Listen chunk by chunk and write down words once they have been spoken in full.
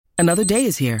Another day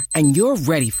is here, and you're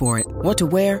ready for it. What to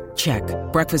wear? Check.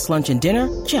 Breakfast, lunch, and dinner?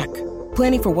 Check.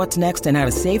 Planning for what's next and how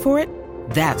to save for it?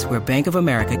 That's where Bank of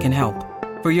America can help.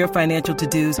 For your financial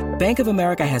to-dos, Bank of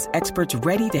America has experts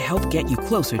ready to help get you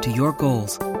closer to your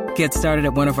goals. Get started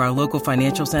at one of our local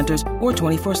financial centers or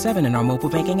 24/7 in our mobile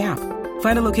banking app.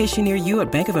 Find a location near you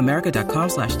at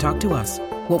bankofamerica.com/talktous.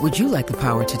 What would you like the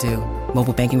power to do?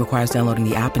 Mobile banking requires downloading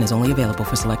the app and is only available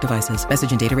for select devices.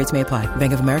 Message and data rates may apply.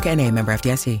 Bank of America N.A., member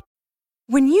FDIC.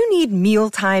 When you need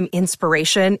mealtime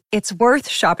inspiration, it's worth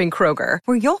shopping Kroger,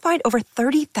 where you'll find over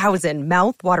 30,000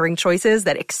 mouth-watering choices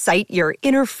that excite your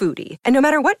inner foodie. And no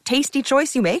matter what tasty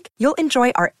choice you make, you'll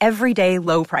enjoy our everyday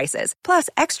low prices, plus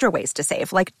extra ways to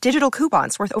save, like digital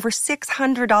coupons worth over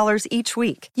 $600 each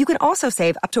week. You can also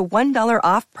save up to $1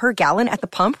 off per gallon at the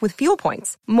pump with fuel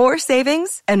points. More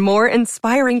savings and more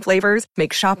inspiring flavors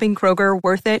make shopping Kroger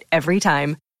worth it every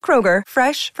time. Kroger,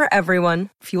 fresh for everyone.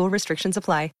 Fuel restrictions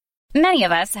apply. Many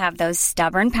of us have those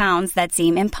stubborn pounds that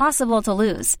seem impossible to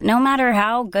lose, no matter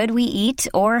how good we eat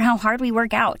or how hard we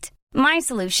work out. My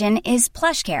solution is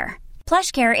PlushCare.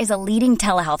 PlushCare is a leading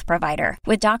telehealth provider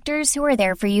with doctors who are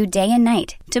there for you day and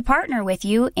night to partner with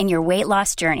you in your weight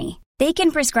loss journey. They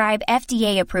can prescribe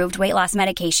FDA-approved weight loss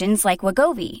medications like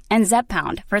Wegovy and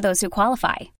Zepbound for those who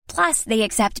qualify. Plus, they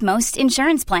accept most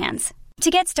insurance plans. To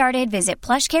get started, visit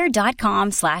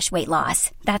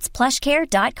plushcare.com/weightloss. That's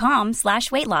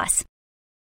plushcare.com/weightloss.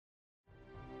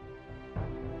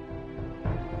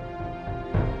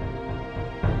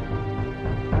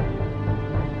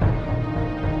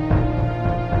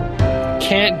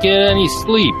 Can't get any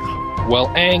sleep? Well,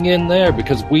 hang in there,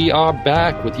 because we are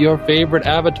back with your favorite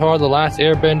Avatar: The Last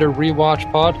Airbender rewatch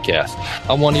podcast.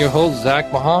 I'm one of your hosts,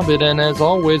 Zach Muhammad, and as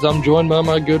always, I'm joined by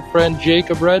my good friend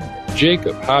Jacob Red.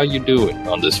 Jacob, how you doing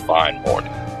on this fine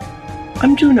morning?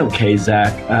 I'm doing okay,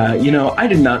 Zach. I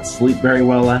did not sleep very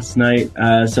well last night,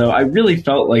 so I really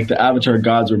felt like the Avatar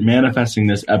gods were manifesting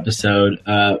this episode.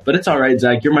 But it's all right,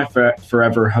 Zach. You're my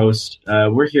forever host.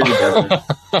 We're here together.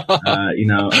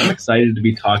 I'm excited to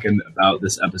be talking about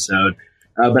this episode.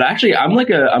 But actually, I'm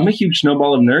a huge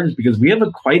snowball of nerves because we have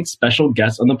a quite special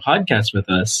guest on the podcast with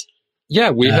us.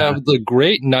 Yeah, we have the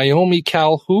great Naomi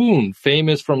Calhoun,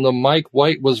 famous from the Mike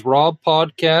White Was Rob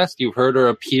podcast. You've heard her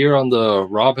appear on the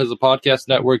Rob Has a Podcast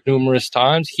network numerous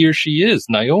times. Here she is,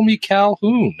 Naomi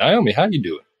Calhoun. Naomi, how you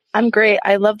doing? I'm great.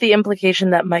 I love the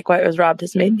implication that Mike White Was Robbed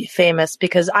has made me famous,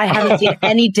 because I haven't seen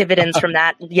any dividends from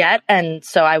that yet, and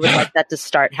so I would like that to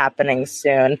start happening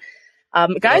soon.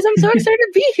 Guys, I'm so excited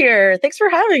to be here. Thanks for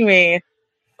having me.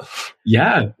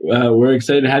 Yeah, we're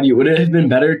excited to have you. Would it have been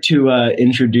better to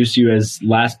introduce you as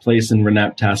last place in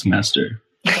Renap Taskmaster?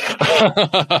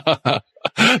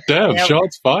 Damn,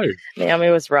 shots fired.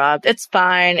 Naomi was robbed. It's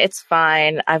fine. It's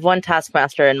fine. I've won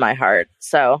Taskmaster in my heart,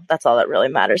 so that's all that really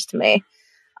matters to me.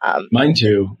 Mine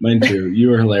too.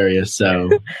 You were hilarious. So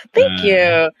thank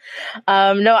you.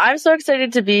 No, I'm so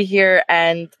excited to be here,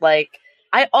 and I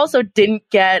also didn't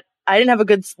have a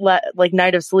good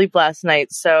night of sleep last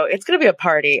night, so it's going to be a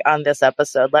party on this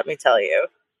episode, let me tell you.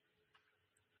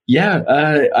 Yeah,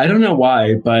 I don't know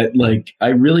why, but I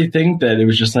really think that it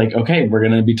was just okay, we're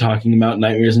going to be talking about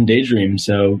nightmares and daydreams,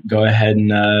 so go ahead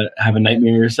and have a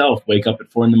nightmare yourself. Wake up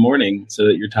at 4 a.m. so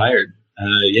that you're tired.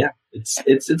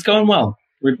 It's going well.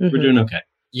 We're doing okay.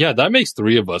 Yeah, that makes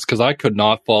 3 of us, because I could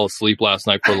not fall asleep last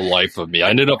night for the life of me.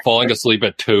 I ended up falling asleep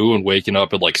at 2 and waking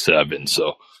up at 7,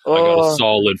 so I got a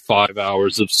solid 5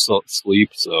 hours of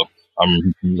sleep, so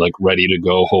I'm ready to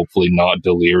go, hopefully not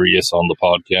delirious on the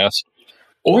podcast.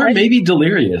 Or maybe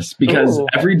delirious, because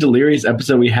every delirious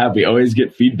episode we have, we always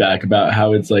get feedback about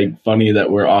how it's funny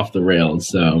that we're off the rails.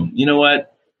 So, you know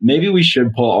what? Maybe we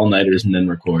should pull all-nighters and then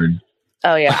record.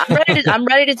 Oh, yeah. I'm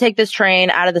ready to take this train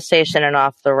out of the station and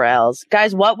off the rails.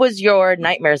 Guys, what was your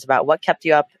nightmares about? What kept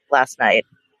you up last night?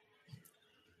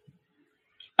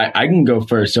 I can go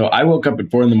first. So I woke up at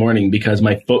 4 a.m. because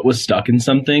my foot was stuck in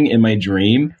something in my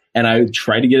dream, and I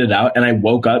tried to get it out, and I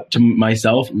woke up to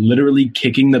myself literally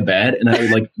kicking the bed, and I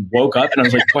woke up and I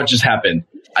was like, what just happened?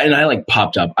 And I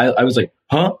popped up. I was like,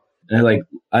 huh? And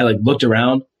I looked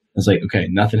around. I was like, okay,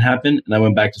 nothing happened, and I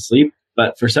went back to sleep.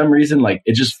 But for some reason,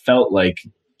 it just felt like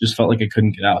I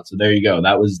couldn't get out. So there you go.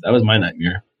 That was my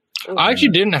nightmare. I actually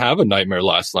didn't have a nightmare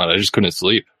last night. I just couldn't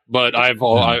sleep. But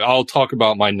I'll talk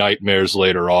about my nightmares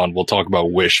later on. We'll talk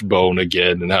about Wishbone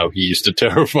again and how he used to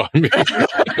terrify me.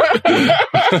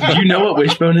 Do you know what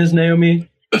Wishbone is, Naomi?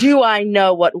 Do I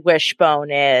know what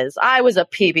Wishbone is? I was a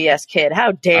PBS kid.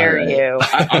 How dare you?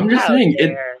 I'm just saying,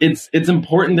 it's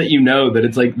important that you know that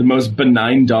it's the most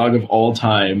benign dog of all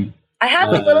time. I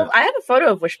have a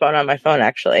photo of Wishbone on my phone,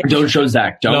 actually. Don't show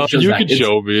Zach. Don't show you Zach. can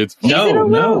show me. It's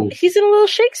fine. He's in a little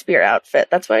Shakespeare outfit.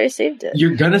 That's why I saved it.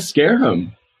 You're gonna scare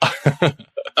him.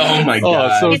 Oh my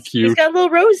god. So cute. He's got a little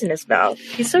rose in his mouth.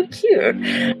 He's so cute.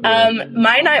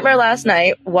 My nightmare last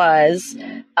night was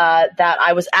that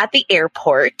I was at the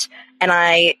airport and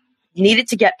I needed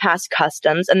to get past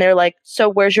customs, and they're like, "So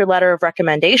where's your letter of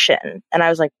recommendation?" And I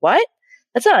was like, "What?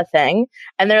 That's not a thing."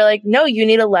 And they're like, "No, you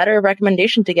need a letter of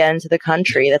recommendation to get into the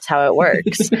country. That's how it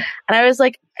works." And I was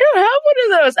like, "I don't have one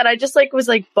of those." And I just was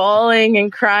bawling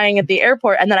and crying at the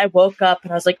airport. And then I woke up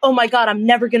and I was like, "Oh my God, I'm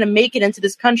never going to make it into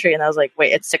this country." And I was like,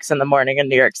 "Wait, it's 6 a.m. in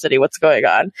New York City. What's going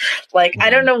on?" I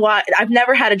don't know why. I've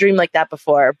never had a dream like that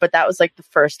before, but that was the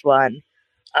first one.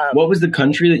 What was the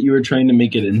country that you were trying to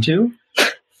make it into?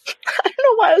 I don't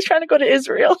know why I was trying to go to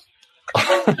Israel.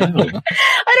 Oh. I don't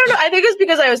know. I think it was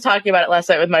because I was talking about it last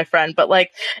night with my friend, but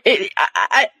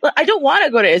I don't want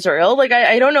to go to Israel.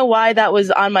 I don't know why that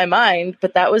was on my mind,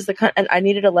 but that was and I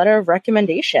needed a letter of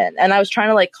recommendation, and I was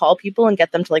trying to call people and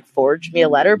get them to forge me a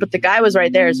letter, but the guy was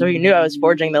right there, so he knew I was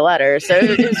forging the letter. So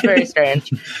it was very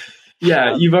strange.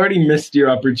 Yeah, you've already missed your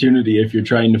opportunity if you're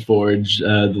trying to forge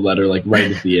the letter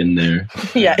right at the end there.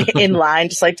 Yeah, in line,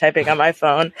 just typing on my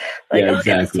phone. Yeah,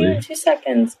 exactly. Okay, 2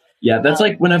 seconds. Yeah, that's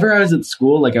whenever I was at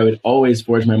school, I would always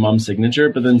forge my mom's signature,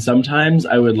 but then sometimes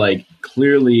I would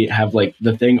clearly have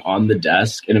the thing on the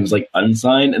desk and it was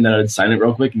unsigned, and then I would sign it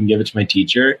real quick and give it to my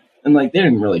teacher, and they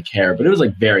didn't really care, but it was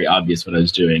very obvious what I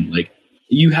was doing.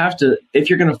 You have to, if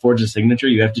you're going to forge a signature,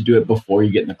 you have to do it before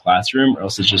you get in the classroom, or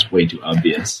else it's just way too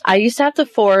obvious. I used to have to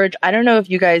forge, I don't know if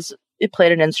you guys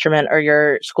played an instrument or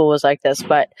your school was like this,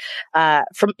 but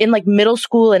from in middle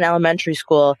school and elementary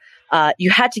school,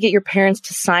 you had to get your parents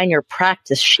to sign your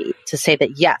practice sheet to say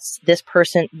that, yes, this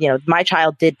person, my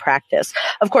child did practice.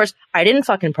 Of course, I didn't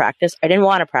fucking practice. I didn't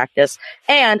want to practice.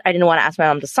 And I didn't want to ask my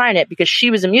mom to sign it because she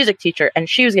was a music teacher and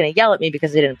she was going to yell at me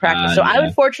because I didn't practice. So yeah. I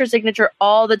would forge her signature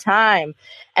all the time.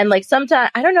 And sometimes,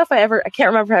 I don't know if I can't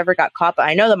remember if I ever got caught, but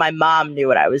I know that my mom knew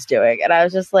what I was doing. And I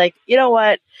was just you know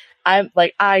what? I'm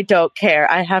I don't care.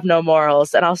 I have no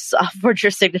morals, and I'll forge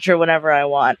your signature whenever I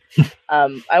want.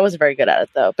 I wasn't very good at it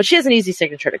though, but she has an easy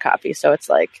signature to copy, so it's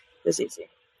it's easy.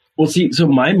 Well, see, so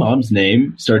my mom's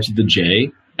name starts with the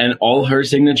J, and all her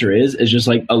signature is just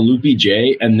a loopy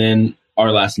J, and then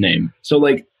our last name. So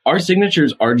our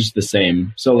signatures are just the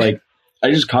same. So I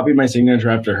just copied my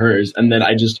signature after hers, and then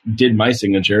I just did my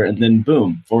signature, and then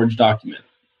boom, forged document.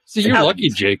 So you're lucky,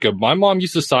 Jacob. My mom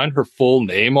used to sign her full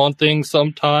name on things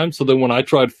sometimes. So then when I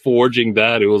tried forging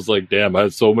that, it was damn, I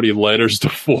had so many letters to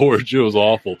forge. It was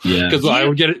awful. Yeah. Because I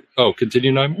would get it. Oh,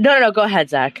 continue, Naima? No. Go ahead,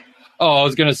 Zach. Oh, I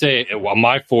was going to say,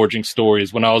 my forging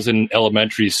stories, when I was in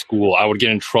elementary school, I would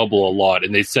get in trouble a lot.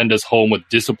 And they'd send us home with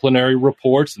disciplinary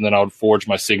reports. And then I would forge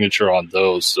my signature on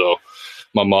those. So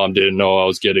my mom didn't know I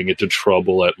was getting into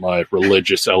trouble at my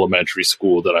religious elementary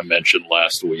school that I mentioned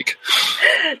last week.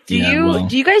 Do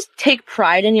you guys take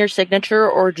pride in your signature,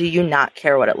 or do you not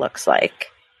care what it looks like?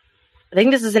 I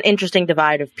think this is an interesting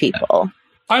divide of people.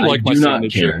 I like my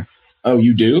signature. Oh,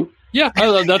 you do? Yeah,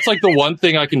 that's the one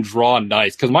thing I can draw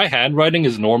nice, because my handwriting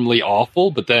is normally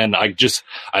awful, but then I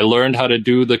learned how to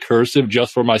do the cursive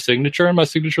just for my signature, and my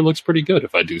signature looks pretty good,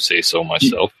 if I do say so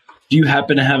myself. Do you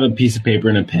happen to have a piece of paper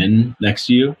and a pen next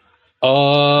to you?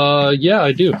 Yeah,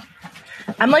 I do.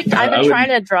 I've been trying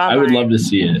to draw mine. I would love to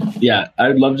see it. Yeah, I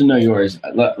would love to know yours.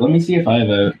 Let me see if I have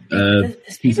a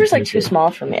this paper's too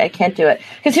small for me. I can't do it.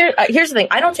 Because here's the thing.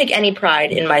 I don't take any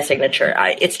pride in my signature.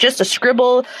 It's just a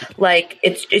scribble.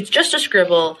 It's just a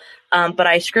scribble. But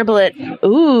I scribble it.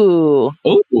 Ooh.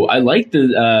 Oh, I like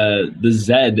the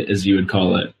Z, as you would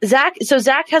call it.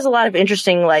 Zach has a lot of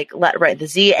interesting, the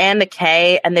Z and the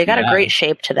K, and they got a great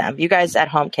shape to them. You guys at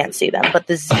home can't see them, but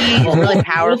the Z is really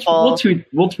powerful.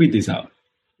 We'll tweet these out.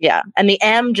 Yeah, and the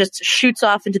M just shoots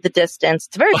off into the distance.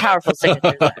 It's a very powerful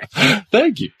signature.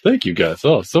 Thank you, guys.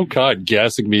 Oh, so kind,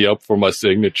 gassing me up for my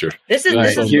signature. This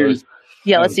is yours.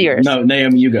 Yeah, let's see yours. No,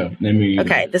 Naomi, you go.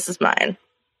 Okay, this is mine.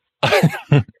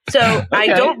 So I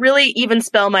don't really even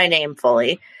spell my name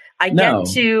fully. I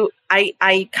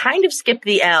kind of skip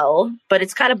the L, but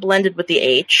it's kind of blended with the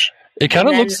H. It kind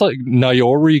of looks like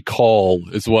Nayori Call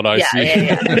is what I see.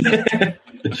 Yeah.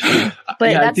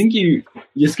 But I think you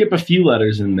skip a few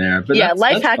letters in there. But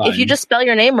life hack, if you just spell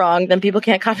your name wrong, then people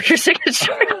can't copy your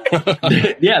signature.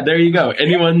 Yeah, there you go.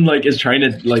 Anyone is trying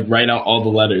to write out all the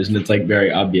letters, and it's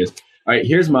very obvious. All right,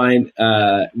 here's mine.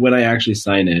 When I actually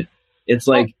sign it, it's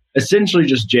essentially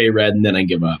just J red, and then I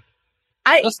give up.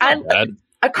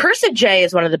 A cursive J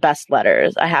is one of the best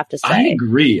letters, I have to say. I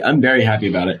agree. I'm very happy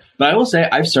about it. But I will say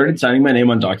I've started signing my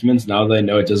name on documents now that I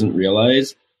know it doesn't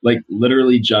realize. like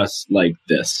literally just like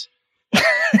this.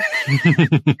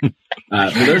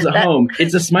 For those at home,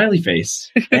 it's a smiley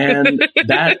face, and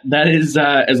that is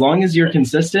as long as you're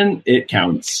consistent, it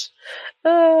counts.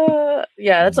 Yeah,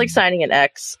 that's like signing an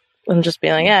X and just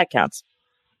being like, yeah, it counts.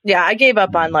 Yeah, I gave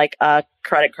up on like a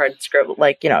credit card script.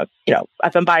 Like, you know,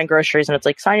 if I'm buying groceries and it's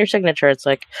like sign your signature, it's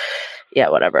like, yeah,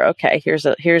 whatever. Okay, here's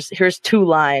 2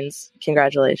 lines.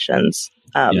 Congratulations.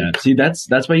 Yeah, see, that's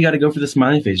why you got to go for the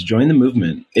smiley face. Join the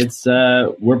movement. It's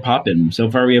we're popping. So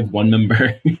far, we have 1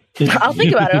 member. I'll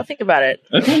think about it.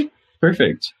 Okay,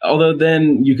 perfect. Although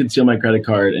then you could steal my credit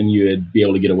card and you would be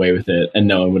able to get away with it, and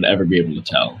no one would ever be able to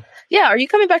tell. Yeah, are you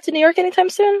coming back to New York anytime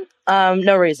soon?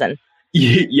 No reason.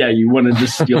 Yeah, you want to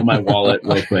just steal my wallet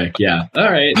real quick. Yeah.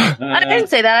 All right. I didn't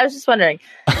say that. I was just wondering.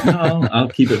 No, I'll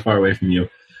keep it far away from you.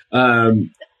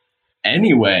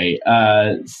 Anyway,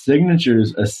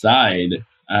 signatures aside,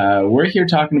 we're here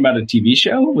talking about a TV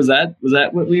show. Was that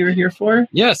what we were here for?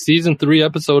 Yeah, season 3,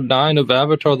 episode 9 of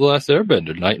Avatar: The Last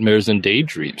Airbender, Nightmares and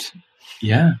Daydreams.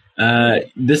 Yeah.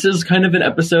 This is kind of an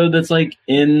episode that's like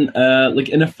in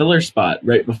a filler spot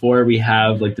right before we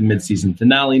have like the mid-season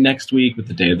finale next week with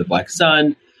the Day of the Black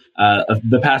Sun. Of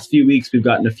the past few weeks, we've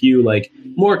gotten a few like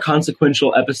more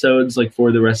consequential episodes like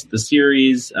for the rest of the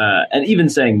series. And even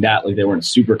saying that, like they weren't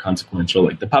super consequential,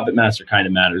 like the Puppet Master kind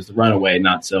of matters, the Runaway,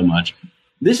 not so much.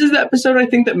 This is the episode I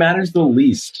think that matters the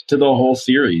least to the whole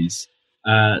series.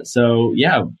 So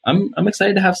yeah, I'm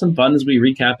excited to have some fun as we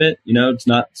recap it. You know, it's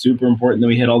not super important that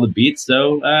we hit all the beats,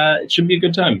 so it should be a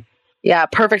good time. Yeah,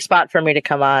 perfect spot for me to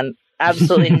come on.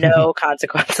 Absolutely no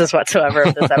consequences whatsoever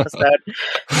of this episode.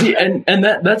 See, and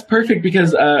that's perfect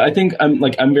because I think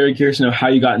I'm very curious to know how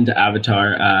you got into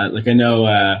Avatar. Like I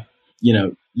know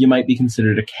you might be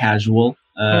considered a casual.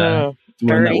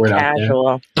 Very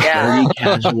casual. Yeah. Very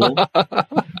casual.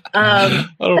 I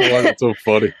don't know why that's so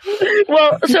funny.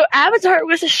 Well, so Avatar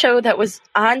was a show that was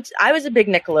on. I was a big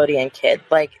Nickelodeon kid.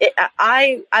 Like,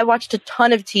 I watched a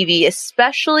ton of TV,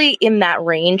 especially in that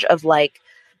range of like,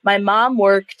 my mom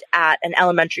worked at an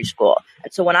elementary school.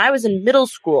 And so when I was in middle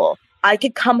school, I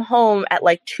could come home at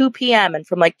like 2 p.m. and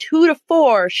from like 2 to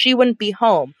 4, she wouldn't be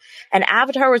home. And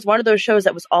Avatar was one of those shows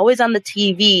that was always on the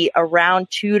TV around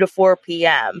 2 to 4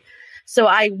 p.m. So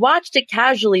I watched it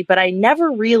casually, but I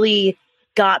never really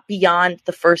got beyond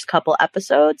the first couple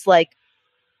episodes. Like,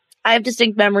 I have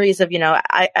distinct memories of,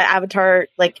 Avatar,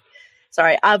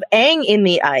 of Aang in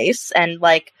the ice and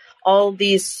like all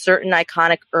these certain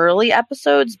iconic early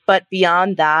episodes. But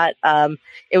beyond that,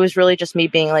 it was really just me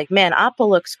being like, man, Appa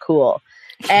looks cool.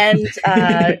 And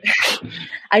I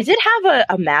did have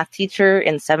a math teacher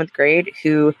in 7th grade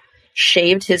who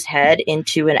shaved his head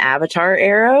into an Avatar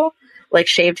arrow. Like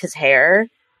shaved his hair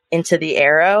into the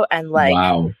arrow and like,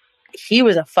 wow. He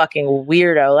was a fucking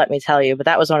weirdo, let me tell you, but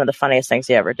that was one of the funniest things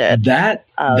he ever did. That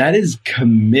is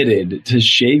committed to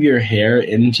shave your hair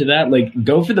into that. Like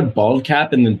go for the bald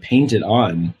cap and then paint it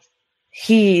on.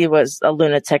 He was a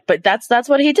lunatic, but that's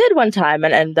what he did one time.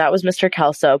 And that was Mr.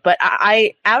 Kelso. But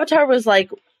Avatar was like,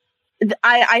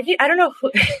 I don't know who,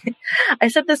 I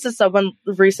said this to someone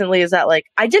recently is that like,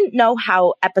 I didn't know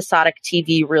how episodic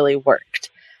TV really worked.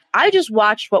 I just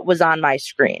watched what was on my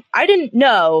screen. I didn't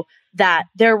know that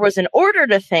there was an order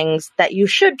to things that you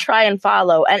should try and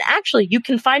follow. And actually, you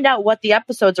can find out what the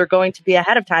episodes are going to be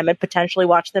ahead of time and potentially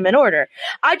watch them in order.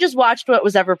 I just watched what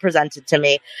was ever presented to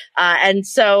me. And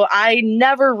so I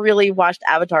never really watched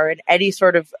Avatar in any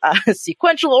sort of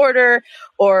sequential order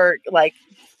or like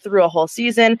through a whole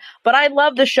season. But I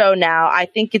love the show now. I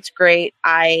think it's great.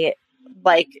 I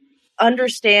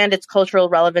understand its cultural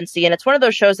relevancy, and it's one of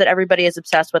those shows that everybody is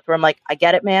obsessed with where I'm like, I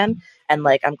get it, man, and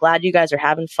like I'm glad you guys are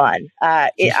having fun.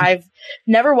 I've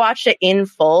never watched it in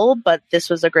full, but this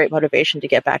was a great motivation to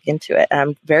get back into it, and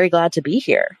I'm very glad to be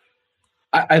here.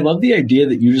 I love the idea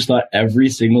that you just thought every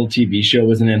single TV show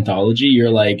was an anthology.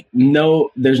 You're like, no,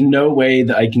 there's no way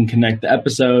that I can connect the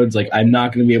episodes. Like, I'm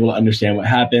not going to be able to understand what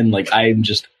happened. Like,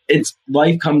 it's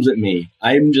life comes at me.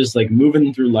 I'm just like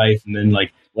moving through life, and then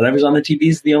like whatever's on the TV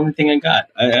is the only thing I got.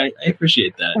 I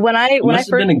appreciate that. When I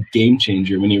first been a game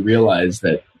changer when you realized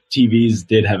that TVs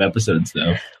did have episodes,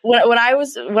 though. When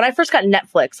I first got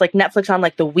Netflix, like Netflix on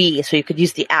like the Wii, so you could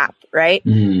use the app, right?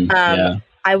 Yeah.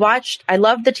 I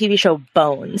loved the TV show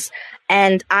Bones,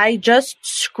 and I just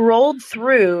scrolled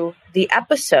through the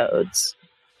episodes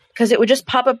because it would just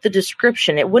pop up the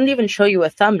description. It wouldn't even show you a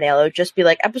thumbnail. It would just be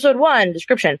like episode 1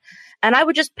 description. And I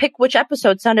would just pick which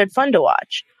episode sounded fun to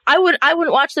watch. I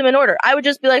wouldn't watch them in order. I would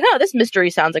just be like, oh, this mystery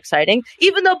sounds exciting.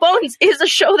 Even though Bones is a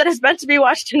show that is meant to be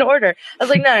watched in order. I was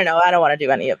like, no, I don't want to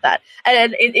do any of that.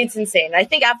 And it's insane. And I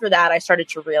think after that, I started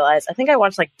to realize, I think I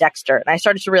watched like Dexter, and I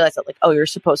started to realize that like, oh, you're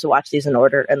supposed to watch these in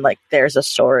order. And like, there's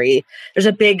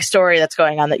a big story that's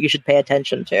going on that you should pay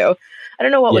attention to. I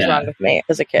don't know what was wrong with me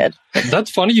as a kid. That's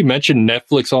funny you mentioned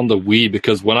Netflix on the Wii,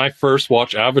 because when I first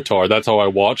watched Avatar, that's how I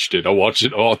watched it. I watched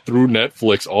it all through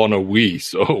Netflix on a Wii.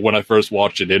 So when I first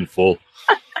watched it in full.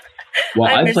 Well,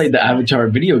 I played the Avatar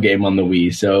video game on the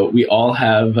Wii, so we all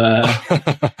have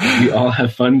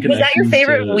fun connections. Was that your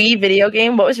favorite Wii video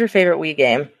game? What was your favorite Wii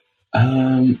game?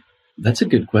 That's a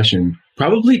good question.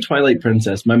 Probably Twilight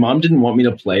Princess. My mom didn't want me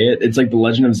to play it. It's like the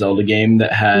Legend of Zelda game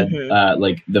that had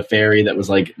like the fairy that was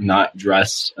like not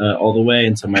dressed all the way,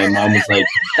 and so my mom was like,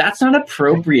 "That's not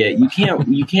appropriate. You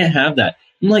can't have that."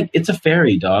 I'm like, "It's a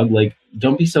fairy, dog. Like,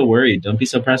 don't be so worried. Don't be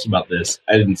so pressed about this."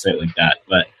 I didn't say it like that,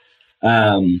 but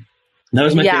that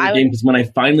was my favorite game, because when I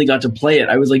finally got to play it,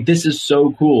 I was like, "This is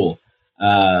so cool."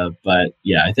 But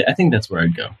yeah, I think that's where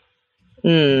I'd go.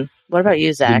 What about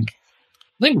you, Zach?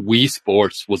 I think Wii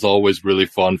Sports was always really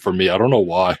fun for me. I don't know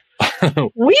why.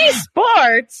 Wii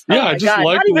Sports? Yeah, I just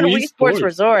like not even Wii Sports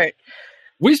Resort.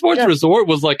 Wii Sports Resort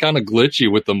was like kind of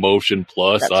glitchy with the Motion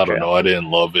Plus. That's I don't true. know. I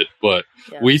didn't love it. But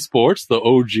Wii Sports, the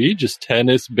OG, just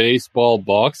tennis, baseball,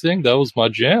 boxing, that was my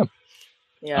jam.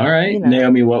 Yeah, all right,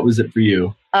 Naomi, what was it for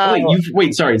you?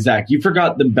 Sorry, Zach, you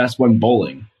forgot the best one,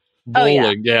 bowling.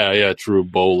 Bowling, yeah, true,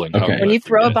 bowling. Okay. When you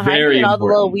throw it behind you and all the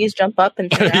little Wii's jump up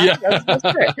and turn out,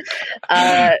 that's great.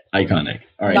 Iconic.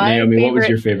 All right, Naomi, what was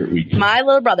your favorite Wii game? My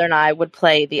little brother and I would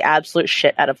play the absolute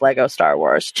shit out of Lego Star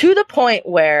Wars, to the point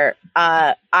where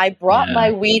I brought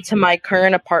my Wii to my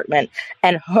current apartment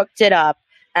and hooked it up,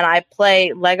 and I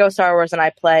play Lego Star Wars and I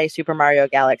play Super Mario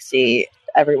Galaxy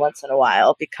every once in a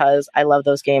while because I love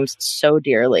those games so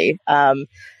dearly. Lego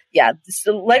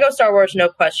Star Wars, no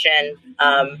question.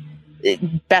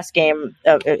 Best game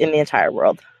in the entire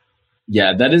world.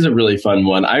 Yeah, that is a really fun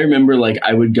one. I remember like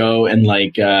I would go and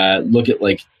like look at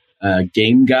like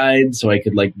game guides so I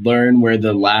could like learn where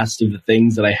the last of the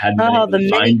things that I had the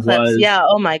mini clips. Was. Yeah.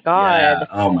 Oh my god. Yeah.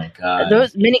 Oh my god.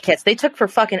 Those mini kits, they took for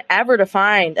fucking ever to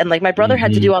find, and like my brother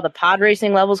had to do all the pod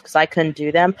racing levels because I couldn't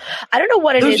do them. I don't know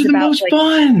what it is about like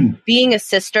fun. Being a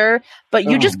sister, but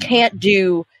you just can't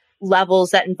do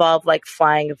levels that involve like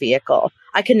flying a vehicle.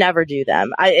 I could never do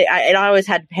them. I always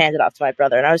had to hand it off to my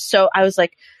brother, and I was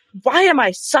like, why am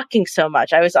I sucking so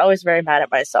much? I was always very mad at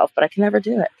myself, but I can never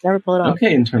do it. Never pull it off.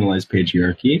 Okay, internalized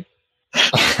patriarchy.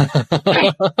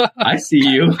 I see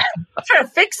you. I'm trying to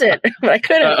fix it, but I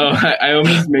couldn't. I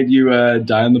almost made you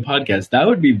die on the podcast. That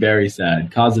would be very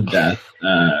sad. Cause of death.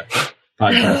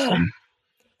 Podcasting.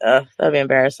 That'd be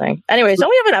embarrassing. Anyways, don't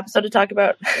we have an episode to talk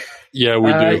about? Yeah,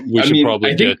 we do. We should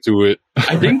probably get to it.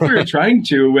 I think we were trying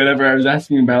to whenever I was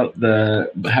asking about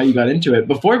how you got into it.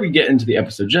 Before we get into the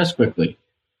episode, just quickly,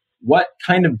 what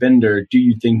kind of bender do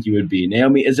you think you would be?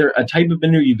 Naomi, is there a type of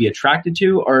bender you'd be attracted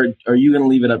to, or are you going to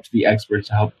leave it up to the experts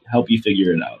to help you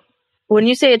figure it out? When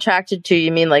you say attracted to,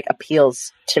 you mean like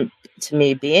appeals to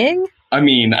me being? I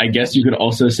mean, I guess you could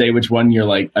also say which one you're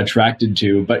like attracted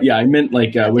to, but yeah, I meant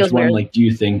like which one like do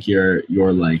you think you're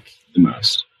like the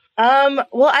most?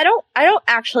 Well, I don't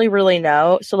actually really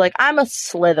know. So like I'm a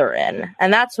Slytherin,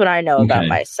 and that's what I know about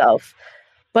myself.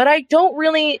 But I don't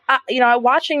really,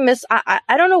 watching this,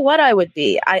 I don't know what I would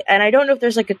be. And I don't know if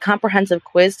there's like a comprehensive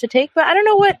quiz to take, but I don't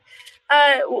know what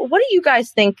do you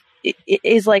guys think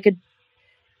is like the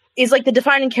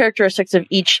defining characteristics of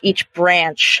each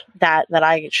branch that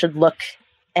I should look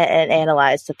and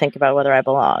analyze to think about whether I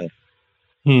belong?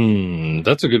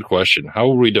 That's a good question. How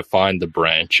will we define the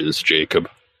branches, Jacob?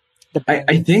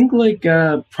 I think like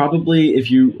probably if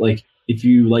you like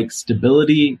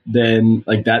stability, then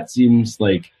like that seems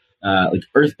like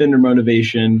earthbender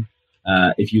motivation.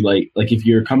 If you if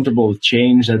you're comfortable with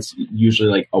change, that's usually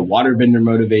like a waterbender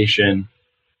motivation.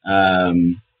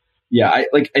 I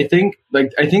think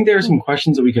there are some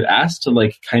questions that we could ask to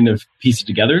like kind of piece it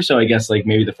together. So I guess like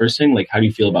maybe the first thing, like how do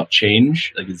you feel about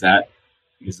change? Like is that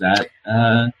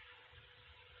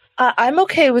I'm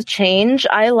okay with change.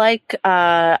 I like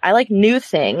new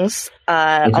things.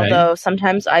 Although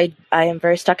sometimes I am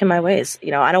very stuck in my ways.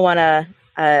 I don't want to.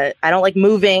 I don't like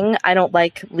moving. I don't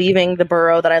like leaving the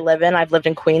borough that I live in. I've lived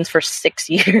in Queens for 6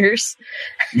 years.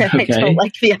 I don't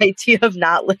like the idea of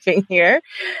not living here.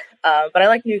 But I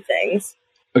like new things.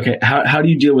 Okay. How do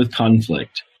you deal with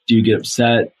conflict? Do you get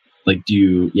upset? Like, do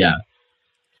you? Yeah.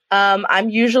 I'm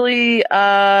usually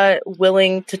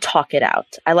willing to talk it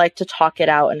out. I like to talk it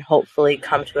out and hopefully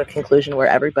come to a conclusion where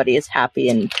everybody is happy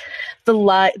and the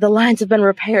lines have been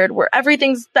repaired, where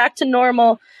everything's back to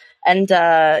normal. And,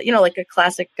 like a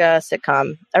classic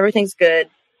sitcom, everything's good,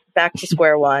 back to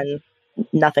square one,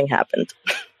 nothing happened.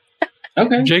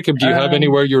 Okay. Jacob, do you have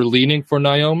anywhere you're leaning for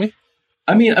Naomi?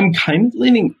 I mean, I'm kind of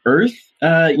leaning Earth,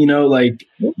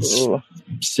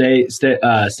 stayed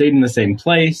in the same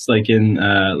place, like in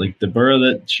like the borough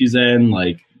that she's in,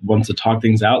 like wants to talk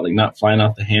things out, like not flying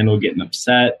off the handle, getting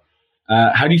upset.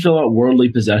 How do you feel about worldly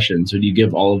possessions? Or do you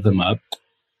give all of them up?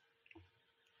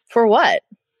 For what?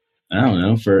 I don't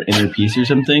know, for inner peace or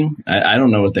something. I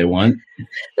don't know what they want.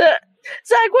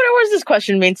 Zach, what does this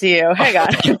question mean to you? Hang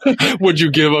on. Would you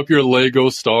give up your Lego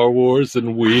Star Wars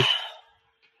and Wii?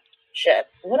 Shit.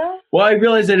 What? Well, I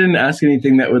realized I didn't ask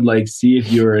anything that would like see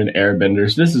if you were an airbender.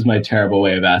 So this is my terrible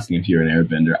way of asking if you're an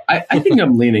airbender. I think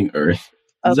I'm leaning Earth.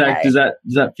 Okay. Zach, does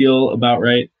that feel about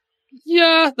right?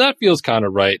 Yeah, that feels kind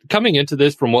of right. Coming into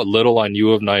this from what little I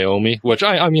knew of Naomi, which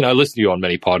I mean, I listen to you on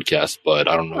many podcasts, but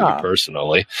I don't know you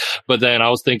personally. But then I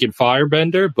was thinking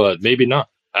Firebender, but maybe not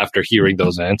after hearing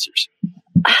those answers.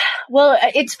 Well,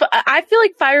 I feel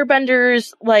like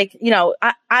Firebenders, like,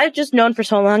 I've just known for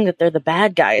so long that they're the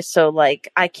bad guys. So,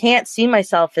 like, I can't see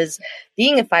myself as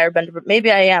being a Firebender, but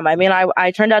maybe I am. I mean,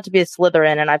 I turned out to be a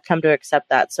Slytherin, and I've come to accept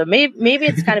that. So maybe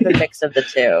it's kind of a mix of the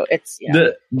two. It's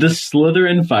the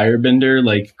Slytherin Firebender,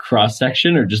 like,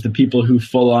 cross-section, or just the people who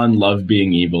full-on love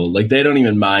being evil. Like, they don't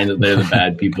even mind that they're the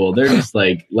bad people. They're just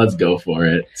like, let's go for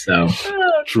it. So,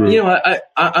 true. You know what?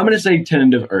 I'm going to say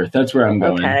Tentative Earth. That's where I'm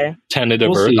going. Okay.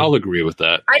 Tentative Earth. I'll agree with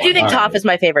that. I do think Toph is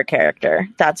my favorite character.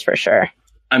 That's for sure.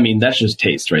 I mean, that's just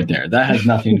taste right there. That has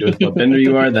nothing to do with what bender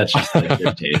you are. That's just like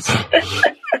your taste.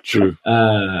 True.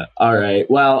 All right.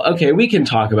 Well, okay. We can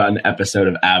talk about an episode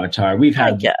of Avatar. We've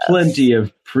had plenty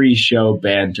of pre-show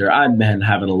banter. I've been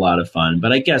having a lot of fun,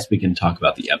 but I guess we can talk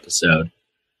about the episode.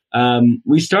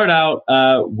 We start out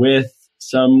with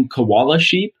some koala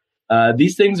sheep.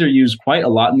 These things are used quite a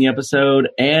lot in the episode,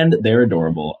 and they're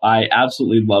adorable. I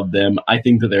absolutely love them. I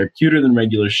think that they're cuter than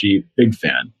regular sheep. Big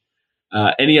fan.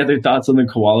 Any other thoughts on the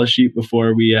koala sheep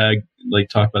before we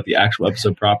talk about the actual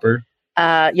episode proper?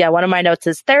 One of my notes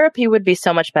is therapy would be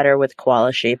so much better with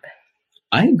koala sheep.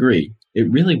 I agree. It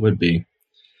really would be.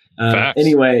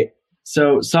 Anyway,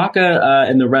 so Sokka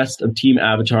and the rest of Team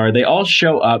Avatar, they all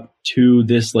show up to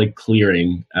this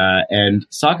clearing, and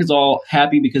Sokka's all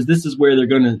happy because this is where they're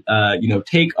going to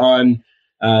take on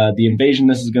the invasion.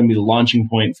 This is going to be the launching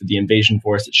point for the invasion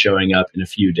force that's showing up in a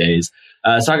few days.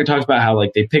 Sokka talks about how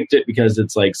they picked it because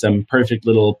it's some perfect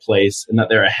little place and that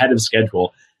they're ahead of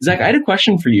schedule. Zach, I had a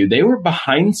question for you. They were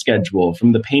behind schedule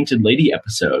from the Painted Lady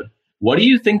episode. What do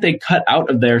you think they cut out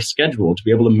of their schedule to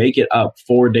be able to make it up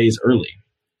 4 days early?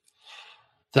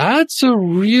 That's a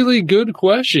really good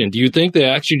question. Do you think they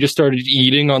actually just started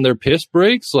eating on their piss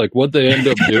breaks? What'd they end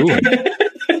up doing?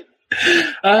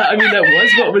 I mean,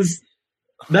 that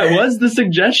was the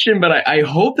suggestion, but I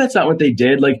hope that's not what they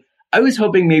did. I was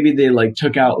hoping maybe they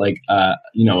took out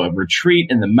a retreat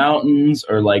in the mountains,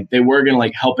 or they were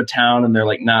gonna help a town, and they're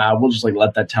nah, we'll just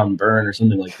let that town burn or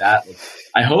something like that.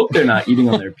 I hope they're not eating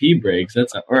on their pee breaks.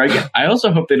 I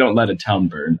also hope they don't let a town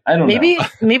burn. I don't know.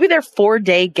 Maybe their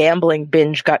 4-day gambling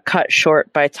binge got cut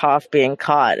short by Toph being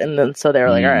caught, and then so they were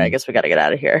all right, I guess we got to get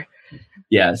out of here.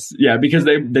 Yes. Yeah, because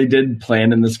they did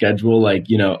plan in the schedule, a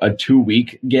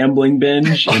 2-week gambling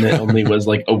binge, and it only was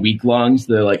a week long.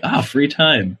 So they're free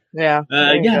time. Yeah.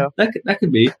 That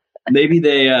could be. Maybe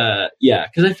they,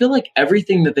 because I feel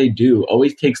everything that they do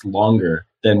always takes longer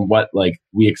than what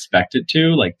we expect it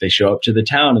to. They show up to the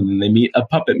town and then they meet a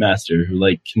puppet master who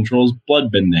controls blood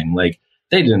bending.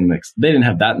 They didn't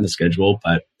have that in the schedule,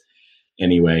 but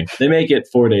anyway, they make it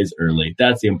 4 days early.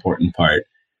 That's the important part.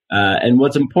 And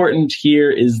what's important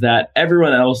here is that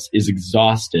everyone else is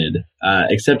exhausted,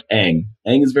 except Aang.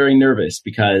 Aang is very nervous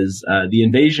because the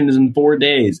invasion is in 4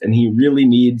 days, and he really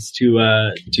needs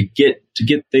to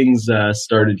get things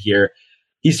started here.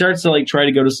 He starts to try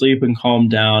to go to sleep and calm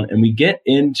down, and we get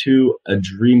into a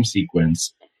dream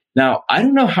sequence. Now, I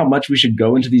don't know how much we should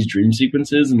go into these dream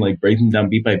sequences and break them down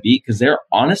beat by beat, because they're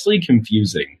honestly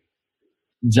confusing.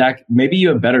 Zach, maybe you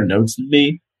have better notes than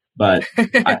me. But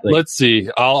let's see.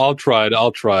 I'll try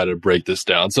to break this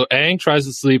down. So Aang tries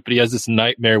to sleep, but he has this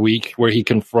nightmare week where he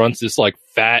confronts this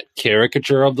fat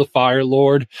caricature of the Fire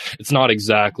Lord. It's not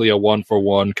exactly a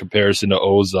 1-for-1 comparison to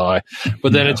Ozai,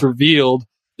 but then it's revealed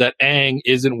that Aang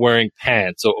isn't wearing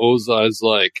pants. So Ozai is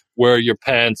where are your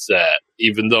pants at?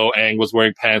 Even though Aang was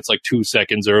wearing pants 2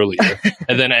 seconds earlier.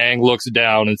 And then Aang looks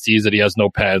down and sees that he has no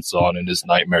pants on, and his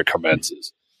nightmare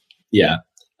commences. Yeah.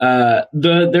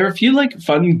 There are a few like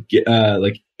fun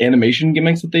like animation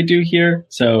gimmicks that they do here.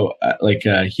 So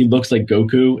he looks like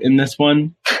Goku in this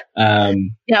one. Yeah,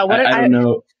 I don't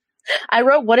know. I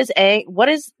wrote, what is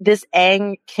this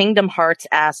Aang Kingdom Hearts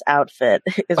ass outfit?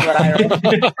 Is what I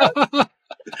wrote.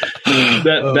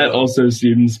 That also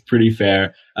seems pretty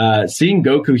fair. Seeing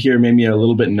Goku here made me a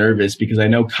little bit nervous because I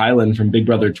know Kylan from Big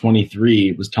Brother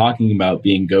 23 was talking about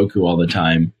being Goku all the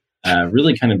time.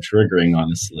 Really kind of triggering,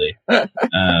 honestly.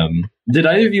 Did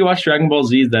either of you watch Dragon Ball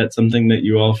Z? Is that something that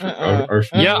you all are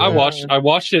familiar Yeah, I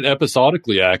watched it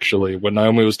episodically, actually, when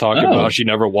Naomi was talking about how she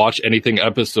never watched anything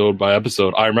episode by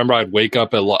episode. I remember I'd wake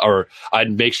up or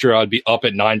I'd make sure I'd be up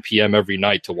at 9 p.m. every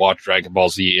night to watch Dragon Ball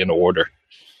Z in order.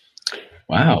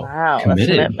 Wow, committed.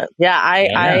 That's commitment. Yeah,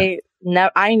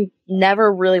 I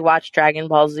never really watched Dragon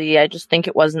Ball Z. I just think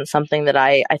it wasn't something that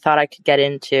I thought I could get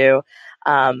into.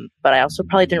 But I also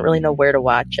probably didn't really know where to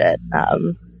watch it.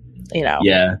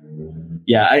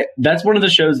 Yeah. That's one of the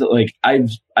shows that like I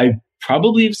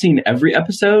probably have seen every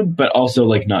episode, but also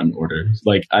like not in order.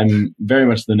 Like I'm very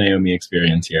much the Naomi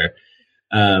experience here.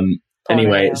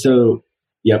 Anyway, so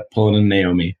pulling in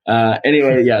Naomi.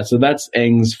 Anyway, yeah, so that's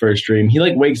Aang's first dream. He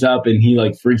like wakes up and he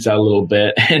like freaks out a little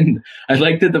bit. And I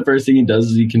like that the first thing he does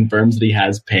is he confirms that he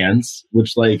has pants,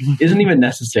 which like isn't even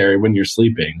necessary when you're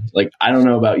sleeping. Like, I don't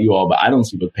know about you all, but I don't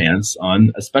sleep with pants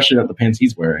on, especially not the pants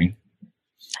he's wearing.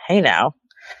 Hey now.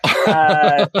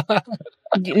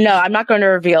 No, I'm not going to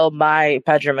reveal my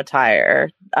bedroom attire.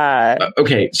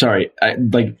 Okay, sorry.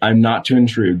 I'm not to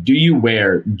intrude. Do you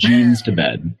wear jeans to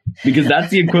bed? Because that's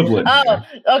the equivalent. Oh,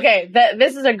 okay.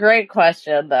 This is a great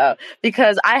question, though,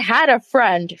 because I had a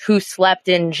friend who slept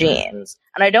in jeans.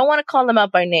 And I don't want to call them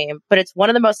out by name, but it's one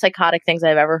of the most psychotic things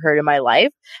I've ever heard in my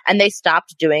life. And they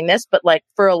stopped doing this, but like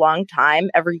for a long time,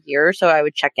 every year or so, I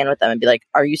would check in with them and be like,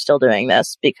 are you still doing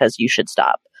this? Because you should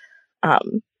stop.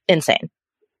 Insane.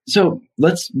 So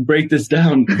let's break this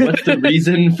down. What's the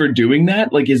reason for doing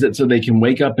that? Like, is it so they can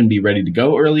wake up and be ready to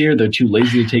go earlier? They're too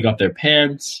lazy to take off their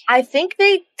pants. I think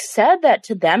they said that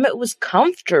to them it was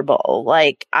comfortable.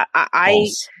 Like,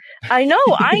 I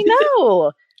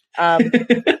know.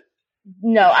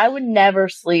 No, I would never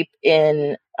sleep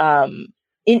in I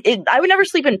would never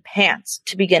sleep in pants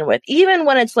to begin with. Even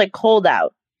when it's like cold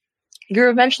out, you're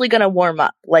eventually going to warm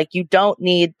up. Like, you don't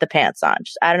need the pants on.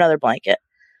 Just add another blanket.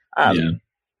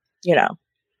 You know,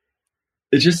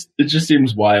 it just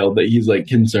seems wild that he's like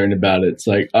concerned about it. It's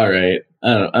like, all right,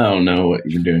 I don't know what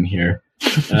you're doing here.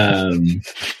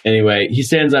 Anyway, he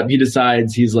stands up. He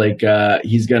decides he's like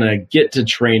he's gonna get to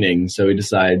training. So he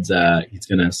decides he's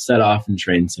gonna set off and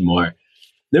train some more.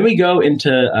 Then we go into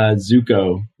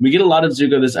Zuko. We get a lot of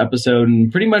Zuko this episode,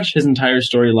 and pretty much his entire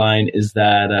storyline is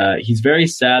that he's very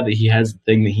sad that he has the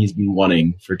thing that he's been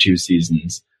wanting for 2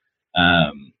 seasons.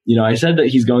 I said that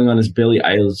he's going on his Billie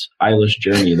Eilish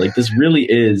journey. Like, this really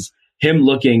is him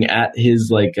looking at his,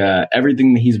 like,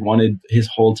 everything that he's wanted his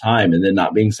whole time and then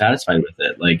not being satisfied with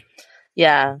it. Like,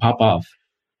 yeah, pop off.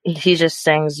 He just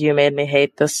sings, "You made me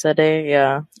hate this city."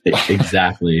 Yeah.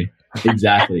 Exactly.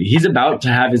 He's about to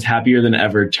have his happier than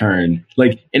ever turn.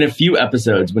 Like, in a few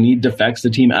episodes, when he defects to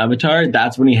Team Avatar,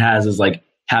 that's when he has his, like,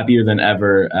 happier than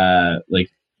ever,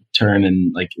 turn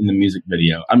in, like, in the music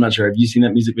video. I'm not sure. Have you seen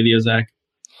that music video, Zach?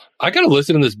 I gotta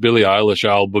listen to this Billie Eilish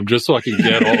album just so I can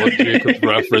get all of Jacob's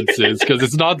references, because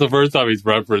it's not the first time he's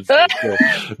referenced it.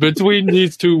 So between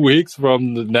these 2 weeks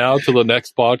from now to the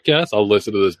next podcast, I'll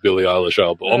listen to this Billie Eilish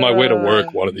album. On my way to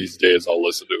work one of these days, I'll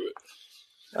listen to it.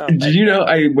 Oh, did you know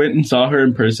I went and saw her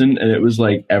in person, and it was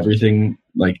like everything,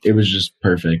 like it was just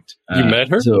perfect. You met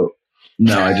her? So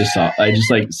no, I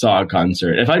just saw a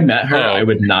concert. If I met her, I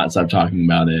would not stop talking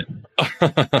about it.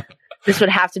 This would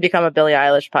have to become a Billie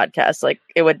Eilish podcast. Like,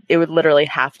 it would literally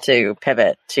have to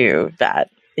pivot to that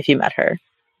if you met her.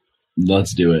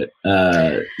 Let's do it.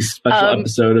 Special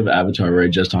episode of Avatar where I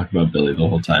just talk about Billie the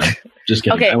whole time. Just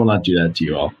kidding. Okay. I will not do that to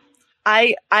you all.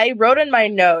 I wrote in my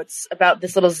notes about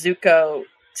this little Zuko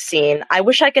scene. I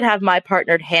wish I could have my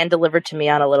partner hand delivered to me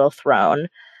on a little throne.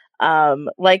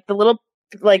 Like the little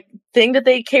thing that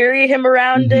they carry him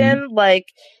around in. Like,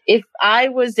 if I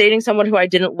was dating someone who I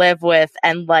didn't live with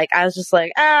and like I was just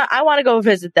like, I want to go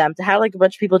visit them, to have like a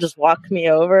bunch of people just walk me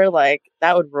over, like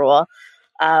that would rule.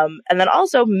 And then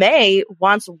also May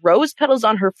wants rose petals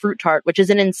on her fruit tart, which is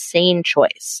an insane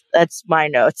choice. That's my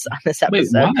notes on this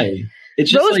episode. Wait, why?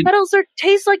 It's just rose petals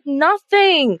taste like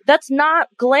nothing. That's not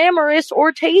glamorous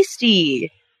or tasty.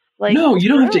 Like, no, you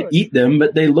don't have to eat them,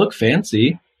 but they look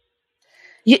fancy.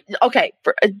 Okay,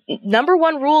 for number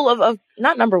one rule of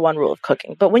not number one rule of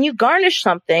cooking, but when you garnish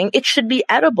something, it should be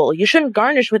edible. You shouldn't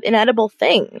garnish with inedible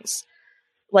things.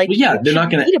 Like, well, yeah, they're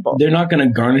not gonna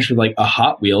garnish with like a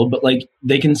Hot Wheel, but like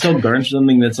they can still garnish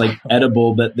something that's like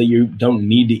edible that you don't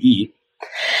need to eat.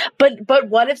 But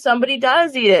what if somebody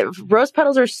does eat it? Rose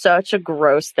petals are such a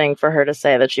gross thing for her to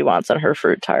say that she wants on her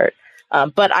fruit tart.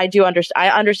 But I do understand.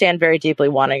 I understand very deeply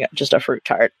wanting just a fruit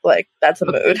tart. Like, that's a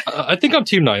mood. I think I'm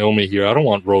Team Naomi here. I don't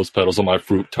want rose petals on my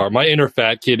fruit tart. My inner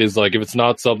fat kid is like, if it's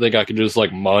not something I can just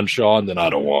like munch on, then I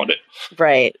don't want it.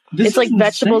 Right. It's like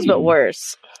vegetables, but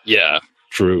worse. Yeah,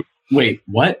 true. Wait,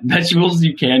 what? Vegetables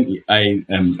you can't eat? I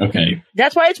am okay.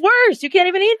 That's why it's worse. You can't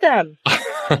even eat them.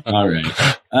 All right.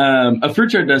 A fruit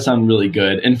tart does sound really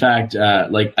good. In fact,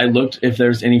 like I looked if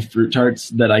there's any fruit tarts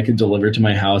that I could deliver to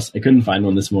my house. I couldn't find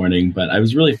one this morning, but I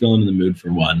was really feeling in the mood for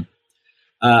one.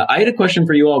 I had a question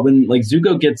for you all. When like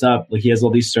Zuko gets up, like he has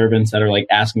all these servants that are like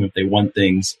asking him if they want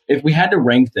things. If we had to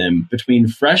rank them between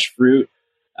fresh fruit,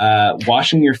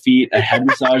 washing your feet, a head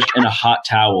massage, and a hot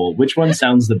towel, which one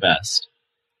sounds the best?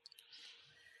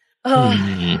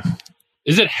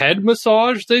 Is it head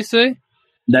massage, they say?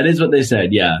 That is what they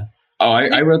said, yeah. Oh,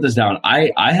 I wrote this down.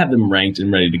 I have them ranked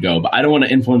and ready to go, but I don't want to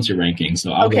influence your ranking,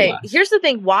 so I'll go last. Here's the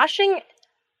thing. Washing,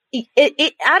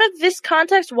 it out of this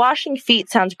context, washing feet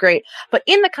sounds great. But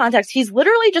in the context, he's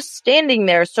literally just standing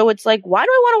there. So it's like, why do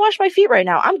I want to wash my feet right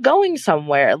now? I'm going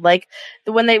somewhere. Like,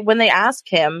 when they ask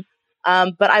him.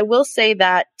 But I will say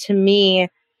that, to me,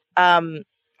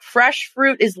 fresh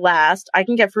fruit is last. I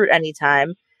can get fruit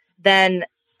anytime. Then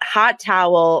hot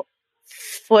towel,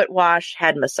 foot wash,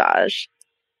 head massage.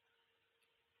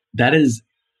 That is,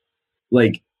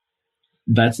 like,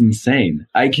 that's insane.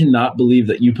 I cannot believe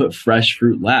that you put fresh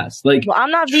fruit last. Like, well, I'm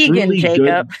not vegan,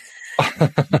 Jacob.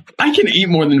 I can eat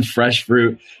more than fresh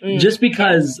fruit. Just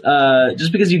because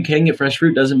you can get fresh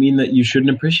fruit doesn't mean that you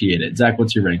shouldn't appreciate it. Zach,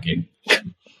 what's your ranking?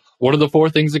 What are the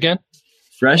 4 things again?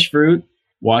 Fresh fruit,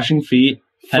 washing feet,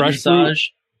 head fresh massage,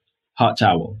 hot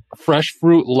towel. Fresh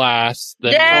fruit last.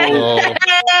 Then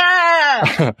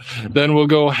then we'll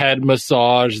go head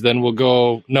massage. Then we'll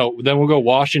go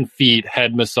washing feet,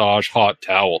 head massage, hot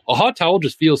towel. A hot towel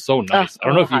just feels so nice. I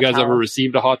don't know if you guys ever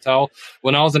received a hot towel.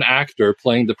 When I was an actor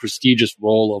playing the prestigious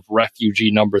role of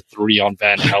refugee number 3 on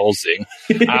Van Helsing,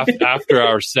 after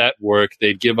our set work,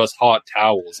 they'd give us hot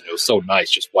towels, and it was so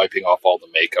nice just wiping off all the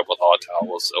makeup with hot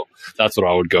towels. So that's what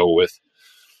I would go with.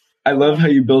 I love how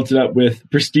you built it up with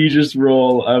prestigious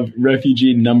role of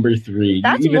refugee number 3.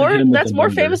 That's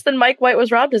more famous than Mike White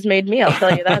Was Robbed has made me. I'll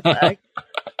tell you that.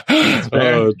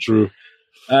 True.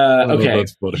 Okay,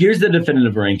 here's the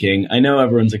definitive ranking. I know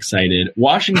everyone's excited.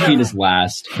 Washing feet is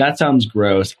last. That sounds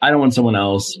gross. I don't want someone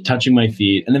else touching my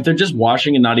feet. And if they're just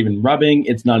washing and not even rubbing,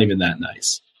 it's not even that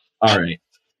nice. All right.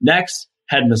 Next,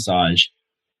 head massage.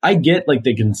 I get like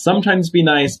they can sometimes be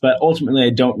nice, but ultimately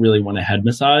I don't really want a head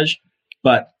massage.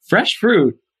 But fresh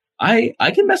fruit, I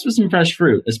can mess with some fresh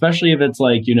fruit, especially if it's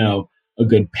like, you know, a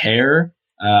good pear,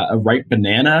 a ripe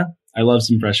banana. I love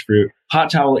some fresh fruit.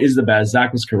 Hot towel is the best.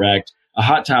 Zach was correct. A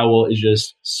hot towel is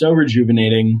just so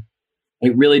rejuvenating.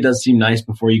 It really does seem nice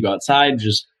before you go outside.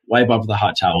 Just wipe off with a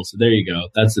hot towel. So there you go.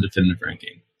 That's the definitive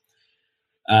ranking.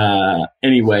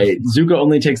 Anyway, Zuko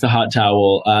only takes the hot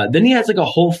towel. Then he has like a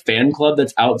whole fan club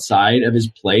that's outside of his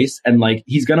place. And like,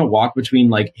 he's going to walk between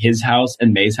like his house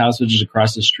and May's house, which is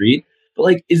across the street. But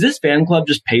like, is this fan club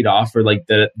just paid off, or like,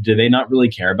 do they not really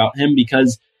care about him?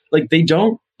 Because like, they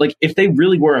don't, like, if they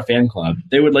really were a fan club,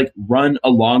 they would like run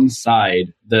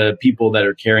alongside the people that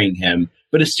are carrying him.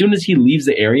 But as soon as he leaves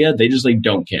the area, they just like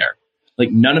don't care.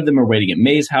 Like, none of them are waiting at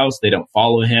May's house. They don't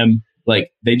follow him.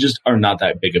 Like, they just are not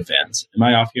that big of fans. Am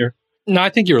I off here? No, I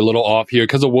think you're a little off here,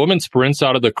 because a woman sprints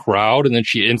out of the crowd and then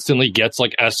she instantly gets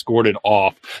like escorted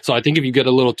off. So I think if you get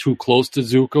a little too close to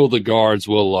Zuko, the guards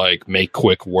will like make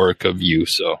quick work of you.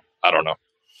 So I don't know.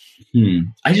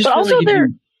 I just but also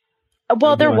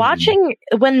like they're watching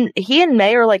when he and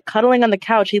May are like cuddling on the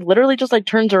couch. He literally just like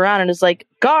turns around and is like,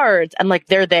 guards, and like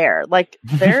they're there. Like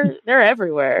they're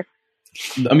everywhere.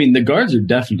 I mean, the guards are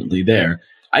definitely there.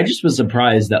 I just was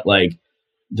surprised that like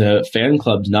the fan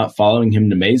club's not following him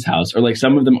to May's house, or like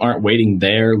some of them aren't waiting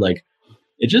there. Like,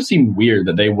 it just seemed weird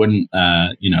that they wouldn't,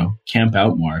 camp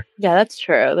out more. Yeah, that's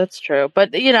true. That's true.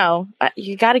 But, you know,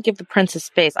 you got to give the princess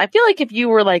space. I feel like if you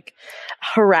were like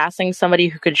harassing somebody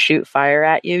who could shoot fire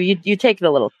at you, you take it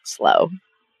a little slow.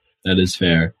 That is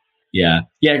fair. Yeah.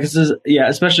 Yeah.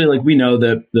 Especially like we know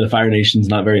that the Fire Nation's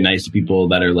not very nice to people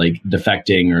that are like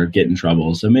defecting or get in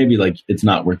trouble. So maybe like it's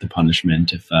not worth the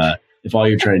punishment if all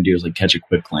you're trying to do is like catch a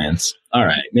quick glance. All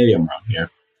right. Maybe I'm wrong here.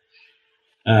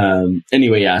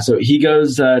 Anyway, yeah. So he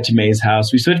goes to May's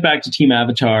house. We switch back to Team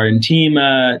Avatar, and Team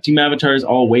Avatar is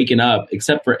all waking up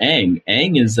except for Aang.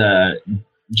 Aang is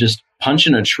just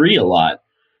punching a tree a lot.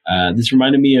 This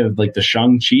reminded me of like the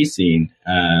Shang-Chi scene.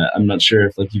 I'm not sure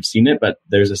if like you've seen it, but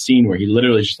there's a scene where he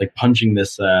literally is just like punching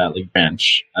this like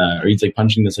bench, or he's like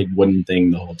punching this like wooden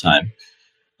thing the whole time.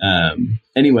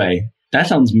 Anyway, that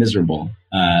sounds miserable.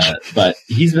 But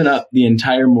he's been up the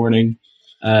entire morning,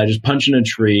 just punching a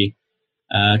tree.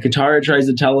 Katara tries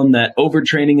to tell him that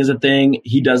overtraining is a thing.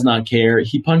 He does not care.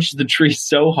 He punches the tree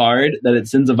so hard that it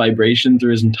sends a vibration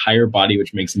through his entire body,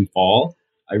 which makes him fall.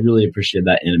 I really appreciate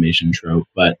that animation trope.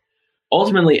 But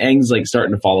ultimately, Aang's like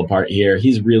starting to fall apart here.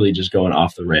 He's really just going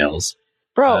off the rails.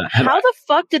 Bro, how the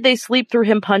fuck did they sleep through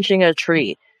him punching a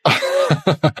tree?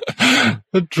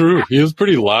 True. He was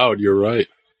pretty loud. You're right.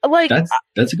 Like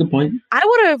that's a good point.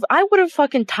 I would have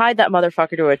fucking tied that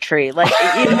motherfucker to a tree. Like,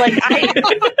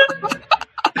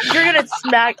 you're gonna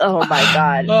smack. Oh my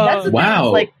god! That's the wow.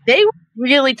 thing. Like, they were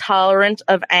really tolerant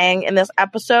of Aang in this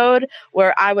episode,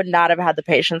 where I would not have had the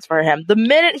patience for him. The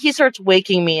minute he starts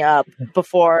waking me up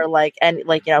before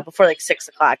before 6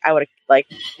 o'clock, I would have like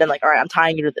been like, all right, I'm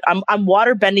tying you to I'm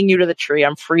water bending you to the tree.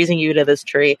 I'm freezing you to this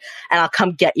tree, and I'll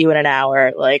come get you in an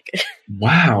hour. Like,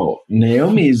 wow,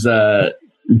 Naomi's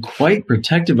quite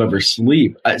protective of her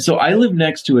sleep. So I live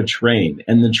next to a train,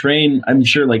 and the train, I'm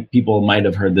sure like people might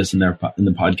have heard this in the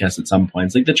podcast at some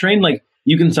points. Like the train, like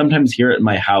you can sometimes hear it in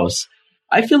my house.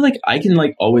 I feel like I can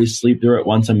like always sleep through it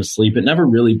once I'm asleep. It never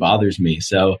really bothers me.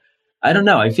 So I don't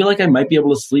know. I feel like I might be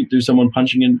able to sleep through someone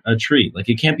punching in a tree. Like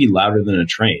it can't be louder than a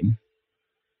train.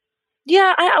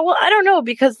 Yeah, I don't know,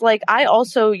 because like I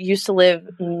also used to live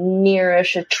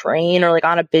nearish a train or like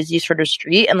on a busy sort of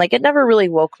street, and like it never really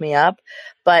woke me up.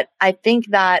 But I think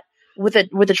that with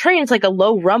a train, it's like a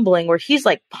low rumbling where he's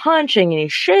like punching and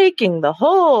he's shaking the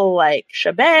whole like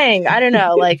shebang. I don't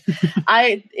know, like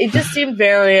it just seemed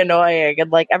very annoying,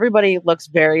 and like everybody looks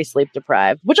very sleep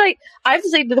deprived. Which I have to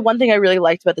say that the one thing I really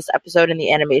liked about this episode and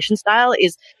the animation style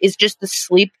is just the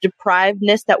sleep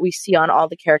deprivedness that we see on all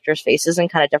the characters' faces in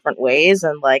kind of different ways,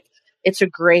 and like it's a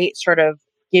great sort of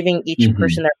giving each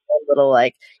person their own little,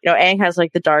 like, Aang has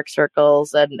like the dark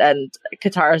circles, and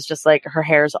Katara's just like her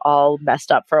hair's all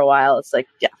messed up for a while. It's like,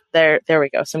 yeah, there we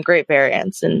go. Some great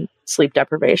variants in sleep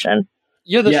deprivation.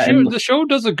 Yeah, the show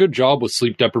does a good job with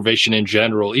sleep deprivation in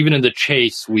general. Even in the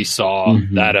chase we saw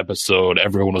that episode,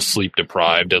 everyone was sleep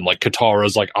deprived, and like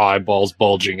Katara's like eyeballs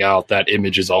bulging out. That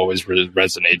image is always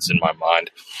resonates in my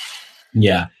mind.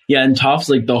 Yeah, and Toph's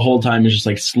like the whole time is just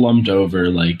like slumped over,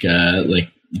 like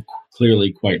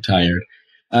clearly quite tired.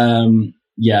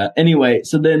 Anyway,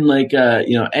 so then like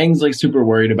Aang's like super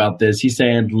worried about this. He's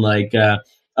saying like I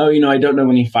don't know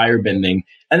any firebending,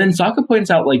 and then Sokka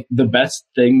points out like the best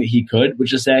thing that he could,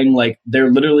 which is saying like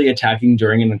they're literally attacking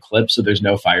during an eclipse, so there's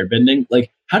no firebending.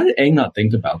 Like, how did Aang not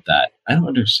think about that? I don't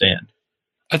understand.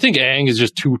 I think Aang is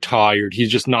just too tired. He's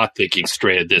just not thinking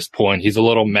straight at this point. He's a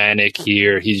little manic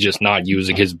here. He's just not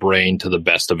using his brain to the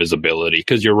best of his ability.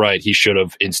 Because you're right, he should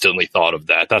have instantly thought of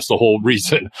that. That's the whole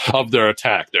reason of their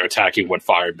attack. They're attacking when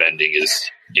firebending is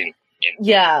in.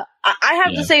 Yeah, I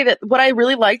have to say that what I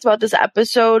really liked about this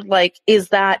episode, like, is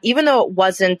that even though it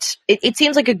wasn't, it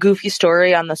seems like a goofy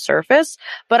story on the surface,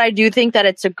 but I do think that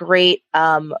it's a great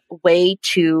way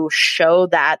to show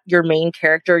that your main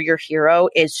character, your hero,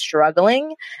 is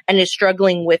struggling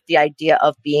with the idea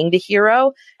of being the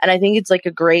hero. And I think it's like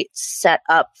a great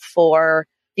setup for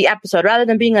the episode, rather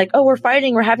than being like, oh, we're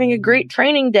fighting, we're having a great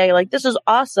training day, like, this is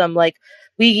awesome. Like,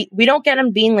 we don't get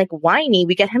him being like whiny.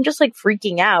 We get him just like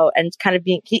freaking out and kind of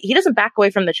being, he doesn't back away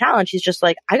from the challenge. He's just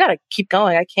like, I gotta keep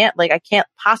going. I can't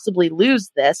possibly lose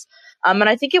this. And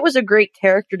I think it was a great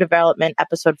character development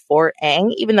episode for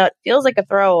Aang, even though it feels like a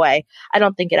throwaway. I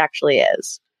don't think it actually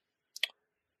is.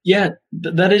 Yeah,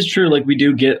 that is true. Like, we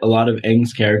do get a lot of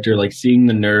Aang's character, like seeing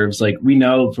the nerves. Like, we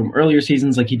know from earlier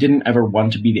seasons, like he didn't ever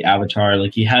want to be the Avatar.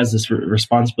 Like, he has this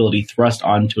responsibility thrust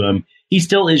onto him. He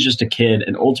still is just a kid,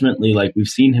 and ultimately, like, we've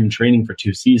seen him training for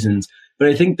 2 seasons. But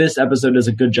I think this episode does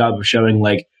a good job of showing,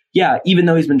 like, yeah, even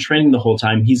though he's been training the whole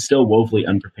time, he's still woefully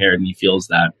unprepared, and he feels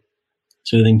that.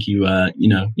 So I think you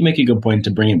make a good point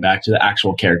to bring it back to the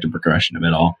actual character progression of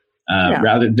it all,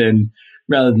 rather than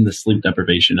the sleep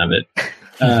deprivation of it.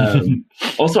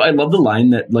 Also, I love the line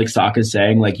that like Sokka's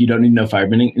saying, like, you don't need no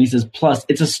firebending, and he says, plus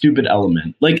it's a stupid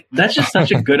element. Like, that's just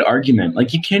such a good argument.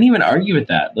 Like, you can't even argue with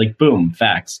that. Like, boom,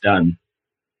 facts, done.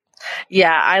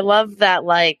 Yeah, I love that.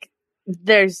 Like,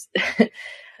 there's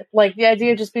like the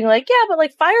idea of just being like, yeah, but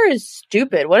like fire is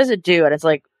stupid. What does it do? And it's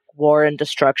like war and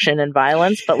destruction and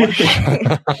violence. But like,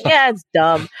 yeah, it's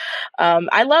dumb.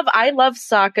 I love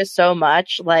Sokka so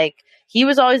much. Like, he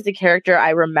was always the character I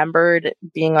remembered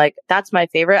being like, that's my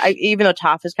favorite. Even though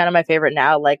Toph is kind of my favorite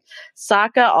now, like,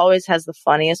 Sokka always has the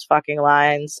funniest fucking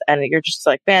lines, and you're just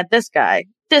like, man, this guy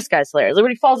this guy's hilarious. Like,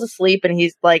 when he falls asleep and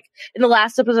he's like, in the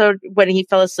last episode, when he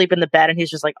fell asleep in the bed and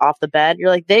he's just like off the bed, you're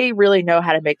like, they really know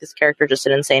how to make this character just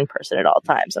an insane person at all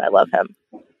times. And I love him.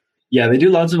 Yeah, they do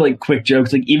lots of like quick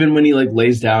jokes. Like even when he like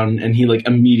lays down and he like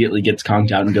immediately gets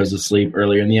conked out and goes to sleep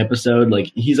earlier in the episode,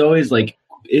 like he's always like,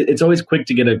 it's always quick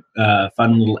to get a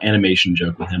fun little animation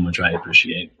joke with him, which I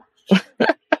appreciate.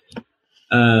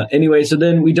 Anyway, so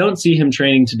then we don't see him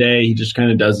training today. He just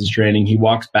kind of does his training. He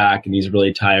walks back and he's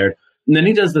really tired. And then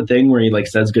he does the thing where he like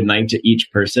says goodnight to each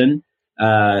person,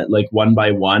 like one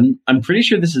by one. I'm pretty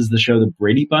sure this is the show, The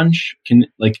Brady Bunch. Can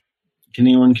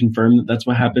anyone confirm that that's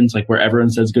what happens? Like where everyone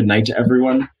says goodnight to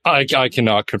everyone? I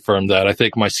cannot confirm that. I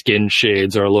think my skin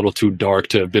shades are a little too dark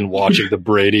to have been watching The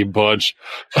Brady Bunch.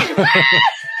 Oh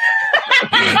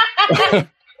my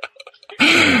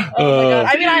God.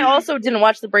 I mean, I also didn't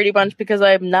watch The Brady Bunch because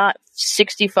I'm not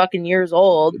 60 fucking years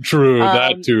old. True,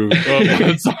 that too. But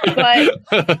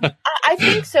I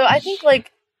think so. I think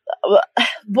like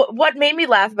what made me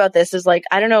laugh about this is like,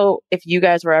 I don't know if you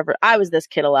guys were ever, I was this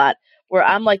kid a lot, where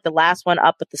I'm like the last one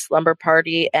up at the slumber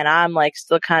party and I'm like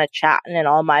still kind of chatting and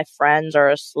all my friends are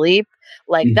asleep.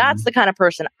 Like that's the kind of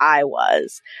person I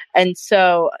was. And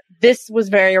so this was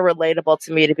very relatable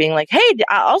to me, to being like, hey,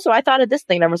 I thought of this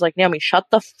thing. And I was like, Naomi, shut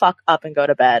the fuck up and go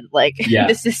to bed. Like,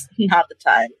 This is not the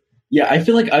time. Yeah, I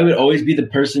feel like I would always be the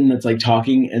person that's like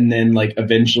talking and then like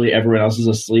eventually everyone else is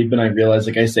asleep and I realize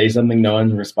like I say something, no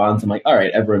one responds. I'm like, all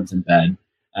right, everyone's in bed.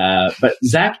 But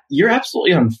Zach, you're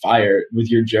absolutely on fire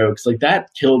with your jokes. Like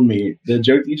that killed me. The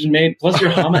joke you just made, plus your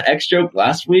Hama X joke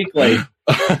last week. Like,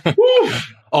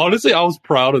 honestly, I was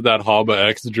proud of that Hama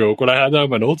X joke. When I had that in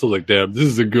my notes, I was like, damn, this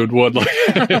is a good one. Like,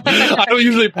 I don't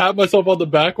usually pat myself on the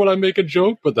back when I make a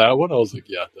joke, but that one, I was like,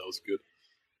 yeah, that was good.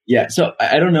 Yeah, so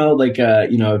I don't know, like,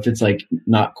 if it's like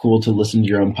not cool to listen to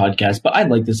your own podcast, but I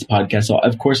like this podcast, so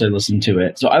of course I listened to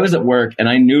it. So I was at work and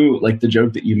I knew like the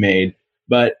joke that you made,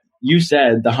 but you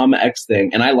said the Hama X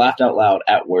thing, and I laughed out loud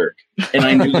at work, and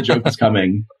I knew the joke was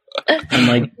coming. And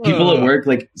like people at work,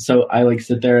 like, so I like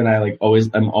sit there and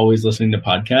I'm always listening to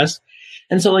podcasts.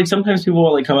 And so like sometimes people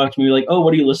will like come up to me like, oh,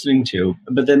 what are you listening to?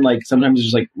 But then like sometimes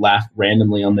just like laugh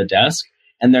randomly on the desk,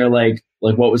 and they're like,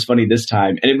 what was funny this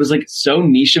time? And it was like so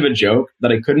niche of a joke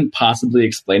that I couldn't possibly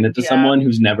explain it to someone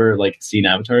who's never like seen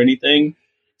Avatar or anything.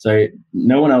 So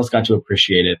no one else got to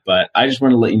appreciate it, but I just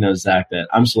want to let you know, Zach, that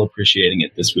I'm still appreciating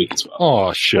it this week as well.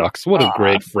 Oh, shucks. What a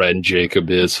great friend Jacob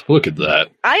is. Look at that.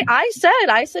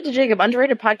 I said to Jacob,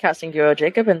 underrated podcasting duo,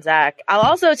 Jacob and Zach. I'll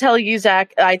also tell you,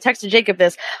 Zach, I texted Jacob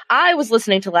this. I was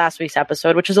listening to last week's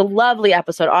episode, which was a lovely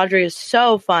episode. Audrey is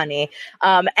so funny.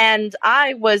 And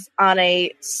I was on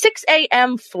a 6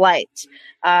 a.m. flight.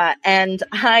 And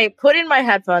I put in my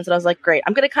headphones and I was like, great,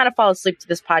 I'm going to kind of fall asleep to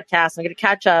this podcast. I'm going to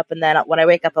catch up. And then when I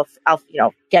wake up, I'll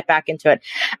get back into it.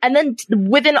 And then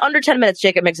within under 10 minutes,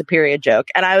 Jacob makes a period joke.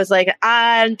 And I was like,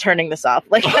 I'm turning this off.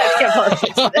 Like, I can't fall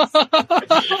asleep to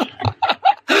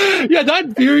this. Yeah,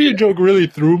 that period joke really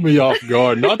threw me off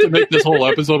guard. Not to make this whole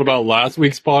episode about last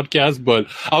week's podcast, but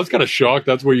I was kind of shocked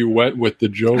that's where you went with the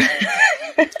joke.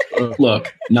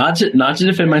 Look, not to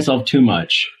defend myself too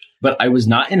much, but I was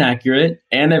not inaccurate,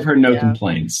 and I've heard no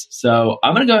complaints. So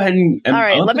I'm going to go ahead and all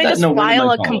right, let me just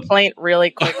file a complaint really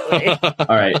quickly. All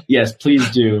right. Yes, please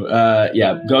do.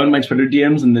 Go in my Twitter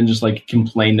DMs and then just like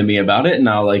complain to me about it, and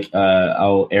I'll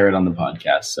air it on the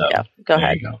podcast. So go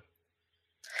ahead. You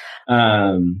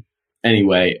go.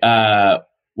 Anyway, what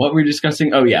were we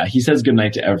discussing? Oh yeah, he says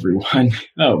goodnight to everyone.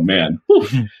 Oh man.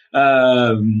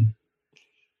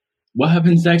 What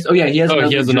happens next? Oh yeah, he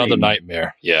has another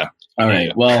nightmare. Yeah. All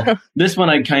right. Well, this one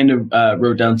I kind of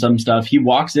wrote down some stuff. He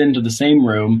walks into the same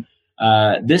room.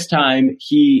 This time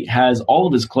he has all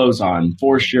of his clothes on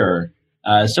for sure.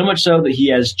 So much so that he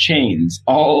has chains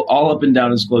all up and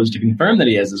down his clothes to confirm that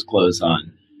he has his clothes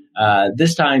on.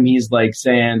 This time he's like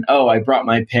saying, "Oh, I brought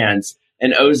my pants."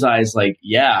 And Ozai's like,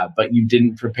 "Yeah, but you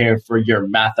didn't prepare for your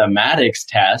mathematics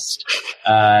test."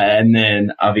 And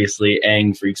then obviously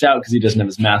Aang freaks out because he doesn't have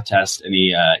his math test, and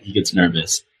he gets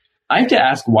nervous. I have to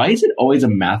ask, why is it always a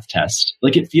math test?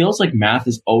 Like, it feels like math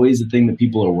is always the thing that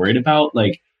people are worried about.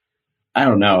 Like, I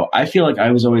don't know. I feel like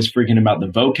I was always freaking about the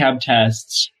vocab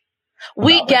tests.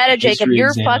 We get it, Jacob.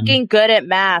 You're fucking good at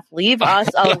math. Leave us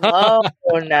alone.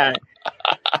 I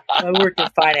work in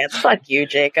finance. Fuck you,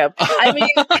 Jacob. I mean,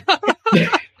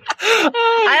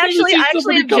 I actually had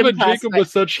gym class. Jacob with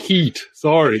such heat.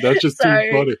 Sorry, that's just too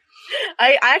funny.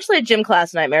 I actually had gym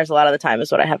class nightmares a lot of the time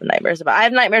is what I have nightmares about. I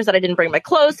have nightmares that I didn't bring my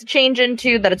clothes to change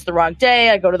into, that it's the wrong day,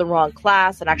 I go to the wrong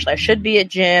class, and actually I should be at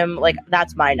gym. Like,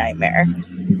 that's my nightmare.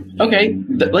 Okay,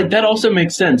 that also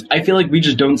makes sense. I feel like we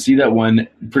just don't see that one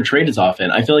portrayed as often.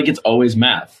 I feel like it's always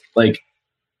math. Like,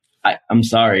 I'm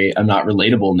sorry. I'm not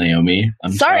relatable, Naomi.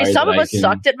 I'm sorry some of us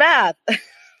sucked at math.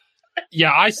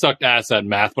 Yeah, I sucked ass at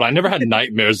math, but I never had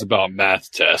nightmares about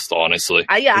math tests, honestly.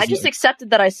 I just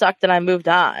accepted that I sucked and I moved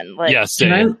on. Like, yeah,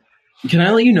 same. Can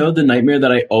I let you know the nightmare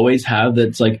that I always have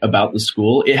that's like about the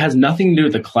school? It has nothing to do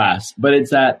with the class, but it's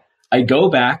that I go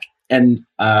back and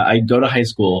I go to high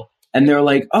school and they're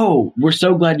like, oh, we're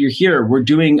so glad you're here. We're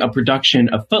doing a production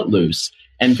of Footloose.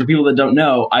 And for people that don't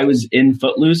know, I was in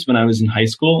Footloose when I was in high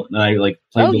school and I like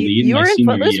played the lead. You were in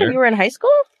Footloose when you were in high school?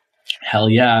 Hell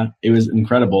yeah. It was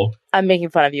incredible. I'm making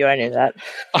fun of you. I knew that.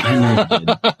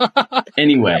 I know.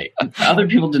 Anyway, other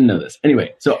people didn't know this.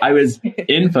 Anyway, so I was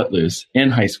in Footloose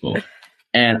in high school.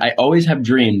 And I always have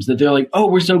dreams that they're like, oh,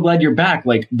 we're so glad you're back.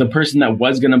 Like the person that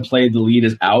was going to play the lead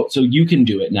is out, so you can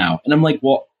do it now. And I'm like,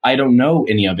 well, I don't know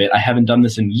any of it. I haven't done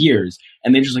this in years.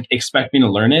 And they just like expect me to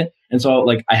learn it. And so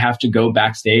like I have to go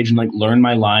backstage and like learn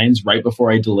my lines right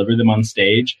before I deliver them on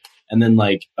stage. And then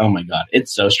like, oh my God,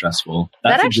 it's so stressful.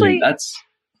 That actually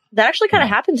kind of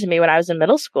happened to me when I was in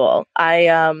middle school.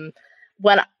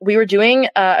 When we were doing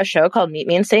a show called Meet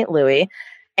Me in St. Louis,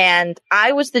 and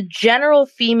I was the general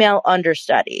female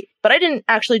understudy, but I didn't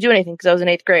actually do anything because I was in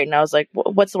 8th grade and I was like,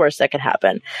 what's the worst that could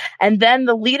happen? And then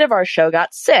the lead of our show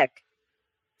got sick.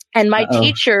 And my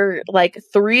teacher, like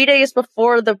 3 days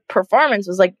before the performance,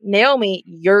 was like, Naomi,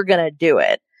 you're going to do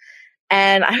it.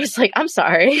 And I was like, I'm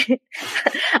sorry.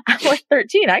 I'm like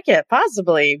 13. I can't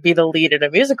possibly be the lead in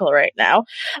a musical right now.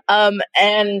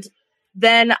 And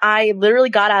then I literally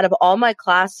got out of all my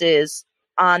classes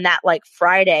on that like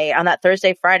Friday, on that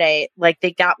Thursday, Friday. Like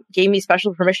they gave me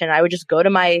special permission. I would just go to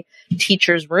my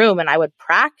teacher's room and I would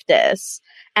practice.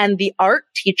 And the art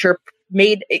teacher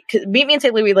Meet Me in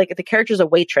St. Louis, like the character's a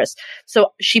waitress.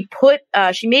 So she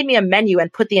made me a menu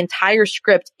and put the entire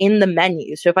script in the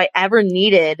menu. So if I ever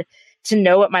needed to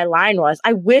know what my line was,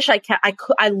 I wish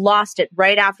I lost it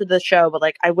right after the show, but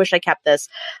like, I wish I kept this.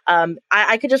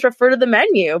 I could just refer to the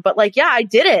menu, but like, yeah, I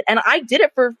did it. And I did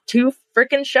it for 2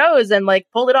 freaking shows and like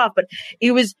pulled it off, but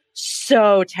it was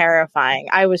so terrifying.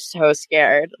 I was so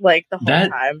scared like the whole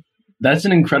time. That's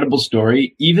an incredible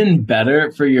story. Even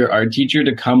better for your art teacher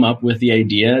to come up with the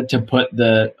idea to put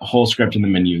the whole script in the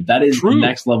menu. That is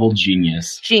next level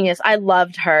genius. Genius. I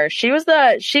loved her. She was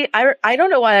I don't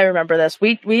know why I remember this.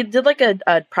 We did like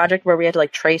a project where we had to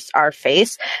like trace our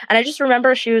face. And I just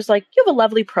remember she was like, you have a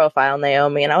lovely profile,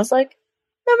 Naomi. And I was like,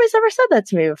 nobody's ever said that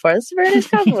to me before. This is a very nice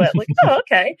compliment. Like, oh,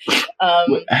 okay.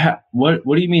 What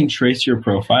do you mean trace your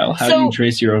profile? How do you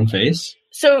trace your own face?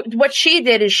 So what she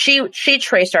did is she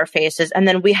traced our faces, and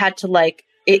then we had to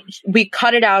we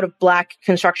cut it out of black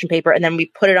construction paper, and then we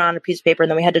put it on a piece of paper, and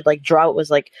then we had to like draw what was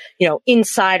like,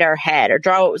 inside our head, or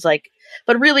draw what was like,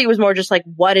 but really it was more just like,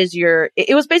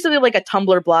 it was basically like a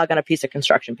Tumblr blog on a piece of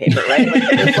construction paper, right?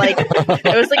 Like,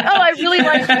 it was like, oh, I really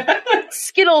like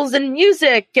Skittles and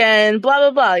music and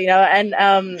blah, blah, blah, and,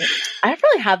 I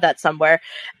probably have that somewhere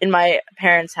in my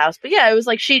parents' house, but yeah, it was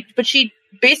like she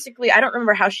basically, I don't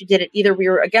remember how she did it. Either we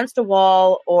were against a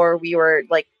wall or we were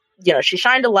like, she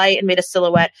shined a light and made a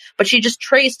silhouette, but she just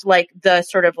traced like the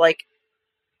sort of like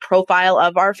profile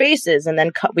of our faces, and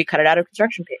then we cut it out of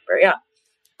construction paper. Yeah.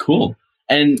 Cool.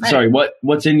 And sorry,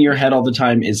 what's in your head all the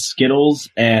time is Skittles,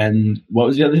 and what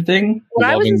was the other thing? When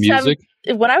I was in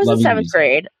 7th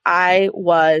grade, I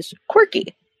was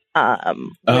quirky.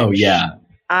 Yeah.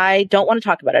 I don't want to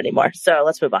talk about it anymore, so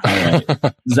let's move on. All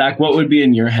right. Zach, what would be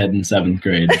in your head in 7th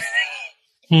grade?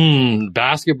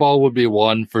 Basketball would be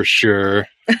one for sure.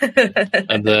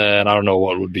 And then I don't know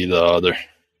what would be the other.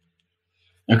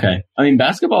 Okay. I mean,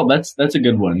 basketball, that's a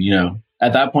good one.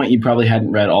 At that point, you probably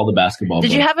hadn't read all the basketball books.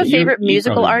 Did you have a favorite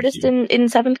musical artist in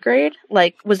 7th grade?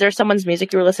 Like, was there someone's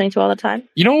music you were listening to all the time?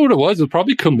 You know what it was? It was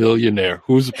probably Chamillionaire,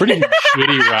 who's a pretty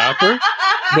shitty rapper.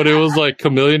 But it was like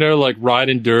Chamillionaire, like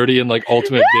Riding Dirty and like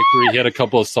Ultimate Victory. He had a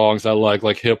couple of songs I like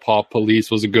Hip Hop Police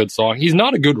was a good song. He's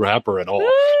not a good rapper at all,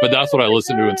 but that's what I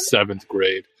listened to in 7th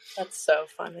grade. That's so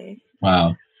funny.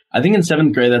 Wow. I think in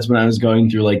 7th grade, that's when I was going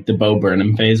through like the Bo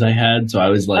Burnham phase I had. So I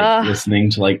was like listening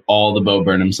to like all the Bo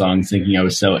Burnham songs, thinking I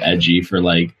was so edgy for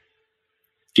like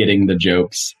getting the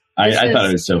jokes. I thought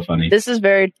it was so funny. This is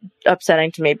very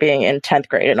upsetting to me, being in 10th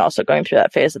grade and also going through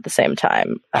that phase at the same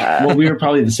time. Well, we were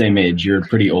probably the same age. You're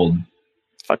pretty old.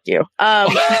 Fuck you. All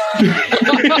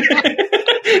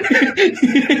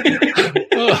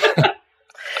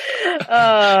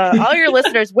your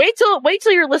listeners, wait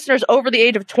till your listeners over the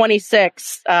age of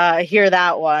 26 hear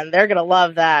that one. They're gonna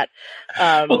love that.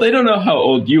 Well, they don't know how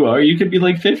old you are. You could be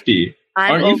like 50.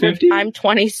 Aren't you 50? I'm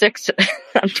 26.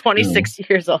 I'm 26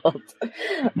 years old.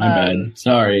 My bad.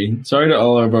 Sorry to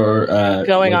all of our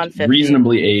going on 50.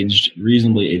 reasonably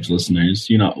aged listeners.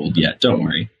 You're not old yet. Don't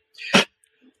worry.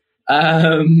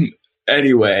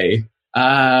 Anyway.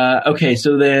 Okay,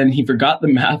 so then he forgot the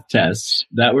math test.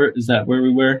 Is that where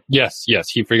we were? Yes.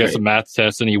 He forgets the math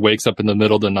test and he wakes up in the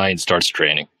middle of the night and starts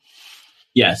training.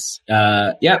 Yes.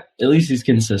 Yep. At least he's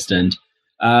consistent.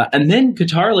 And then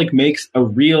Katara makes a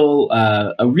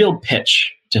real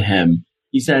pitch to him.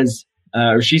 He says,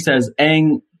 or she says,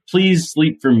 "Aang, please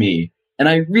sleep for me." And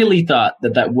I really thought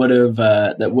that would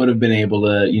have been able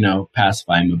to,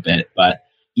 pacify him a bit, but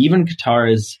even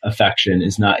Katara's affection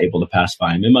is not able to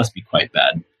pacify him. It must be quite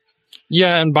bad.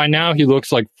 Yeah, and by now he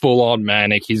looks like full-on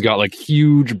manic. He's got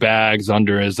huge bags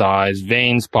under his eyes,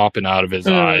 veins popping out of his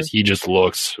eyes. He just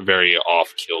looks very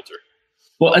off-kilter.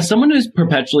 Well, as someone who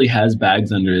perpetually has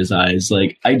bags under his eyes,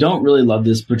 I don't really love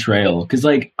this portrayal because,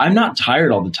 I'm not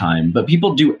tired all the time, but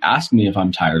people do ask me if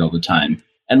I'm tired all the time.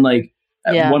 And,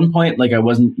 at one point, I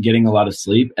wasn't getting a lot of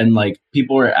sleep, and,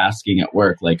 people were asking at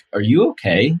work, "Are you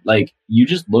okay? You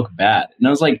just look bad." And I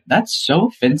was like, that's so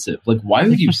offensive. Why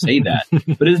would you say that?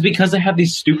 But it's because I have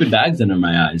these stupid bags under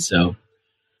my eyes, so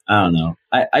I don't know.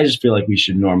 I just feel like we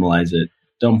should normalize it.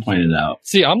 Don't point it out.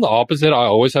 See, I'm the opposite. I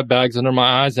always have bags under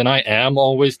my eyes, and I am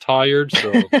always tired,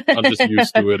 so I'm just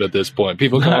used to it at this point.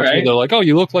 People come up to me, they're like, "Oh,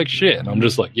 you look like shit." And I'm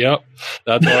just like, "Yep,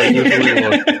 that's how I usually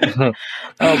look."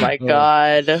 Oh, my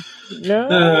God.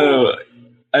 No.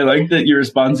 I like that your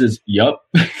response is, "Yup."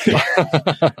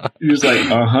 You're just like,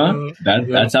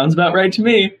 that sounds about right to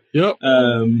me. Yep.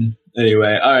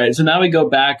 Anyway, all right, so now we go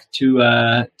back to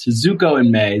Zuko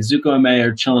and Mai. Zuko and Mai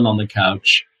are chilling on the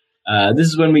couch. This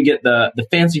is when we get the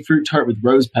fancy fruit tart with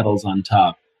rose petals on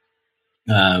top.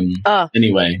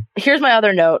 Anyway. Here's my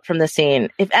other note from the scene.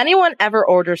 If anyone ever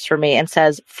orders for me and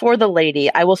says, "For the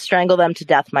lady," I will strangle them to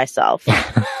death myself.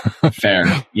 Fair.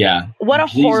 Yeah. What a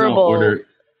Please horrible... don't order.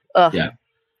 Yeah.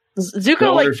 Zuko,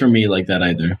 don't order for me like that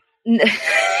either. You're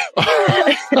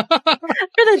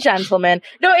the gentleman.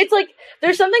 No, it's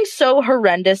there's something so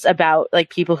horrendous about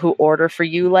people who order for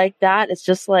you like that. It's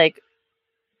just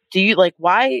do you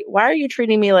why are you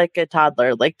treating me like a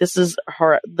toddler? This is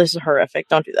horrific.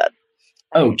 Don't do that.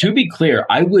 Oh, to be clear,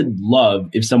 I would love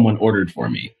if someone ordered for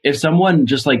me. If someone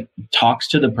just talks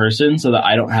to the person so that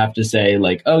I don't have to say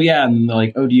 "Oh yeah," and they're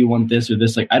like, "Oh, do you want this or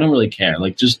this?" I don't really care.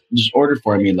 Just order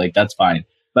for me. That's fine.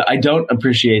 But I don't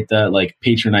appreciate the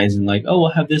patronizing "Oh,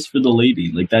 we'll have this for the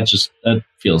lady." That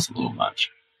feels a little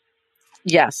much.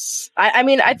 Yes. I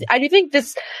mean, I do think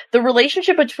the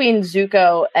relationship between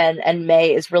Zuko and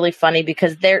Mai is really funny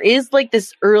because there is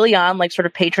this early on, sort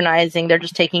of patronizing. They're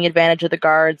just taking advantage of the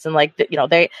guards and they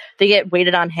get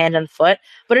waited on hand and foot.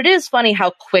 But it is funny how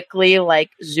quickly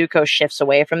Zuko shifts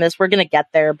away from this. We're going to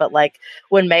get there. But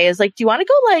when Mai is do you want to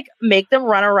go make them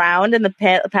run around in the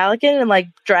Pelican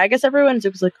and drag us everywhere? And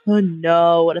Zuko's "Oh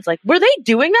no." And it's were they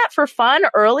doing that for fun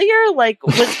earlier?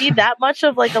 Was he that much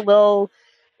of a little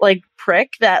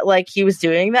prick that he was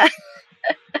doing that?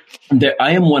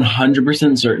 I am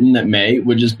 100% certain that Mai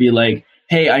would just be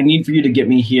 "Hey, I need for you to get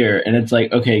me here." And it's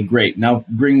 "Okay, great. Now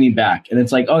bring me back." And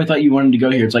it's "Oh, I thought you wanted to go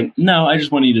here." It's "No, I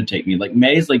just wanted you to take me."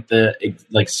 Mai's the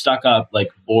stuck up,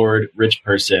 bored, rich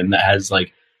person that has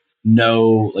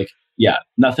no,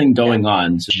 nothing going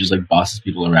on. So she just bosses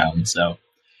people around. So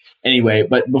anyway,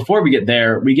 but before we get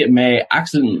there, we get Mai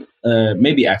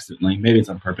maybe accidentally, maybe it's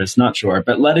on purpose, not sure,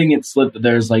 but letting it slip that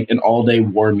there's an all-day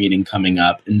war meeting coming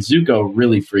up, and Zuko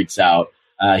really freaks out.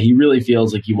 He really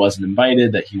feels he wasn't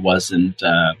invited, that he wasn't,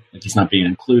 he's not being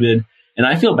included. And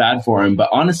I feel bad for him, but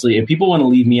honestly, if people want to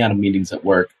leave me out of meetings at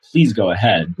work, please go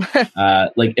ahead.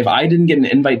 If I didn't get an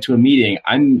invite to a meeting,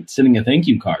 I'm sending a thank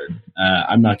you card.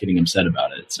 I'm not getting upset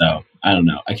about it. So I don't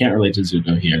know. I can't relate to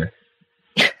Zuko here.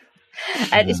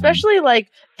 And especially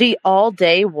the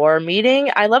all-day war meeting.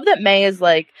 I love that Mai is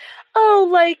 "Oh,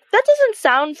 that doesn't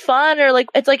sound fun," or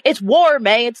it's war,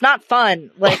 Mai. It's not fun.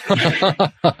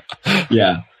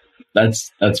 Yeah,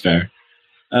 that's fair.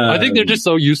 I think they're just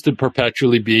so used to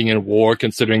perpetually being in war,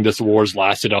 considering this war's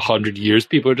lasted 100 years.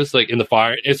 People are just in the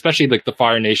Fire, especially the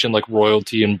Fire Nation,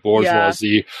 royalty and bourgeoisie.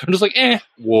 Yeah. I'm just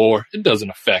war. It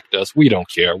doesn't affect us. We don't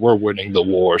care. We're winning the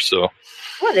war. So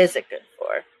what is it good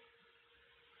for?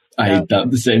 I thought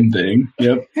the same thing.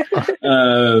 Yep.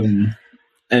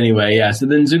 Anyway, yeah. So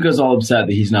then Zuko's all upset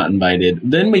that he's not invited.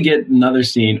 Then we get another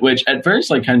scene, which at first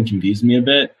kind of confused me a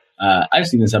bit. I've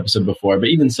seen this episode before, but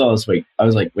even saw this week, I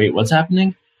was wait, what's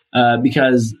happening?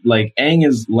 Because Aang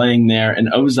is laying there, and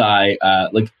Ozai,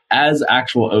 as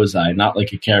actual Ozai, not a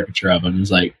caricature of him,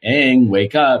 is "Aang,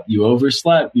 wake up! You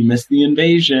overslept. You missed the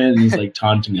invasion." And he's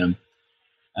taunting him.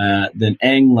 Then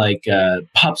Aang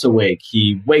pops awake.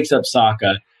 He wakes up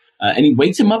Sokka, and he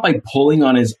wakes him up by pulling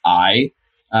on his eye.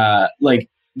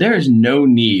 There is no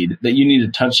need that you need to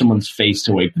touch someone's face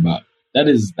to wake them up. That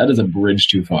is a bridge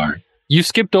too far. You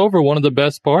skipped over one of the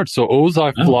best parts. So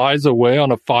Ozai flies away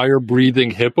on a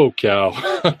fire-breathing hippo cow.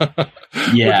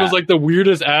 Yeah. Which was like the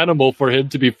weirdest animal for him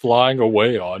to be flying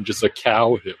away on, just a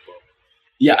cow hippo.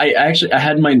 Yeah, I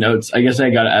had my notes. I guess I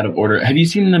got it out of order. Have you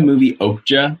seen the movie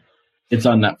Okja? It's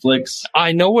on Netflix.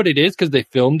 I know what it is because they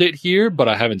filmed it here, but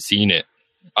I haven't seen it.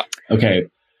 Okay.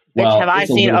 Well, have I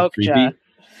seen Okja?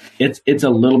 It's a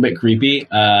little bit creepy.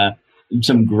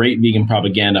 Some great vegan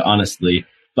propaganda, honestly.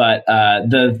 But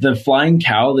the flying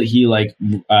cow that he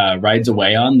rides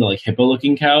away on, the hippo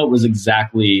looking cow, was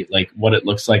exactly like what it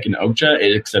looks like in Okja,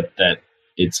 except that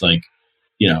it's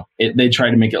they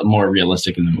try to make it more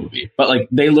realistic in the movie. But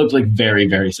they look very,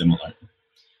 very similar.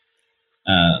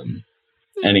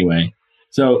 Anyway,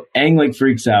 so Aang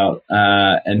freaks out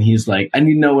and he's like, I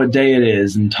need to know what day it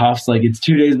is. And Toph's like, it's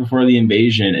 2 days before the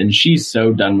invasion. And she's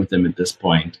so done with him at this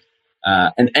point.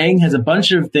 And Aang has a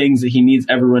bunch of things that he needs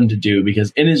everyone to do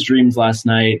because in his dreams last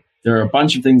night, there are a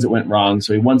bunch of things that went wrong.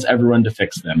 So he wants everyone to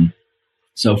fix them.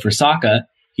 So for Sokka,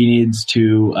 he needs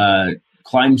to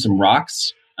climb some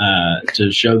rocks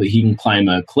to show that he can climb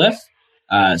a cliff.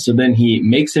 So then he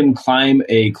makes him climb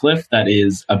a cliff that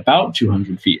is about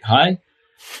 200 feet high.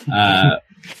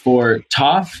 For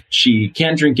Toph, she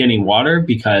can't drink any water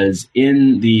because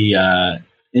in the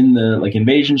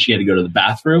invasion, she had to go to the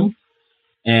bathroom.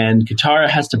 And Katara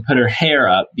has to put her hair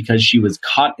up because she was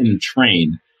caught in a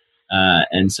train.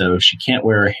 And so she can't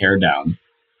wear her hair down.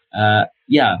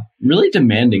 Really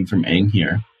demanding from Aang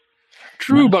here.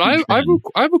 True, but I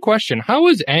have a question. How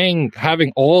is Aang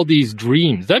having all these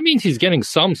dreams? That means he's getting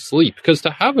some sleep, because to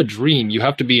have a dream, you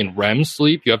have to be in REM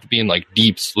sleep. You have to be in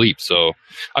deep sleep. So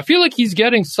I feel like he's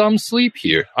getting some sleep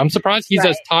here. I'm surprised he's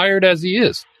as tired as he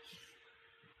is.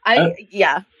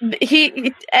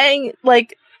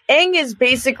 Aang is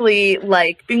basically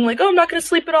being oh, I'm not going to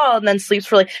sleep at all, and then sleeps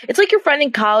for it's like your friend in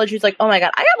college who's like, oh my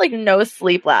god, I got no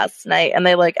sleep last night, and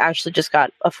they actually just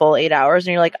got a full 8 hours,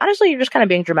 and you're like, honestly, you're just kind of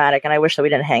being dramatic, and I wish that we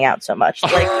didn't hang out so much.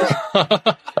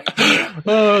 That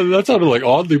sounded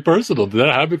oddly personal. Did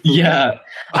that happen? Yeah,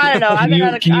 I don't know. I've been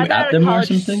out of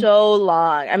college or so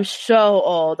long. I'm so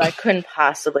old. I couldn't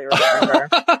possibly remember.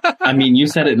 I mean, you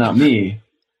said it, not me.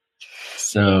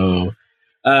 So.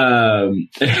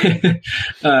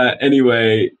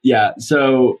 Anyway, yeah,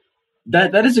 so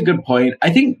that is a good point.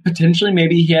 I think potentially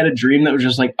maybe he had a dream that was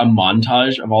just a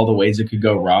montage of all the ways it could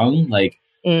go wrong.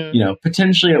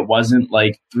 Potentially it wasn't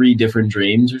 3 different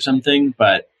dreams or something,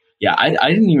 but yeah,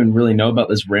 I didn't even really know about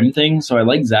this REM thing, so I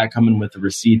like Zach coming with the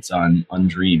receipts on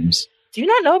dreams. Do you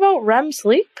not know about REM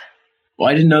sleep? Well,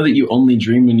 I didn't know that you only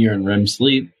dream when you're in REM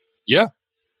sleep. Yeah.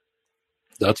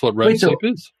 That's what REM sleep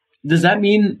is. Does that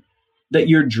mean that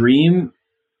your dream...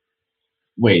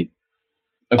 Wait.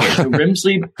 Okay, so REM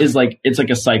sleep is it's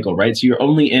a cycle, right? So you're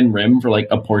only in REM for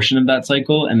a portion of that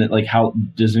cycle, and how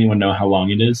does anyone know how long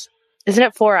it is? Isn't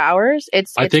it 4 hours?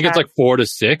 I think it's 4 to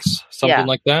 6, something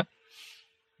like that.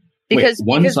 Because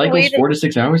one cycle is 4 to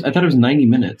 6 hours? I thought it was 90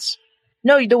 minutes.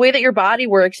 No, the way that your body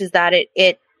works is that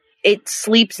it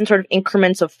sleeps in sort of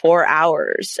increments of 4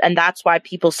 hours, and that's why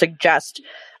people suggest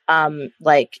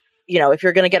if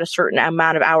you're going to get a certain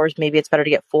amount of hours, maybe it's better to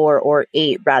get 4 or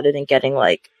 8 rather than getting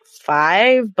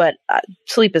 5. But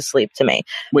sleep is sleep to me.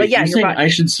 Wait, but yeah, you're saying I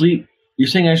should sleep? You're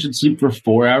saying I should sleep for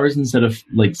 4 hours instead of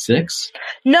 6?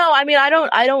 No, I mean I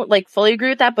don't fully agree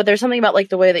with that. But there's something about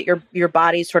the way that your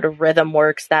body's sort of rhythm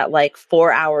works that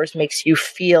 4 hours makes you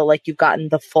feel like you've gotten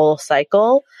the full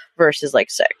cycle versus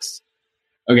 6.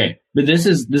 Okay, but this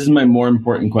is my more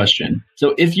important question.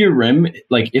 So if your REM,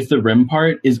 if the REM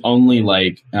part is only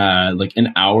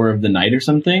an hour of the night or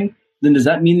something, then does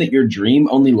that mean that your dream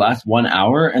only lasts 1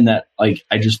 hour and that I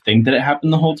just think that it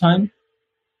happened the whole time?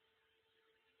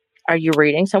 Are you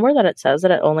reading somewhere that it says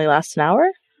that it only lasts an hour?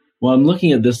 Well, I'm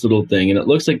looking at this little thing and it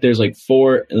looks like there's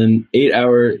 4 and then 8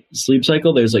 hour sleep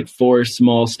cycle. There's 4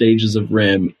 small stages of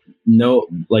REM. No,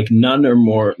 none are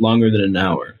more longer than an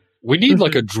hour. We need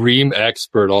a dream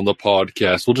expert on the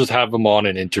podcast. We'll just have him on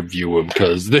and interview him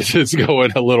because this is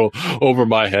going a little over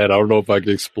my head. I don't know if I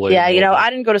can explain. Yeah, I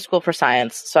didn't go to school for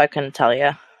science, so I couldn't tell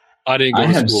you. I didn't go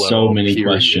to school. I have so many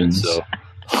questions.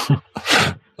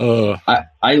 So.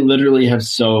 I literally have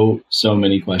so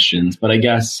many questions, but I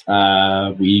guess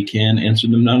we can answer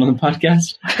them not on the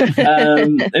podcast.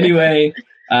 Anyway,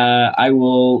 I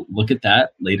will look at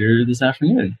that later this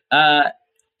afternoon.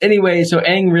 Anyway, so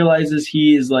Aang realizes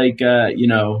he is like,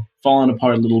 falling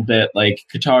apart a little bit. Like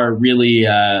Katara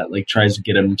really tries to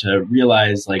get him to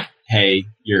realize like, hey,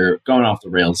 you're going off the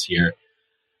rails here.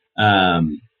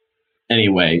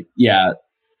 Anyway, yeah,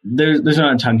 there's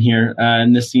not a ton here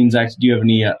in this scene. Zach, do you have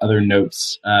any other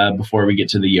notes before we get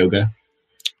to the yoga?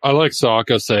 I like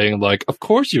Sokka saying, like, of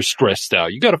course you're stressed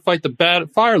out. You got to fight the bad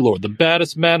Fire Lord, the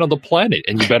baddest man on the planet,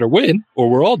 and you better win,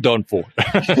 or we're all done for.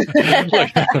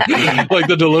 like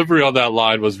the delivery on that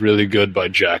line was really good by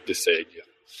Jack Desaigne.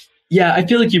 Yeah, I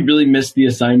feel like he really missed the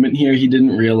assignment here. He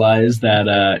didn't realize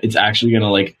that it's actually going to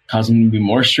like cause him to be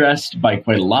more stressed by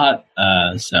quite a lot.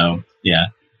 So yeah.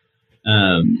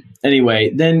 Anyway,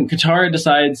 then Katara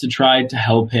decides to try to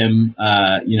help him,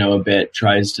 a bit.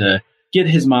 Tries to get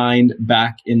his mind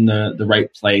back in the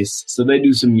right place. So they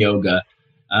do some yoga.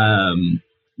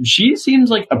 She seems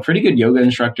like a pretty good yoga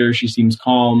instructor. She seems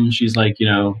calm. She's like,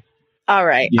 all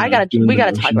right, we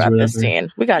gotta talk about this scene.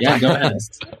 We gotta talk about this.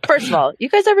 First of all, you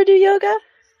guys ever do yoga?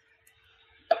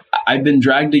 I've been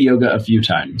dragged to yoga a few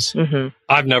times. Mm-hmm.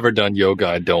 I've never done yoga,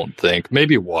 I don't think.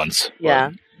 Maybe once.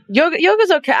 Yeah.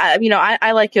 Yoga's okay.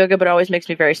 I like yoga, but it always makes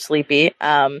me very sleepy.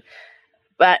 But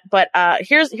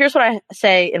here's what I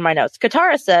say in my notes.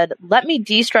 Katara said, "Let me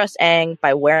de-stress Aang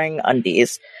by wearing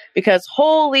undies," because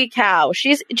holy cow,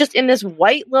 she's just in this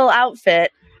white little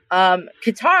outfit.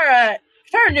 Katara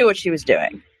knew what she was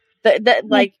doing.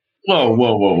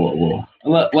 Whoa.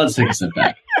 Let's take a step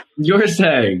back. You're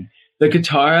saying the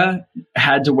Katara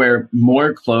had to wear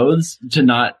more clothes to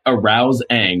not arouse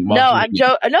Aang.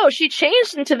 No, she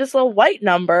changed into this little white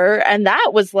number, and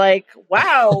that was like,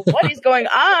 wow, what is going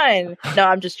on? No,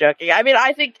 I'm just joking. I mean,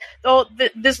 I think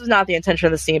this was not the intention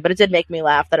of the scene, but it did make me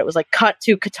laugh that it was like cut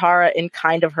to Katara in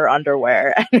kind of her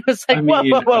underwear, and it was like,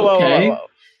 whoa.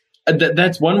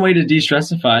 That's one way to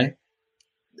de-stressify.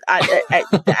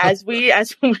 As we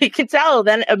can tell,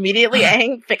 then immediately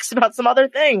Aang thinks about some other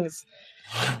things.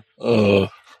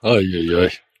 All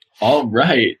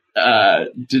right.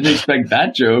 Didn't expect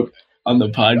that joke on the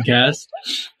podcast.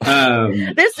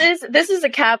 This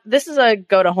is a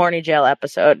go to horny jail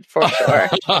episode for sure.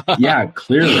 Yeah,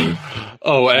 clearly.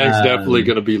 Oh, Aang's definitely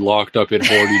going to be locked up in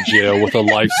horny jail with a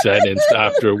life sentence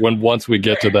once we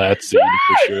get to that scene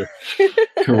for sure.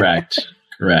 Correct.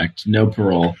 No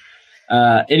parole.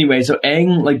 Anyway, so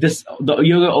Aang, the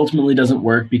yoga ultimately doesn't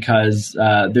work because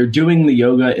they're doing the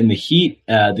yoga in the heat.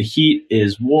 The heat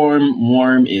is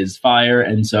warm is fire,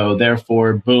 and so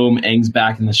therefore, boom, Aang's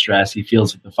back in the stress. He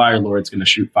feels like the Fire Lord's going to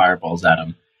shoot fireballs at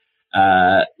him.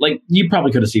 You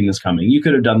probably could have seen this coming. You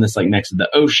could have done this next to the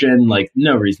ocean.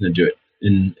 No reason to do it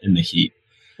in the heat.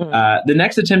 The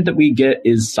next attempt that we get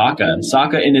is Sokka.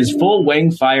 Sokka, in his full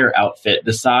Wang Fire outfit,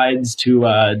 decides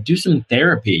to do some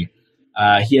therapy.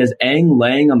 He has Aang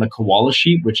laying on the koala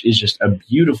sheet, which is just a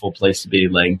beautiful place to be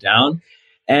laying down.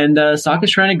 And Sokka's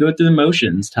trying to go through the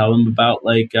motions, tell him about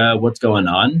what's going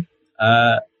on.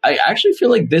 I actually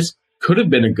feel like this could have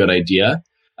been a good idea.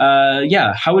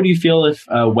 How would you feel if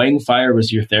Wang Fire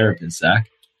was your therapist, Zach?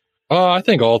 I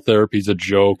think all therapy's a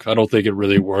joke. I don't think it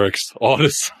really works,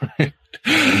 honestly.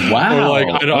 Wow.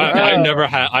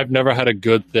 I've never had a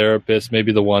good therapist.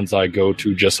 Maybe the ones I go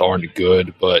to just aren't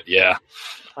good, but yeah.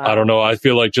 Wow. I don't know. I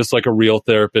feel like just like a real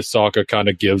therapist, Sokka kind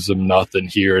of gives him nothing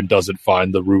here and doesn't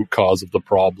find the root cause of the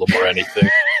problem or anything.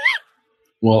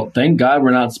 Well, thank God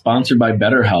we're not sponsored by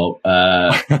BetterHelp.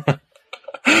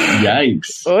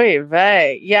 Yikes. Oy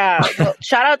vey. Yeah. Well,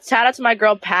 shout out to my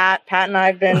girl Pat. Pat and I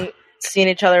have been seeing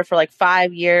each other for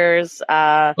 5 years.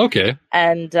 Okay.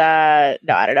 And no,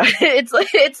 I don't know. It's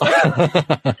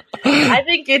I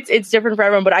think it's different for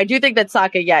everyone, but I do think that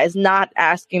Sokka, is not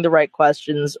asking the right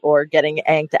questions or getting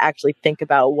Aang to actually think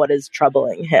about what is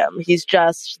troubling him. He's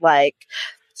just like,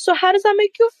 so how does that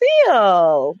make you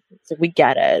feel? It's like, we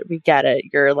get it.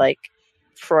 You're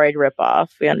Freud ripoff.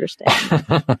 We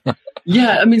understand.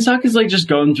 Yeah, I mean, Sokka's just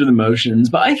going through the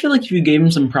motions, but I feel like if you gave him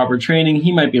some proper training,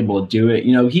 he might be able to do it.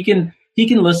 He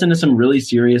can listen to some really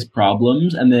serious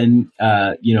problems and then,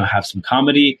 have some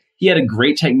comedy. He had a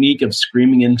great technique of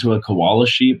screaming into a koala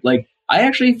sheep. I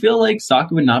actually feel like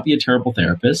Sokka would not be a terrible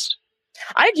therapist.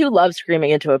 I do love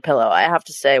screaming into a pillow. I have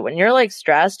to say, when you're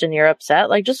stressed and you're upset,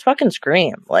 just fucking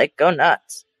scream, go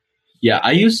nuts. Yeah,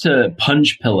 I used to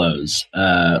punch pillows.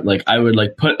 I would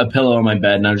put a pillow on my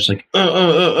bed and I was just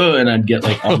and I'd get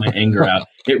all my anger out.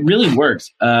 It really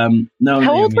works. How old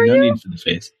were you? No need for the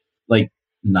face.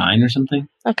 9 or something.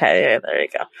 Okay, yeah, there you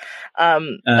go. I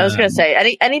was gonna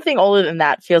say anything older than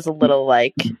that feels a little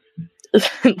okay.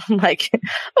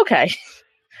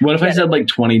 What if I said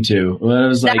 22? Well, it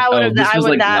was last year.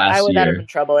 That would have been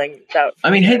troubling. I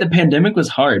mean, hey, the pandemic was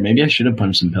hard. Maybe I should have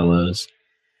punched some pillows.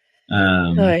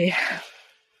 Oy.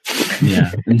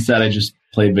 Yeah. Instead, I just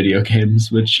play video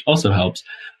games, which also helps.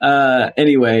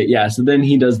 Anyway, yeah. So then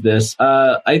he does this.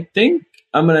 I think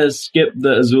I'm going to skip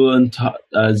the Azula and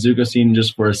Zuko scene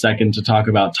just for a second to talk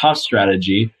about Toph's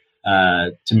strategy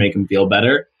to make him feel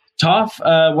better. Toph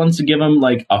wants to give him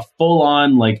like a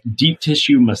full-on like deep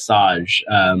tissue massage.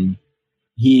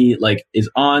 He like is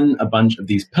on a bunch of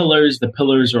these pillars. The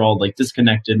pillars are all like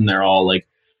disconnected and they're all like,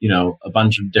 you know, a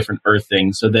bunch of different earth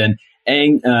things. So then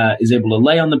Aang is able to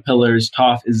lay on the pillars.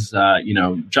 Toph is, you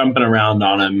know, jumping around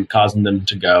on him, causing them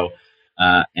to go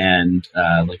and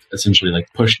like essentially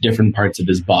like push different parts of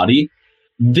his body.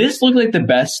 This looked like the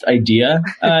best idea,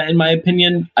 in my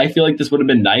opinion. I feel like this would have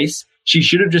been nice. She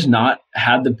should have just not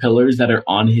had the pillars that are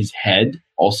on his head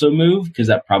also move, because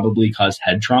that probably caused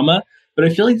head trauma. But I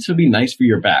feel like this would be nice for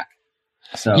your back.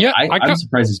 So yeah, I'm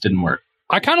surprised this didn't work.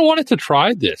 I kind of wanted to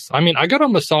try this. I mean, I got a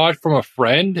massage from a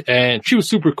friend and she was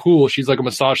super cool. She's like a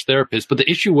massage therapist. But the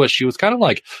issue was she was kind of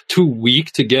like too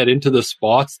weak to get into the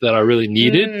spots that I really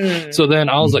needed. So then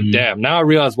I was like, damn, now I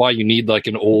realize why you need like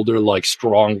an older, like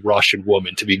strong Russian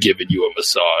woman to be giving you a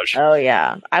massage. Oh,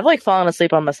 yeah. I've like fallen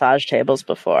asleep on massage tables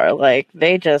before. Like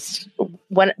they just,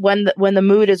 when the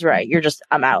mood is right, you're just,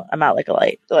 I'm out like a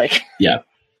light. Like, yeah.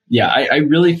 Yeah, I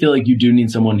really feel like you do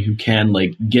need someone who can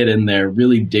like get in there,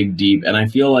 really dig deep. And I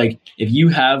feel like if you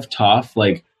have Toph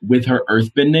like with her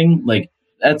earthbending, like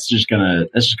that's just gonna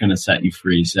set you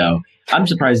free. So I'm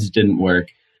surprised it didn't work.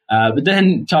 But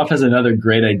then Toph has another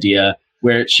great idea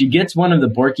where she gets one of the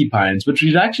porcupines, which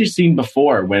we've actually seen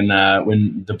before when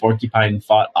the porcupine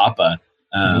fought Appa,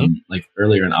 like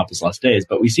earlier in Appa's Lost Days.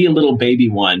 But we see a little baby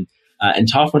one,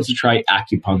 and Toph wants to try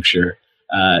acupuncture.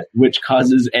 Which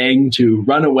causes Aang to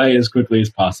run away as quickly as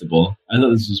possible. I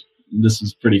thought this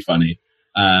was pretty funny.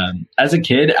 As a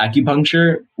kid,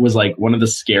 acupuncture was like one of the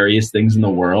scariest things in the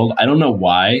world. I don't know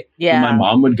why. Yeah. My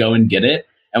mom would go and get it,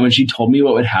 and when she told me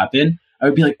what would happen, I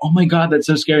would be like, "Oh my god, that's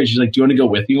so scary." She's like, "Do you want to go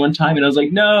with me one time?" And I was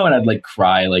like, "No," and I'd like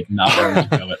cry, like not wanting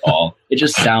to go at all. It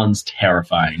just sounds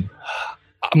terrifying.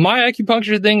 My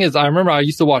acupuncture thing is, I remember I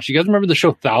used to watch, you guys remember the show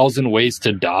 1,000 Ways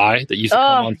to Die that used to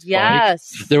come on Spike?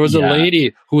 Yes. There was a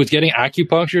lady who was getting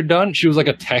acupuncture done. She was like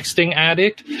a texting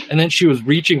addict, and then she was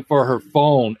reaching for her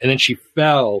phone, and then she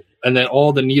fell, and then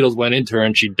all the needles went into her,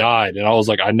 and she died. And I was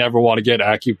like, I never want to get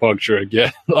acupuncture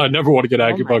again. I never want to get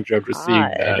acupuncture after seeing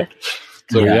that.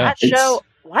 So that show...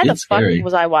 Why the fuck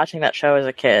was I watching that show as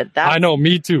a kid? I know,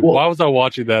 me too. Well, why was I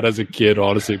watching that as a kid,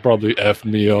 honestly? Probably effed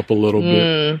me up a little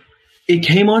bit. It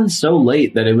came on so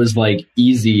late that it was like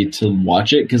easy to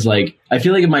watch it, because like I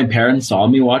feel like if my parents saw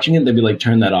me watching it, they'd be like,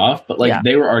 turn that off. But like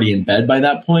they were already in bed by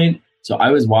that point. So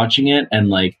I was watching it, and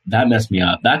like that messed me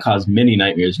up. That caused many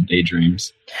nightmares and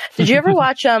daydreams. Did you ever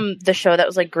watch the show that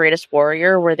was like Greatest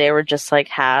Warrior, where they would just like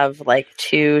have like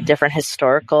two different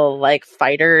historical like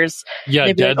fighters? Yeah,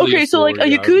 they'd be like, okay, so like a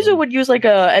Yakuza would use like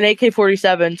an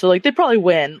AK-47, so like they'd probably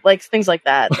win, like things like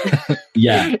that.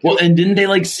 Yeah, well, and didn't they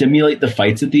like simulate the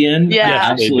fights at the end? Yeah,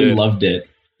 I absolutely loved it.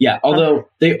 Yeah, although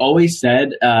they always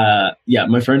said,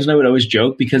 my friends and I would always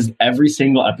joke, because every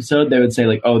single episode they would say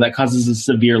like, oh, that causes a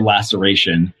severe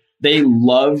laceration. They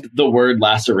loved the word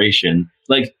laceration,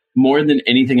 like more than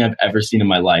anything I've ever seen in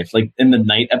my life. Like in the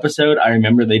Night episode, I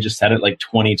remember they just said it like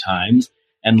 20 times,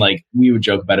 and like we would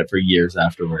joke about it for years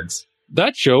afterwards.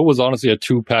 That show was honestly a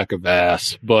 2-pack of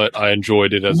ass, but I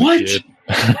enjoyed it as a kid.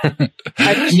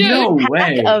 No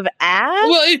way. Of ass?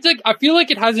 Well, it's like, I feel like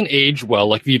it hasn't aged well.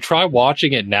 Like if you try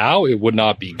watching it now, it would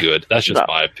not be good. That's just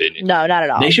my opinion. No, not at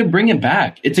all. They should bring it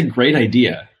back. It's a great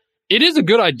idea. It is a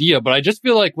good idea, but I just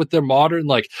feel like with their modern,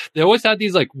 like they always had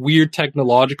these like weird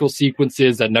technological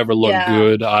sequences that never look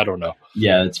good. I don't know.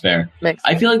 Yeah, that's fair.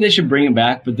 I feel like they should bring it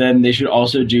back, but then they should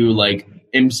also do like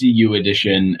MCU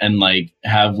edition and like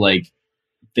have like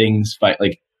things fight,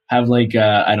 like have like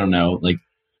I don't know, like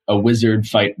a wizard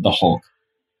fight the Hulk.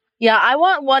 Yeah, I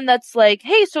want one that's like,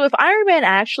 hey, so if Iron Man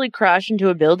actually crashed into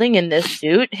a building in this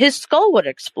suit, his skull would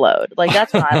explode. Like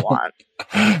that's what I want.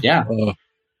 Yeah,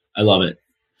 I love it.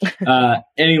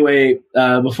 Anyway,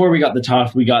 before we got the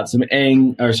Toph, we got some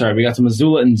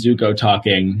Azula and Zuko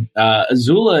talking.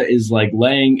 Azula is like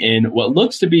laying in what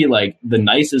looks to be like the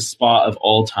nicest spot of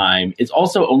all time. It's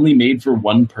also only made for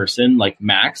one person, like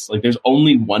max. Like there's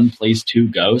only one place to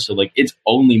go, so like it's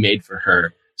only made for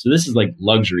her. So this is like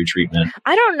luxury treatment.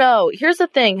 I don't know. Here's the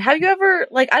thing. Have you ever,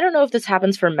 like, I don't know if this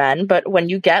happens for men, but when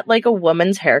you get like a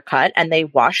woman's haircut and they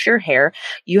wash your hair,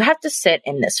 you have to sit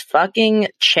in this fucking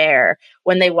chair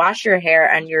when they wash your hair,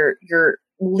 and you're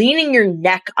leaning your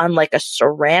neck on like a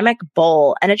ceramic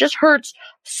bowl, and it just hurts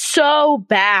so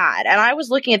bad. And I was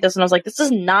looking at this and I was like, this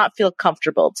does not feel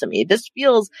comfortable to me. This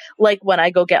feels like when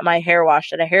I go get my hair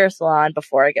washed at a hair salon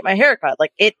before I get my hair cut.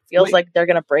 Like, it feels like they're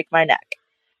going to break my neck.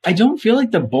 I don't feel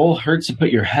like the bowl hurts to put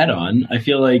your head on. I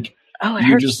feel like it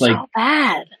hurts just so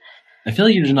bad. I feel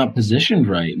like you're just not positioned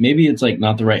right. Maybe it's like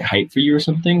not the right height for you or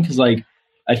something. Because like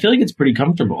I feel like it's pretty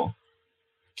comfortable.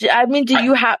 I mean, do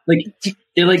you have like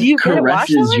it like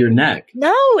caresses your neck?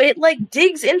 No, it like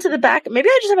digs into the back. Maybe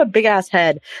I just have a big ass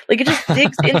head. Like it just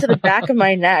digs into the back of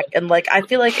my neck, and like I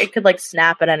feel like it could like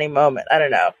snap at any moment. I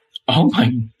don't know. Oh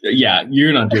my, yeah,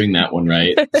 you're not doing that one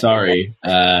right. Sorry.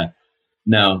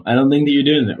 No, I don't think that you're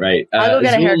doing it right. I'll go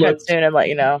get a haircut soon and let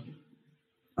you know.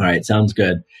 All right, sounds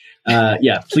good.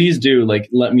 Yeah, please do like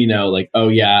let me know. Like, oh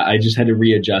yeah, I just had to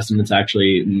readjust, and it's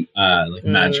actually like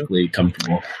magically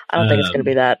comfortable. I don't think it's going to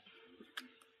be that.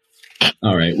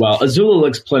 All right. Well, Azula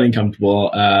looks plenty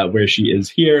comfortable where she is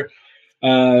here.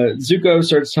 Zuko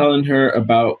starts telling her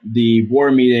about the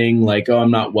war meeting, like, oh,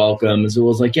 I'm not welcome.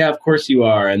 Azula's like, yeah, of course you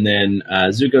are. And then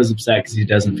Zuko's upset because he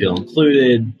doesn't feel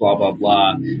included, blah, blah,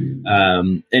 blah.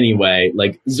 Anyway,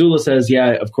 like, Azula says,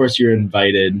 yeah, of course you're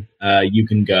invited. You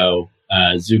can go.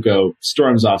 Zuko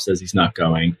storms off, says he's not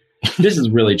going. This is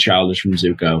really childish from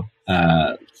Zuko.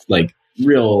 Like,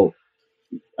 real,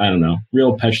 I don't know,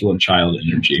 real petulant child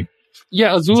energy.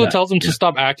 Yeah, Azula tells him to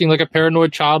stop acting like a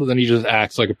paranoid child, and then he just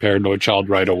acts like a paranoid child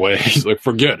right away. He's like,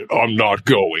 forget it, I'm not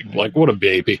going. Like, what a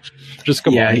baby. Just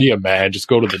come on, be a man. Just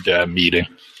go to the damn meeting.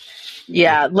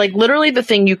 Yeah, like, literally the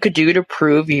thing you could do to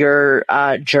prove your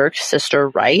jerk sister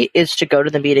right is to go to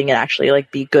the meeting and actually,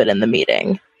 like, be good in the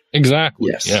meeting. Exactly,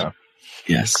 yes. Yeah.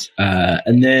 Yes.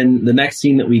 And then the next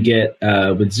scene that we get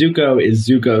with Zuko is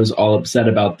Zuko's all upset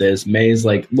about this. May's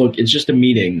like, look, it's just a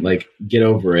meeting. Like, get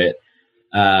over it.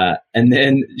 And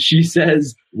then she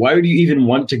says, why would you even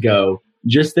want to go?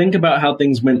 Just think about how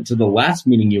things went to the last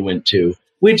meeting you went to,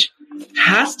 which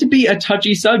has to be a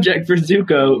touchy subject for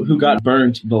Zuko, who got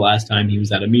burnt the last time he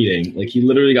was at a meeting. Like, he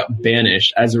literally got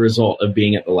banished as a result of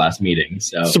being at the last meeting.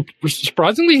 So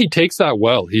surprisingly, he takes that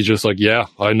well. He's just like, yeah,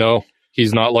 I know.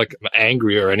 He's not like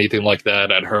angry or anything like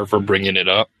that at her for bringing it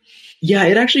up. Yeah,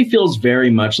 it actually feels very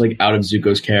much like out of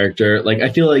Zuko's character. Like, I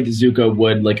feel like Zuko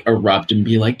would like erupt and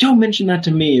be like, don't mention that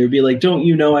to me, or be like, don't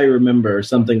you know I remember, or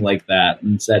something like that.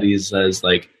 Instead, he says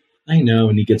like, I know,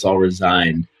 and he gets all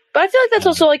resigned. But I feel like that's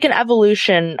also like an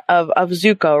evolution of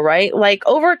Zuko, right? Like,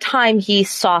 over time he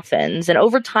softens, and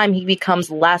over time he becomes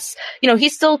less, you know,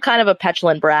 he's still kind of a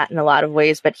petulant brat in a lot of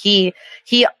ways, but he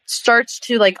starts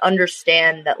to like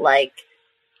understand that, like,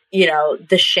 you know,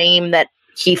 the shame that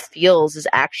he feels is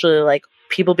actually like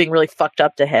people being really fucked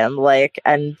up to him, like,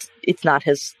 and it's not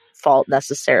his fault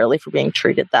necessarily for being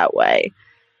treated that way.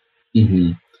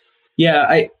 Mm-hmm.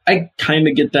 Yeah, I kind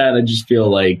of get that. I just feel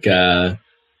like at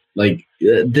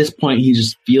this point he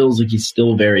just feels like he's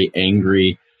still very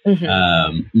angry,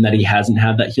 and that he hasn't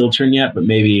had that heel turn yet, but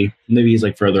maybe he's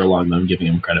like further along than I'm giving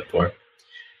him credit for.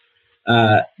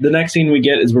 The next scene we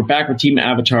get is we're back with Team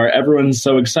Avatar. Everyone's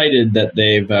so excited that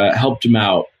they've helped him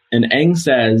out. And Aang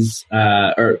says,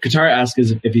 or Katara asks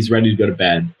if he's ready to go to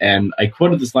bed. And I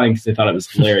quoted this line because I thought it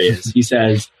was hilarious. He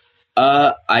says,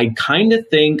 I kind of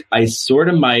think I sort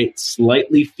of might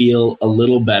slightly feel a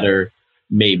little better,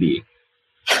 maybe.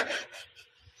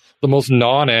 The most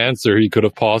non-answer he could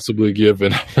have possibly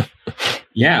given.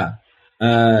 Yeah.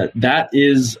 That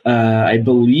is, I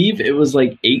believe it was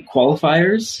like 8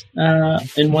 qualifiers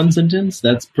in one sentence.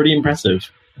 That's pretty impressive.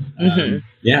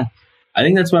 Yeah. I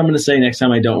think that's what I'm going to say next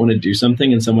time I don't want to do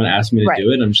something and someone asks me to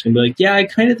do it. I'm just going to be like, yeah, I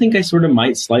kind of think I sort of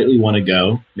might slightly want to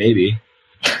go. Maybe.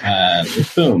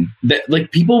 Boom.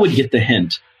 Like, people would get the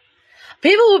hint.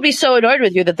 People would be so annoyed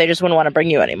with you that they just wouldn't want to bring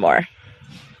you anymore.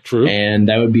 True. And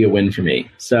that would be a win for me.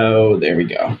 So there we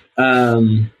go.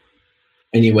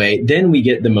 Anyway, then we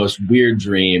get the most weird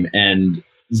dream. And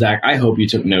Zach, I hope you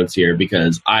took notes here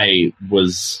because I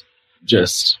was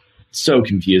just so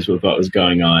confused with what was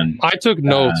going on. I took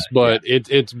notes, but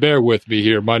it's bear with me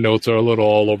here. My notes are a little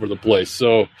all over the place.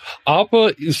 So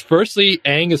Appa is firstly,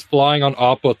 Aang is flying on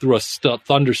Appa through a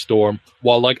thunderstorm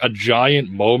while like a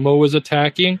giant Momo is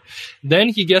attacking. Then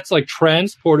he gets like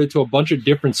transported to a bunch of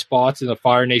different spots in the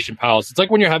Fire Nation Palace. It's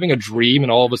like when you're having a dream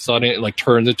and all of a sudden it like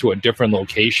turns into a different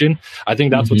location. I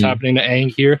think that's what's happening to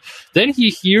Aang here. Then he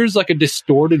hears like a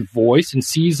distorted voice and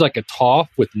sees like a Toph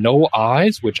with no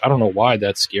eyes, which I don't know why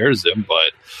that scares him,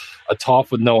 but a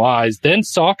Toph with no eyes. Then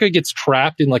Sokka gets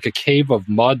trapped in like a cave of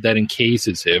mud that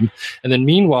encases him. And then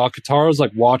meanwhile, Katara's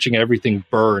like watching everything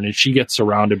burn and she gets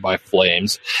surrounded by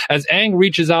flames. As Aang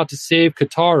reaches out to save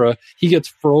Katara, he gets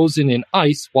frozen in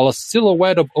ice while a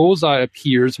silhouette of Ozai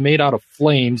appears made out of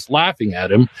flames laughing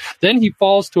at him. Then he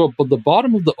falls to the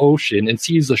bottom of the ocean and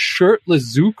sees a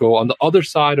shirtless Zuko on the other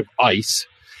side of ice.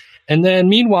 And then,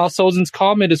 meanwhile, Sozin's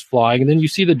comet is flying, and then you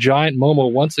see the giant Momo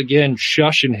once again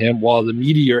shushing him while the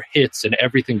meteor hits and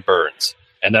everything burns.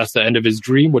 And that's the end of his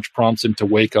dream, which prompts him to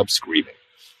wake up screaming.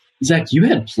 Zach, you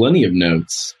had plenty of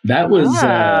notes. That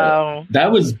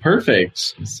was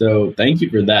perfect. So thank you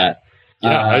for that.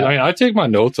 Yeah, I take my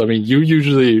notes. I mean, you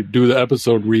usually do the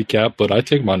episode recap, but I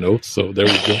take my notes, so there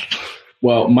we go.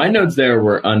 Well, my notes there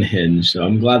were unhinged, so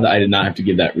I'm glad that I did not have to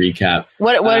give that recap.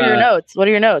 What are your notes? What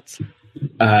are your notes?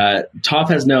 Toph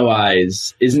has no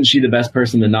eyes. Isn't she the best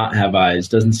person to not have eyes?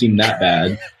 Doesn't seem that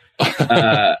bad.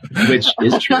 Which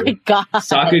is true. Oh my God.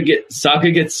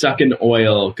 Sokka gets stuck in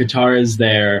oil. Katara's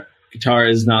there.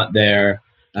 Katara's not there.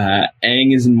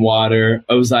 Aang is in water.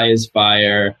 Ozai is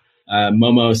fire.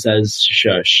 Momo says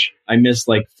shush. I missed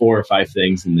like 4 or 5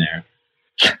 things in there.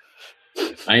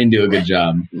 I didn't do a good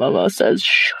job. Momo says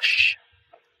shush.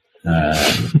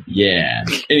 Yeah.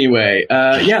 Anyway,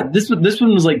 this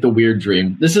one was like the weird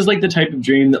dream. This is like the type of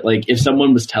dream that like if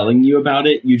someone was telling you about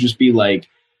it, you'd just be like,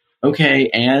 okay,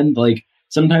 and like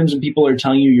sometimes when people are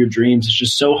telling you your dreams, it's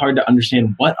just so hard to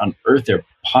understand what on earth they're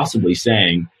possibly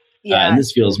saying. Yeah. And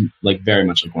this feels like very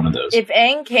much like one of those. If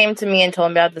Aang came to me and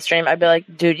told me about the dream, I'd be like,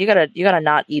 dude, you gotta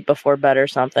not eat before bed or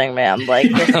something, man.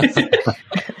 Like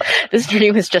this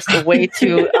dream is just way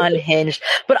too unhinged.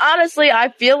 But honestly, I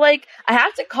feel like I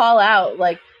have to call out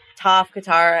like Toph,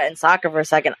 Katara, and Sokka for a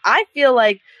second. I feel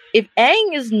like if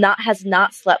Aang has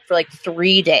not slept for like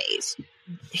 3 days,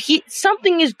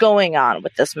 something is going on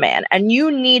with this man, and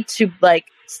you need to like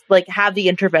have the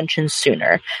intervention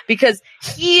sooner because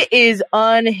he is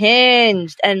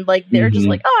unhinged and like they're just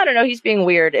like, oh, I don't know, he's being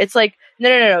weird. It's like,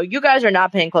 no, you guys are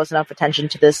not paying close enough attention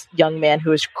to this young man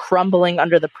who is crumbling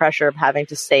under the pressure of having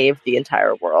to save the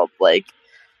entire world. Like,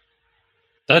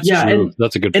 that's true.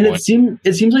 That's a good point. And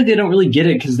it seems like they don't really get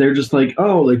it because they're just like,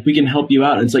 oh, like we can help you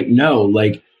out. And it's like, no,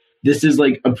 like this is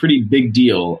like a pretty big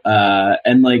deal.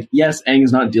 And like, yes, Aang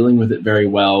is not dealing with it very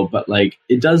well, but like,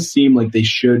 it does seem like they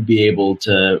should be able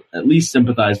to at least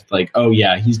sympathize with like, oh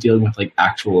yeah, he's dealing with like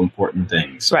actual important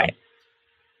things. So, right.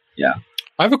 Yeah.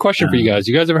 I have a question for you guys.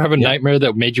 You guys ever have a nightmare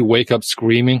that made you wake up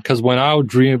screaming? Because when I would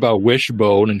dream about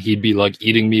Wishbone and he'd be like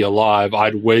eating me alive,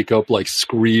 I'd wake up like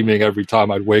screaming every time.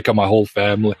 I'd wake up my whole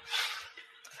family.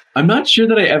 I'm not sure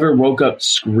that I ever woke up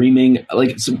screaming.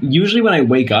 Like, so usually when I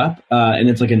wake up and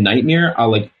it's like a nightmare, I'll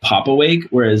like pop awake.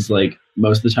 Whereas like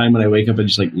most of the time when I wake up, I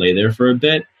just like lay there for a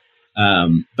bit.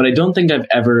 But I don't think I've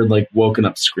ever like woken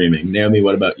up screaming. Naomi,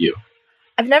 what about you?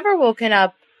 I've never woken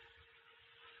up.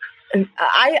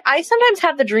 I sometimes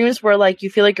have the dreams where like you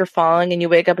feel like you're falling and you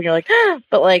wake up and you're like,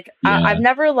 but like I've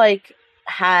never like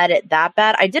had it that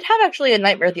bad. I did have actually a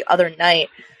nightmare the other night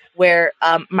where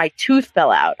my tooth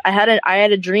fell out. I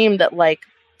had a dream that like,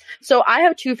 so I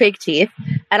have 2 fake teeth,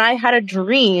 and I had a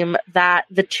dream that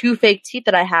the 2 fake teeth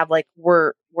that I have like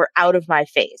were out of my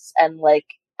face, and like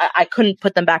I couldn't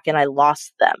put them back in. I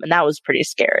lost them, and that was pretty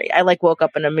scary. I like woke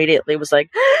up and immediately was like,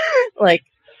 like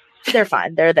they're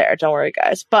fine, they're there. Don't worry,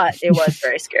 guys. But it was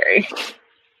very scary.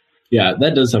 Yeah,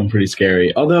 that does sound pretty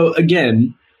scary. Although,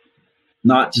 again,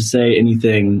 not to say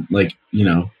anything like, you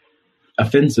know,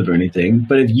 offensive or anything,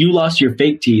 but if you lost your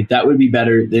fake teeth, that would be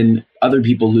better than other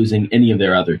people losing any of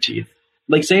their other teeth.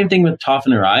 Like, same thing with Toph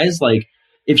and her eyes. Like,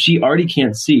 if she already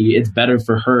can't see, it's better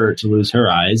for her to lose her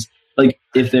eyes. Like,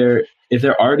 if they're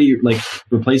already like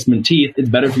replacement teeth, it's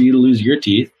better for you to lose your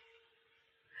teeth.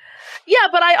 Yeah,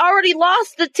 but I already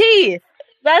lost the teeth.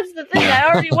 That's the thing. I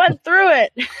already went through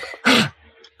it.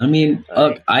 I mean,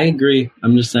 look, I agree.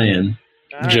 I'm just saying.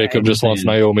 Jacob just wants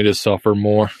Naomi to suffer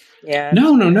more. Yeah.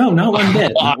 No, not one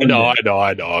bit. I know.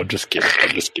 I'm just kidding.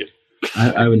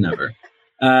 I would never.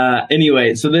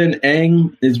 Anyway, so then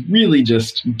Aang is really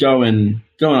just going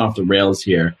off the rails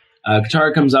here.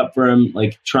 Katara comes up for him,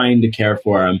 like trying to care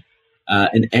for him.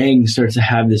 And Aang starts to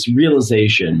have this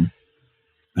realization.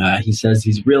 He says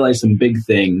he's realized some big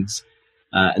things.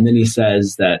 And then he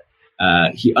says that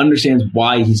he understands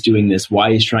why he's doing this,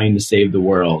 why he's trying to save the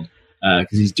world,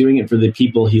 because he's doing it for the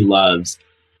people he loves.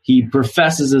 He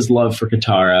professes his love for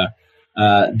Katara,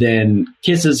 then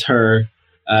kisses her,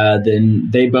 then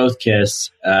they both kiss.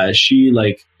 He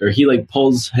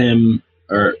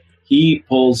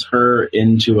pulls her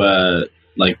into a,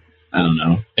 like, I don't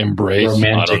know, embrace.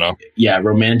 Romantic, I don't know. Yeah,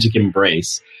 romantic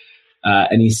embrace.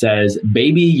 and he says,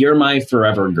 "Baby, you're my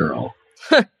forever girl."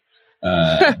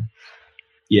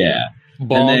 Yeah.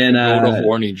 Bonk, and then go to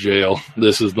horny jail.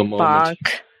 This is the moment.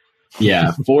 Bonk.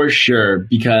 Yeah, for sure.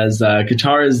 Because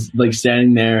Katara is like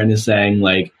standing there and is saying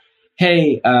like,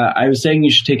 "Hey, I was saying you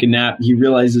should take a nap." He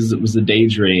realizes it was a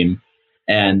daydream,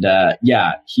 and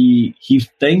he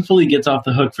thankfully gets off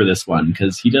the hook for this one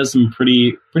because he does some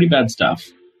pretty bad stuff.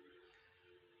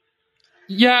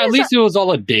 Yeah, at least it was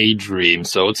all a daydream,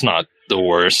 so it's not the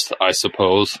worst, I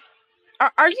suppose.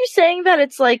 Are you saying that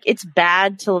it's like it's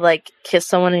bad to like kiss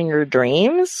someone in your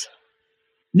dreams?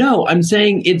 No, I'm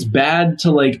saying it's bad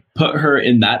to like put her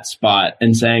in that spot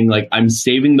and saying like, "I'm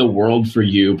saving the world for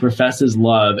you," profess his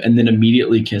love, and then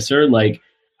immediately kiss her. Like,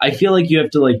 I feel like you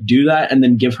have to like do that and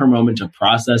then give her a moment to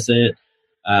process it.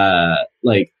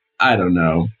 Like, I don't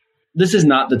know. This is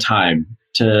not the time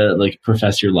to like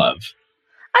profess your love.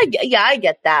 I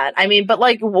get that. I mean, but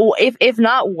like, if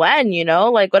not when, you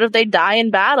know, like, what if they die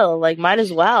in battle? Like, might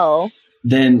as well.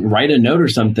 Then write a note or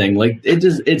something. Like,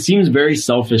 it seems very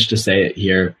selfish to say it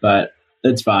here, but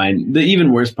it's fine. The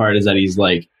even worse part is that he's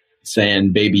like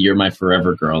saying, "Baby, you're my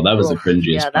forever girl." That was the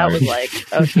cringiest Yeah, that part. was like,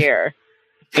 oh dear.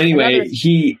 Anyway,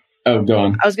 go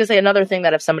on. I was gonna say another thing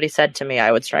that if somebody said to me,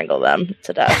 I would strangle them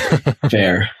to death.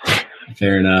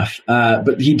 Fair enough.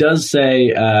 But he does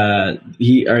say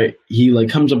he like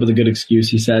comes up with a good excuse.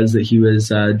 He says that he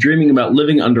was dreaming about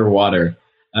living underwater,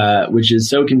 which is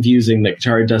so confusing that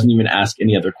Katara doesn't even ask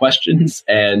any other questions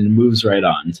and moves right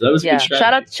on. So that was a good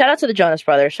strategy. Shout out to the Jonas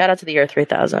Brothers. Shout out to the year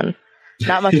 3000.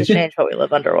 Not much has changed, but we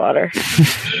live underwater.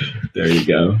 There you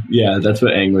go. Yeah, that's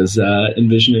what Aang was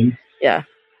envisioning. Yeah.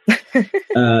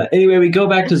 Anyway, we go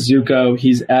back to Zuko.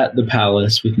 He's at the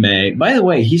palace with Mai. By the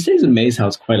way, he stays in Mai's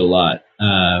house quite a lot,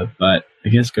 but I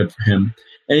guess good for him.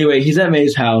 Anyway, he's at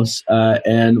Mai's house,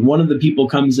 and one of the people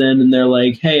comes in, and they're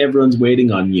like, "Hey, everyone's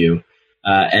waiting on you."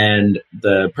 And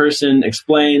the person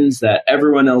explains that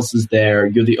everyone else is there.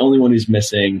 You're the only one who's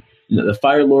missing, and that the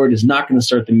Fire Lord is not going to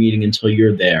start the meeting until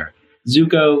you're there.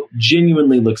 Zuko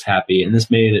genuinely looks happy, and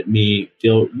this made me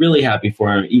feel really happy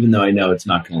for him, even though I know it's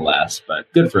not going to last, but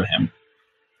good for him.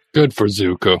 Good for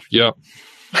Zuko, yep.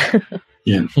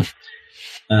 Yeah.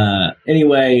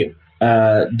 Anyway,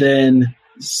 then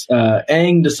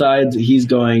Aang decides he's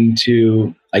going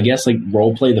to, I guess, like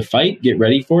role-play the fight, get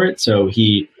ready for it, so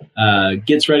he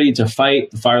gets ready to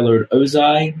fight the Fire Lord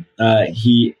Ozai.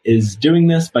 He is doing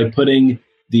this by putting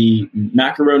the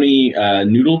macaroni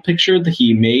noodle picture that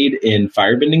he made in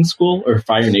Firebending School, or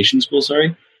Fire Nation School,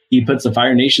 sorry. He puts the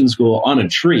Fire Nation School on a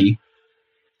tree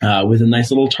with a nice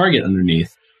little target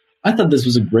underneath. I thought this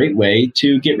was a great way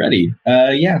to get ready.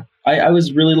 I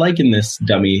was really liking this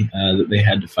dummy that they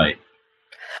had to fight.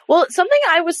 Well, something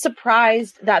I was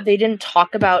surprised that they didn't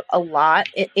talk about a lot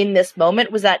in this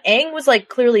moment was that Aang was like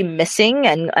clearly missing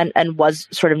and was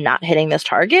sort of not hitting this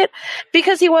target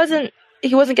because he wasn't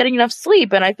getting enough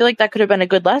sleep. And I feel like that could have been a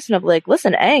good lesson of like,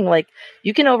 listen, Aang, like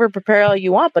you can over prepare all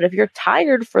you want, but if you're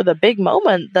tired for the big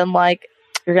moment, then like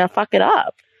you're going to fuck it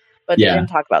up. But they didn't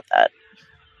talk about that.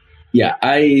 Yeah,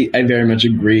 I very much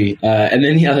agree. And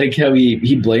then I like how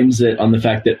he blames it on the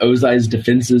fact that Ozai's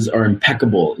defenses are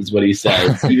impeccable, is what he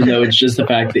says, even though it's just the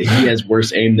fact that he has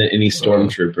worse aim than any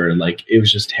stormtrooper. Like, it was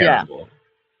just terrible.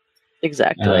 Yeah,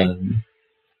 exactly.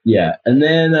 Yeah, and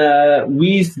then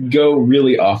we go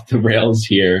really off the rails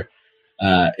here.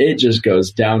 It just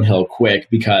goes downhill quick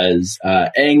because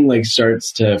Aang like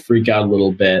starts to freak out a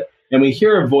little bit. And we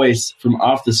hear a voice from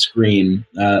off the screen,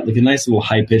 like a nice little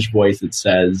high-pitched voice that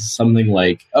says something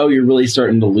like, "Oh, you're really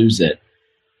starting to lose it."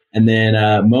 And then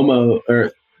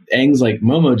Aang's like,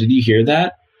 "Momo, did you hear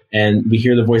that?" And we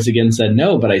hear the voice again said,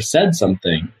 "No, but I said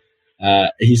something."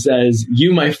 He says,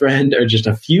 "You, my friend, are just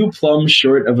a few plums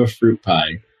short of a fruit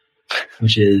pie,"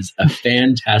 which is a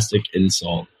fantastic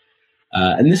insult.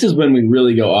 And this is when we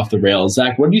really go off the rails.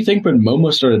 Zach, what do you think when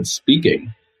Momo started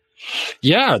speaking?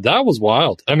 Yeah, that was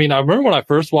wild. I mean, I remember when I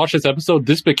first watched this episode,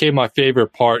 this became my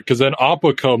favorite part because then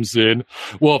Appa comes in.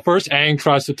 Well, first Aang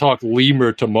tries to talk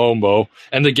lemur to Momo,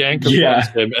 and the gang confronts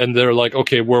him, and they're like,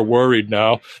 "Okay, we're worried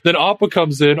now." Then Appa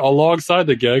comes in alongside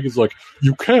the gang, is like,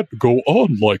 "You can't go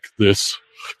on like this.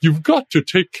 You've got to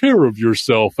take care of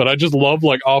yourself." And I just love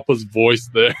like Appa's voice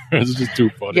there. It's just too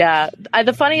funny. Yeah.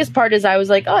 The funniest part is I was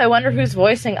like, oh, I wonder who's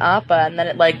voicing Appa. And then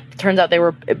it like turns out they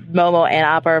were Momo and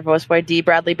Appa are voiced by D.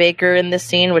 Bradley Baker in this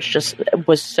scene, which just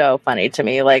was so funny to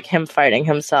me. Like him fighting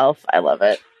himself. I love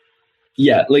it.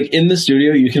 Yeah, like in the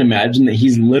studio, you can imagine that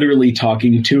he's literally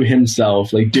talking to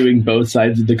himself, like doing both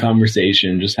sides of the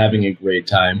conversation, just having a great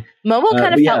time. Momo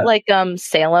kind of felt like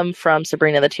Salem from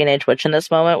Sabrina the Teenage Witch in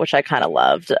this moment, which I kind of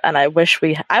loved. And I wish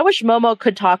Momo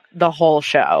could talk the whole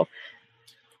show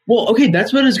Well, okay,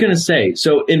 that's what I was going to say.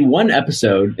 So in one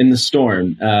episode in the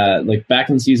storm, like back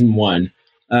in season 1,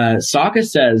 Sokka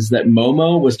says that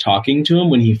Momo was talking to him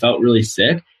when he felt really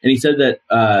sick, and he said that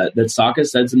that Sokka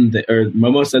said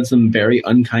Momo said some very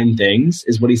unkind things,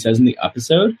 is what he says in the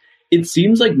episode. It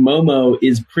seems like Momo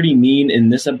is pretty mean in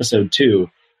this episode too.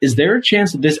 Is there a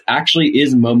chance that this actually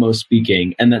is Momo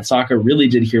speaking, and that Sokka really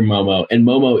did hear Momo, and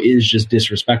Momo is just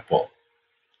disrespectful?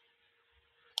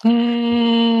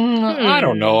 I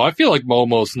don't know. I feel like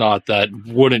Momo's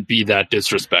wouldn't be that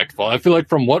disrespectful. I feel like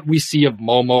from what we see of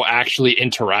Momo actually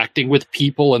interacting with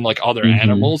people and like other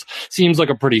animals, seems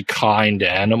like a pretty kind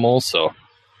animal. So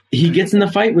he gets in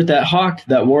the fight with that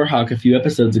warhawk a few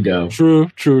episodes ago.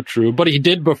 True. But he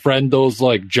did befriend those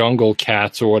like jungle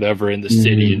cats or whatever in the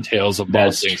city in Tales of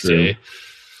Ba Sing Se.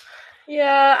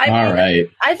 Yeah,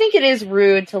 I think it is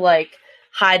rude to like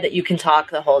hide that you can talk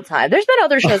the whole time. There's been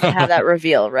other shows that have that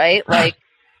reveal, right? Like,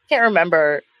 can't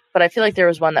remember, but I feel like there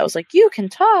was one that was like, you can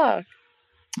talk.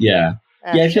 Yeah.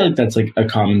 I feel like that's like a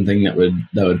common thing that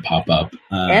would pop up.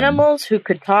 Animals who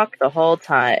could talk the whole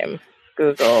time.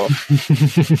 Google.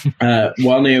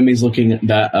 While Naomi's looking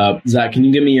that up, Zach, can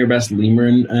you give me your best lemur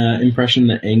impression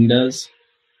that Aang does?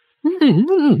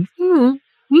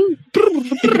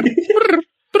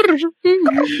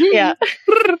 Yeah.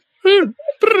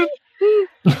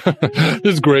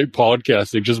 This is great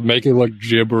podcasting, just making like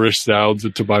gibberish sounds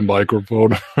into my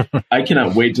microphone. I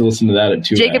cannot wait to listen to that at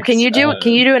 2x. Jacob, can you do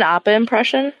an Appa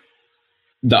impression?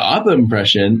 The Appa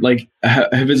impression, like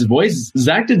have his voice.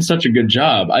 Zach did such a good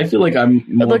job. I feel like I'm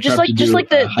more just like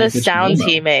the sounds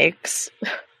he makes.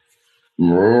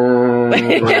 That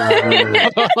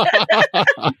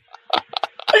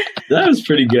was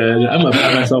pretty good. I'm gonna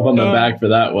pat myself on the back for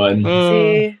that one.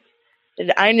 See,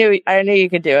 I knew you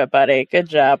could do it, buddy. Good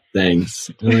job. Thanks.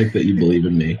 I like that you believe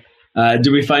in me.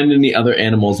 Do we find any other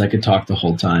animals that could talk the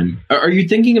whole time? Are you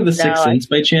thinking of the Sixth Sense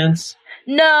by chance?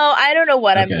 No, I don't know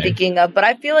what I'm thinking of, but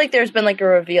I feel like there's been like a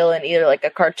reveal in either like a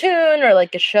cartoon or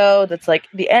like a show that's like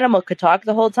the animal could talk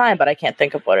the whole time, but I can't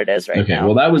think of what it is right now. Okay,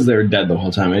 well that was they're dead the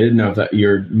whole time. I didn't know if that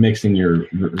you're mixing your.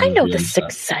 I know the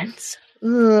Sixth Sense.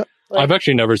 I've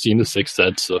actually never seen the Sixth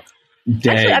Sense. So.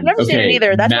 Dang. Actually, I've never seen it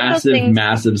either. That's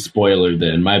massive spoiler.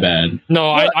 Then my bad.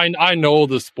 No, I know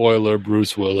the spoiler.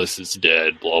 Bruce Willis is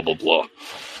dead. Blah blah blah.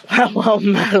 Well,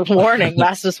 warning,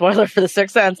 massive spoiler for the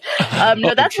Sixth Sense.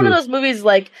 No, that's one of those movies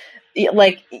like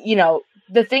you know,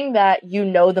 the thing that you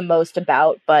know the most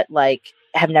about, but like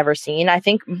have never seen. I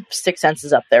think Sixth Sense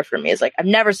is up there for me. It's like I've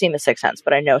never seen the Sixth Sense,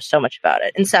 but I know so much about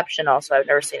it. Inception also, I've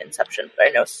never seen Inception, but I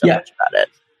know so much about it.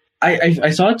 I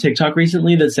saw a TikTok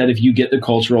recently that said if you get the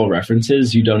cultural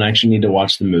references, you don't actually need to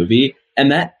watch the movie.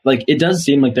 And that, like, it does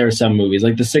seem like there are some movies,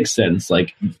 like The Sixth Sense,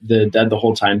 like the dead the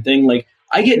whole time thing. Like,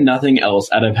 I get nothing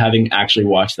else out of having actually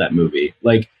watched that movie.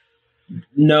 Like,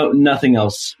 nothing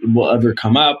else will ever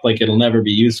come up. Like, it'll never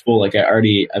be useful. Like,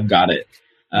 I've got it.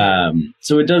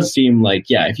 So it does seem like,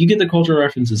 yeah, if you get the cultural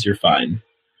references, you're fine.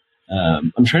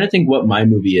 I'm trying to think what my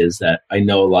movie is that I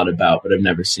know a lot about, but I've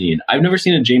never seen. I've never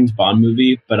seen a James Bond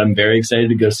movie, but I'm very excited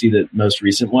to go see the most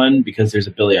recent one because there's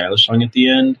a Billie Eilish song at the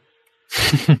end.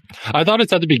 I thought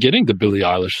it's at the beginning, the Billie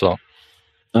Eilish song.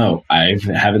 Oh, I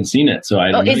haven't seen it, so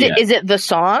I don't know yet. Is it the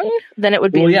song? Then it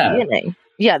would be the beginning.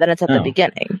 Yeah, then it's at the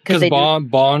beginning. Because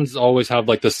Bonds always have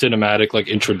like the cinematic, like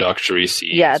introductory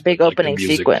scenes. Yeah, big opening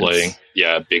music sequence. Playing.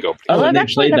 Yeah, big opening. Oh, and they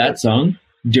played that song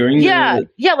during yeah,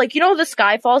 like, you know, the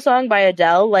Skyfall song by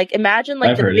Adele? Like, imagine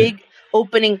like the big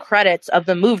opening credits of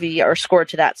the movie are scored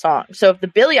to that song. So if the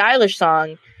Billie Eilish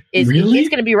song is it's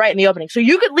going to be right in the opening. So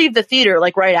you could leave the theater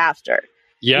like right after.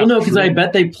 Yeah. Well, no, because I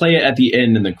bet they play it at the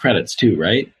end in the credits too,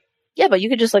 right? Yeah, but you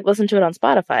could just like listen to it on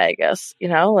Spotify, I guess. You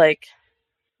know, like.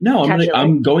 No,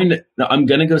 I'm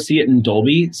gonna go see it in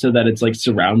Dolby so that it's like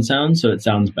surround sound, so it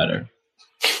sounds better.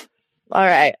 All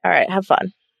right, have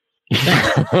fun.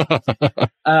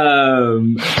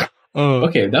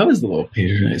 Okay, that was a little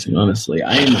patronizing, honestly. All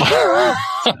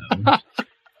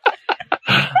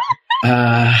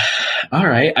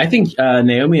right, I think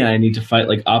Naomi and I need to fight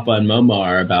like Appa and Momo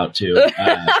are about to.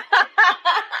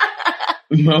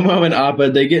 Momo and Appa,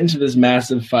 they get into this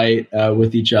massive fight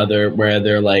with each other where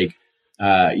they're like,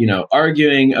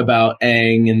 arguing about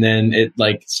Aang, and then it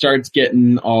like starts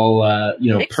getting all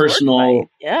personal.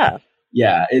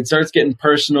 Yeah, it starts getting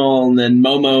personal, and then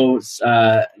Momo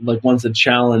wants to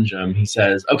challenge him. He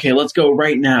says, "Okay, let's go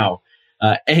right now."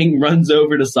 Aang runs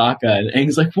over to Sokka, and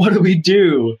Aang's like, "What do we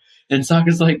do?" And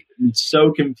Sokka's like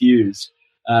so confused.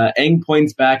 Aang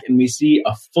points back, and we see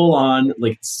a full-on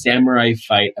like samurai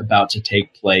fight about to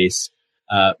take place.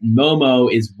 Momo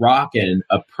is rocking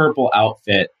a purple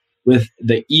outfit, with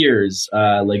the ears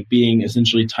like being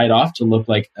essentially tied off to look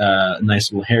like a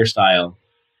nice little hairstyle.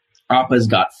 Appa's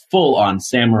got full-on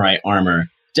samurai armor,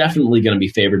 definitely going to be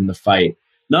favored in the fight.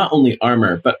 Not only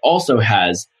armor, but also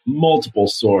has multiple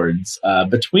swords.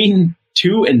 Between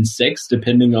 2 and 6,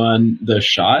 depending on the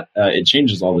shot, it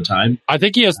changes all the time. I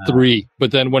think he has 3,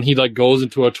 but then when he like goes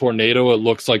into a tornado, it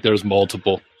looks like there's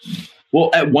multiple. Well,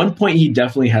 at one point, he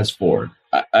definitely has 4,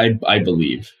 I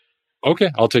believe. Okay,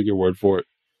 I'll take your word for it.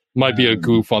 Might be a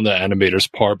goof on the animator's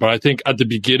part, but I think at the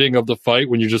beginning of the fight,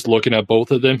 when you're just looking at both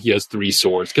of them, he has 3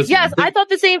 swords. Yes, I thought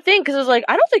the same thing, because I was like,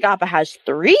 I don't think Appa has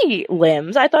 3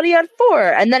 limbs. I thought he had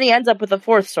 4. And then he ends up with a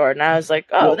 4th sword, and I was like,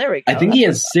 oh, well, there we go. I think he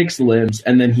has 6 limbs,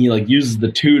 and then he like uses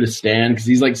the 2 to stand, because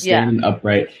he's like standing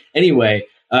upright. Anyway.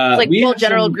 It's like full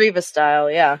General Grievous style,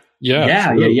 yeah.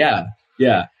 Yeah.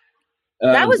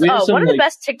 That was one of the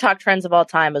best TikTok trends of all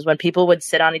time is when people would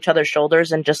sit on each other's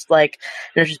shoulders and just like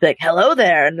be like, hello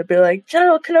there, and they'd be like,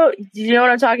 General Kano, do you know what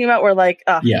I'm talking about? We're like,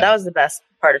 that was the best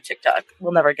part of TikTok.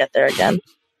 We'll never get there again.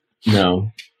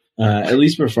 No. At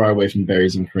least we're far away from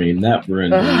berries and cream. That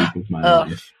ruined the week of my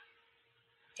life.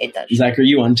 Hate that. Zach, are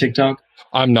you on TikTok?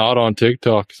 I'm not on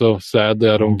TikTok, so sadly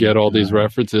I don't get all these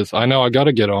references. I know I got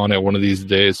to get on it one of these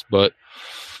days, but...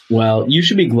 Well, you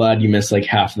should be glad you missed like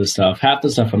half the stuff. Half the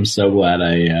stuff I'm so glad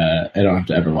I don't have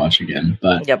to ever watch again.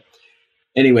 But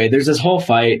anyway, there's this whole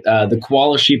fight. The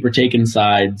koala sheep are taking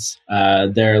sides.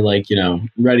 They're like,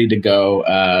 ready to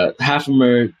go. Half of them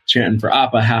are chanting for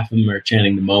Appa. Half of them are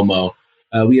chanting to Momo.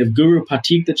 We have Guru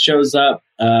Patik that shows up.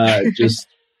 I'd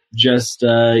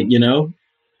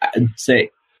say,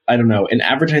 I don't know, an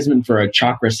advertisement for a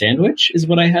chakra sandwich is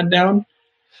what I had down.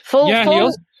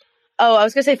 I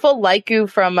was gonna say full Laiku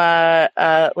from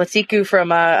Lasiku from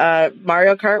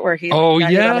Mario Kart, where he's on the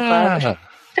cloud.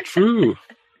 True.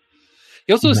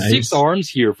 He also has 6 arms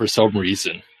here for some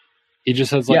reason. He just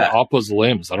has Appa's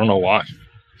limbs. I don't know why.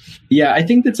 Yeah, I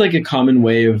think that's like a common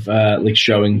way of like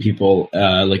showing people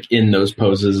like in those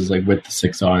poses is like with the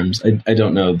 6 arms. I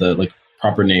don't know the like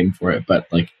proper name for it, but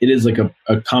like it is like a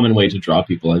common way to draw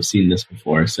people. I've seen this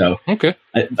before, so okay.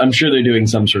 I'm sure they're doing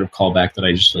some sort of callback that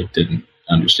I just like didn't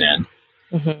understand.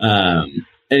 Mm-hmm.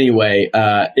 Anyway,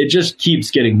 it just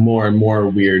keeps getting more and more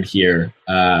weird here.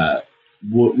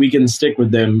 We can stick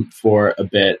with them for a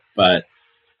bit, but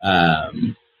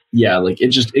like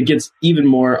it gets even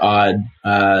more odd.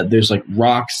 There's like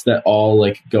rocks that all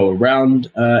like go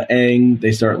around Aang.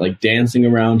 They start like dancing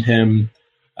around him.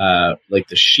 Like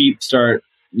the sheep start,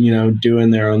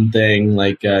 doing their own thing,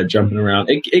 like jumping around.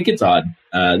 It gets odd.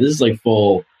 This is like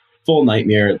full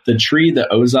nightmare. The tree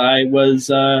that Ozai was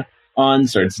on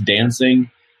starts dancing.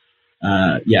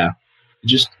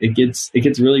 It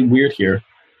gets really weird here.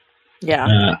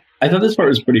 Yeah. I thought this part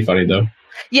was pretty funny though.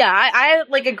 Yeah, I had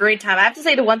like a great time. I have to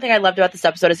say the one thing I loved about this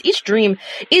episode is each dream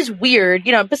is weird.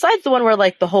 Besides the one where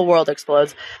like the whole world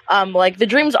explodes, like the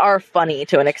dreams are funny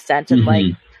to an extent, and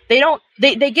like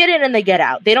they get in and they get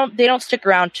out. They don't stick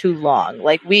around too long.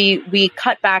 Like we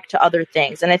cut back to other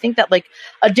things, and I think that like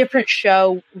a different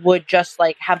show would just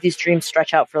like have these dreams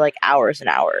stretch out for like hours and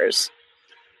hours.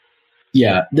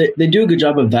 Yeah, they do a good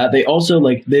job of that. They also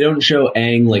like they don't show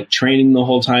Aang like training the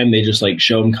whole time. They just like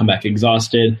show him come back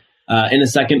exhausted. In a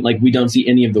second, like we don't see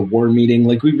any of the war meeting.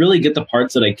 Like we really get the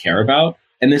parts that I care about.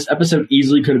 And this episode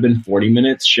easily could have been 40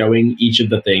 minutes showing each of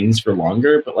the things for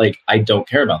longer, but like I don't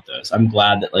care about those. I'm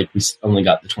glad that like we only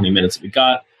got the 20 minutes that we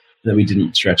got, that we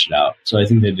didn't stretch it out. So I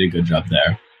think they did a good job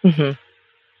there.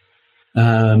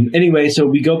 Mm-hmm. Anyway, so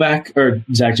we go back, or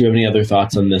Zach, do you have any other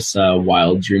thoughts on this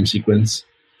wild dream sequence?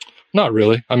 Not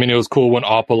really. I mean, it was cool when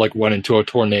Appa like went into a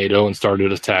tornado and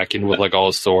started attacking with like all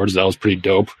his swords. That was pretty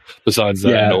dope. Besides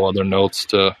that, no other notes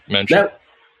to mention.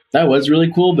 That was really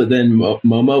cool, but then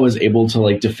Momo was able to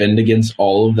like defend against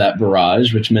all of that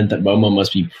barrage, which meant that Momo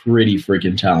must be pretty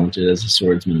freaking talented as a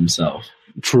swordsman himself.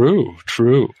 True.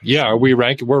 Yeah,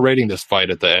 we're rating this fight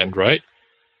at the end, right?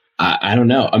 I don't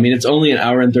know. I mean, it's only an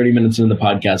hour and 30 minutes into the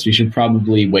podcast. We should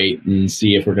probably wait and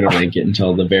see if we're going to rank it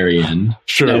until the very end.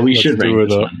 Sure. No, we should rank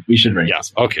this one. We should rank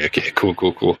this one. Okay.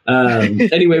 Cool.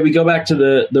 Anyway, we go back to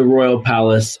the royal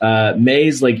palace.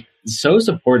 May's like so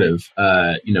supportive,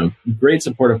 great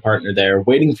supportive partner there,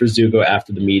 waiting for Zuko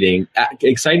after the meeting,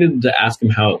 excited to ask him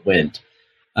how it went.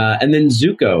 And then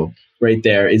Zuko right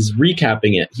there is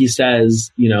recapping it. He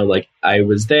says, I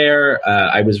was there.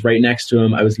 I was right next to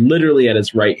him. I was literally at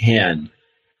his right hand.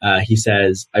 He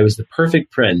says, I was the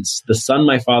perfect prince, the son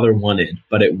my father wanted,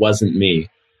 but it wasn't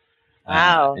me.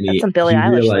 Wow. That's some Billie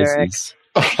Eilish lyrics.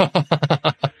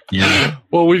 Yeah.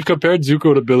 Well, we've compared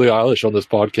Zuko to Billie Eilish on this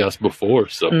podcast before,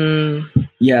 so.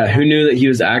 Yeah, who knew that he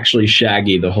was actually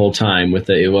Shaggy the whole time with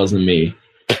the It Wasn't Me?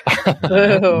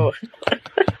 Boo.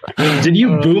 Did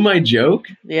you boo my joke?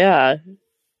 Yeah.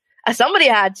 Somebody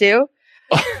had to.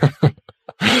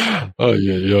 Oh,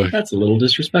 yeah. That's a little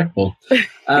disrespectful.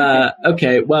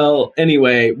 Okay, well,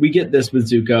 anyway, we get this with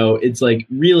Zuko. It's like,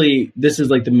 really, this is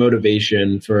like the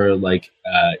motivation for like,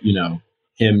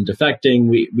 him defecting.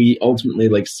 We ultimately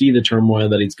like see the turmoil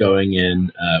that he's going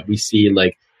in. We see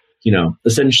like,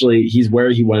 essentially he's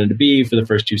where he wanted to be for the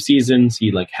first 2 seasons.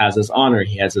 He like has his honor,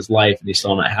 he has his life, and he's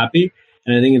still not happy.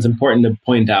 And I think it's important to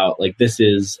point out like this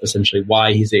is essentially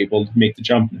why he's able to make the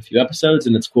jump in a few episodes,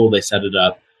 and it's cool they set it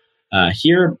up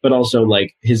here, but also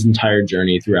like his entire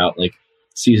journey throughout like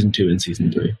season 2 and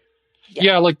season 3.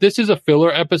 Yeah, like this is a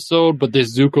filler episode, but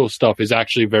this Zuko stuff is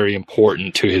actually very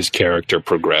important to his character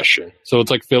progression. So it's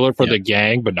like filler for the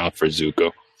gang, but not for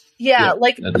Zuko. Yeah,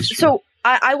 like, so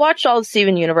I watched all of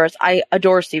Steven Universe. I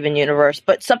adore Steven Universe,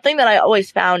 but something that I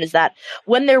always found is that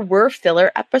when there were filler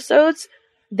episodes,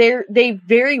 they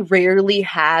very rarely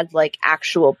had like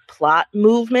actual plot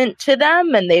movement to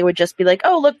them, and they would just be like,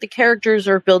 oh, look, the characters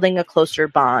are building a closer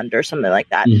bond or something like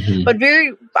that. Mm-hmm. But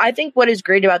I think what is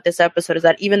great about this episode is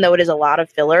that even though it is a lot of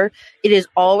filler, it is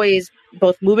always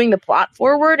both moving the plot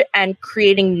forward and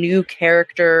creating new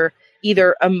character,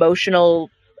 either emotional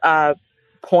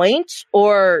points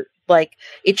or like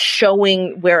it's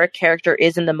showing where a character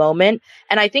is in the moment.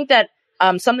 And I think that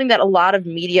something that a lot of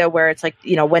media where it's like,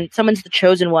 when someone's the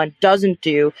chosen one doesn't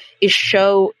do is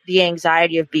show the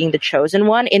anxiety of being the chosen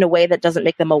one in a way that doesn't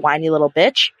make them a whiny little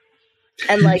bitch.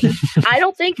 And like, I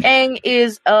don't think Aang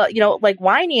is, like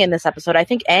whiny in this episode. I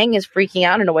think Aang is freaking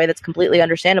out in a way that's completely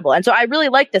understandable. And so I really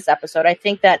like this episode. I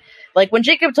think that like when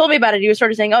Jacob told me about it, he was sort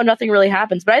of saying, oh, nothing really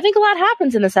happens. But I think a lot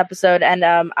happens in this episode. And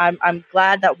I'm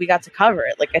glad that we got to cover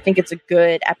it. Like, I think it's a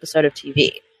good episode of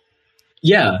TV.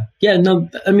 Yeah, no,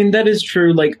 I mean, that is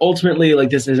true. Like, ultimately,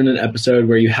 like, this isn't an episode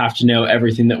where you have to know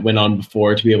everything that went on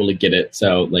before to be able to get it.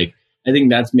 So, like, I think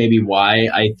that's maybe why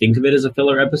I think of it as a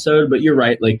filler episode. But you're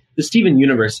right. Like, the Steven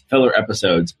Universe filler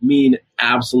episodes mean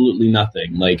absolutely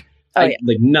nothing. Like, like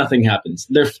nothing happens.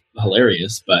 They're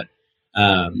hilarious. But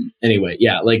anyway,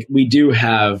 yeah, like, we do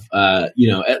have,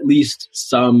 at least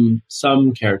some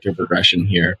character progression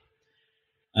here.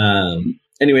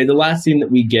 Anyway, the last scene that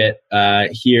we get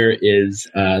here is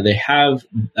they have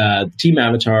Team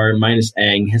Avatar minus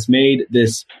Aang has made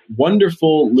this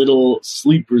wonderful little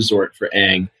sleep resort for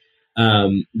Aang.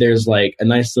 There's like a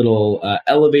nice little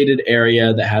elevated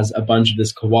area that has a bunch of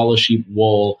this koala sheep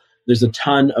wool. There's a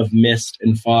ton of mist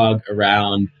and fog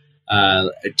around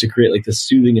to create like this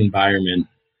soothing environment.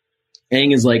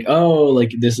 Aang is like, oh,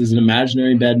 like this is an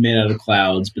imaginary bed made out of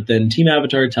clouds. But then Team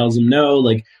Avatar tells him, no,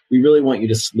 like we really want you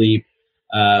to sleep.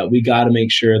 We got to make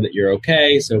sure that you're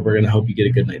okay, so we're going to hope you get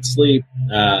a good night's sleep.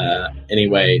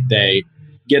 Anyway, they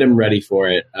get him ready for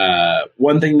it.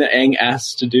 One thing that Aang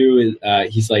asks to do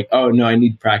is he's like, oh, no, I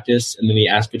need practice. And then he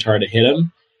asks Katara to hit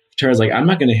him. Katara's like, I'm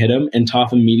not going to hit him. And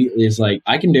Toph immediately is like,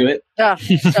 I can do it. Oh,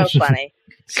 so funny.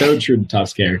 So true to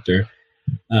Toph's character.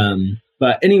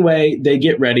 But anyway, they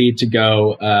get ready to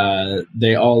go.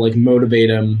 They all like motivate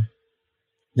him.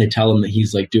 They tell him that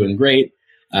he's like doing great.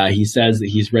 He says that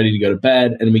he's ready to go to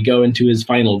bed, and we go into his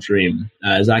final dream.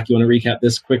 Zach, you want to recap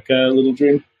this quick little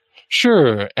dream?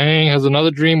 Sure. Aang has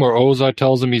another dream where Ozai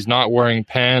tells him he's not wearing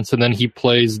pants, and then he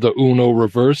plays the Uno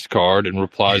reverse card and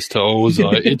replies to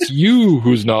Ozai, it's you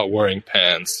who's not wearing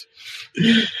pants.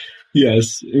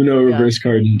 Yes, Uno reverse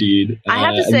card indeed. I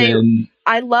have to say,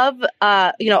 I love,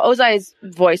 Ozai is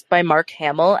voiced by Mark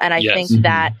Hamill, and I think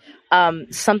that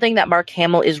something that Mark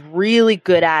Hamill is really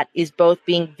good at is both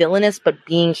being villainous but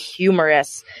being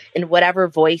humorous in whatever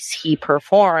voice he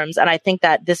performs. And I think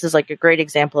that this is like a great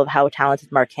example of how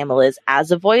talented Mark Hamill is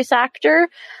as a voice actor,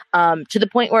 to the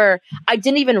point where I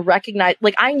didn't even recognize,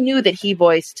 like I knew that he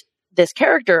voiced this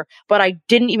character, but I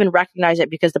didn't even recognize it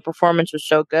because the performance was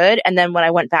so good. And then when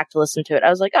I went back to listen to it, I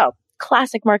was like, oh,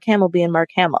 classic Mark Hamill being Mark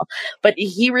Hamill. But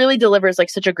he really delivers like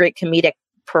such a great comedic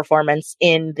performance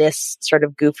in this sort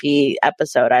of goofy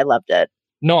episode. I loved it.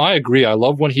 No, I agree. I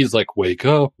love when he's like, wake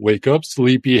up,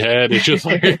 sleepyhead. It's just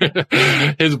like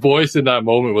his voice in that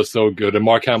moment was so good. And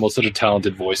Mark Hamill's such a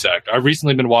talented voice actor. I've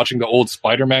recently been watching the old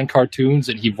Spider-Man cartoons,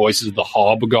 and he voices the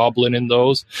Hobgoblin in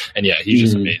those. And yeah, he's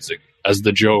just amazing. As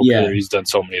the Joker, he's done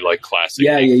so many like classic.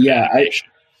 Yeah.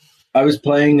 I was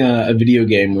playing a video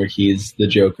game where he's the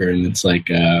Joker, and it's like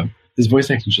his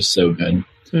voice acting is just so good.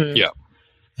 Yeah.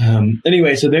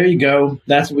 Anyway, so there you go.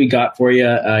 That's what we got for you.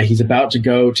 He's about to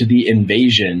go to the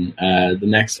invasion, the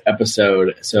next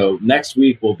episode. So next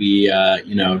week we'll be,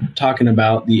 talking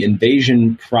about the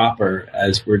invasion proper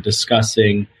as we're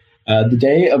discussing the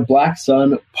Day of Black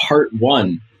Sun Part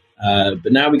 1.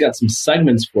 But now we got some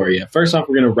segments for you. First off,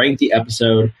 we're going to rank the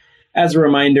episode. As a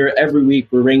reminder, every week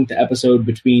we rank the episode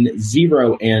between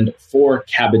 0 and 4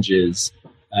 cabbages.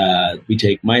 We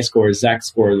take my score, Zach's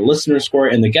score, the listener score,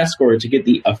 and the guest score to get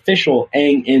the official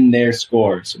Aang in their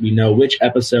score, so we know which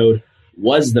episode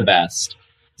was the best.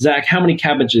 Zach, how many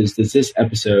cabbages does this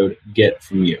episode get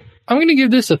from you? I'm going to give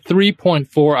this a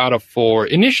 3.4 out of 4.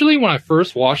 Initially, when I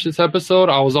first watched this episode,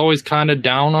 I was always kind of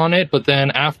down on it. But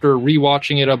then after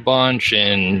rewatching it a bunch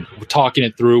and talking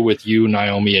it through with you,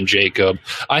 Naomi, and Jacob,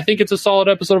 I think it's a solid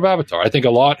episode of Avatar. I think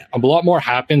a lot more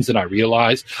happens than I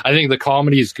realized. I think the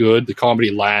comedy is good. The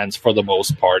comedy lands for the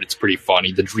most part. It's pretty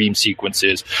funny. The dream sequence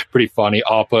is pretty funny.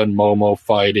 Appa and Momo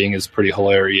fighting is pretty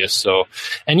hilarious. So,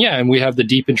 and we have the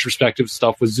deep introspective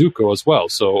stuff with Zuko as well.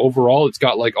 So overall, it's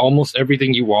got like almost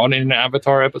everything you want in an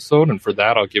Avatar episode, and for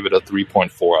that I'll give it a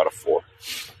 3.4 out of 4.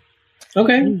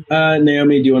 Okay.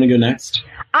 Naomi, do you want to go next?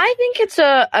 I think it's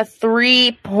a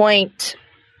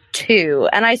 3.2,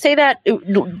 and I say that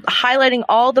highlighting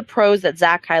all the pros that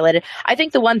Zach highlighted. I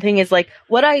think the one thing is like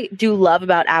what I do love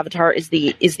about Avatar is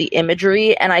the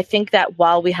imagery, and I think that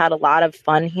while we had a lot of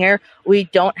fun here, we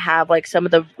don't have like some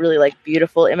of the really like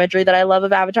beautiful imagery that I love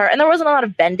of Avatar, and there wasn't a lot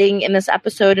of bending in this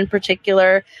episode in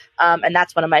particular. And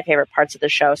that's one of my favorite parts of the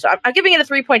show. So I'm giving it a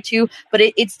 3.2, but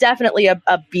it's definitely a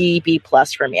B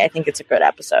plus for me. I think it's a good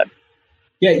episode.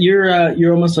 Yeah,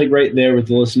 you're almost like right there with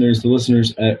the listeners. The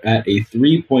listeners at a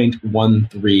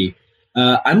 3.13.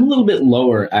 I'm a little bit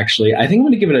lower, actually. I think I'm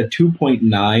going to give it a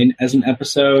 2.9 as an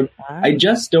episode. Wow. I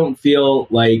just don't feel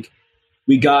like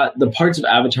we got the parts of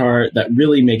Avatar that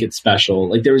really make it special.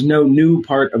 Like there was no new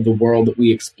part of the world that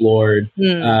we explored.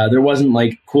 There wasn't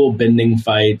like cool bending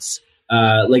fights.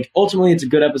 Like ultimately it's a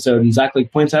good episode, and Zach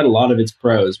like points out a lot of its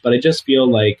pros, but I just feel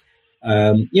like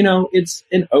it's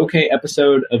an okay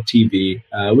episode of TV,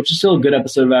 which is still a good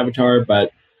episode of Avatar,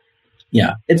 but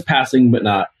yeah, it's passing, but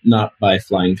not by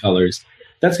flying colors.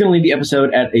 That's going to leave the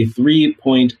episode at a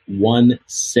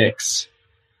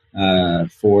 3.16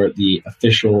 for the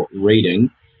official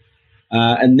rating.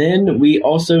 And then we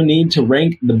also need to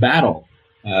rank the battle.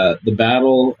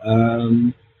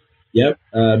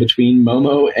 Between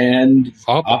Momo and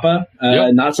Appa.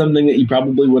 Not something that you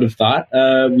probably would have thought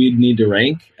we'd need to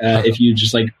rank if you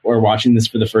just like are watching this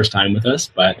for the first time with us.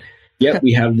 But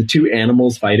we have the two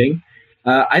animals fighting.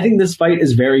 I think this fight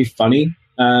is very funny.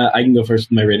 I can go first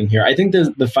with my rating here. I think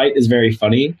the fight is very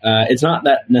funny. It's not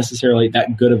that necessarily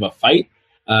that good of a fight,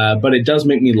 but it does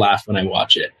make me laugh when I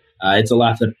watch it. It's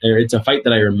a fight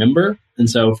that I remember, and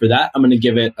so for that, I'm going to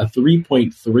give it a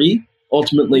 3.3.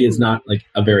 Ultimately, it's not like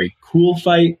a very cool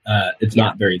fight. It's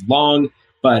not very long,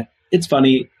 but it's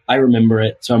funny. I remember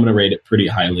it, so I'm going to rate it pretty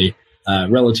highly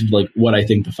relative to like what I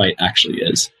think the fight actually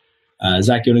is.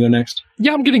 Zach, you want to go next?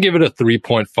 Yeah, I'm going to give it a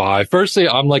 3.5. Firstly,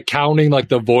 I'm like counting like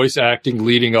the voice acting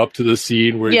leading up to the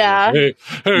scene where he's like,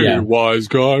 hey, wise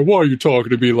guy, why are you talking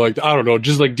to me like that? I don't know.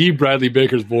 Just like Dee Bradley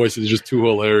Baker's voice is just too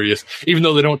hilarious, even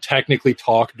though they don't technically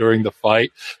talk during the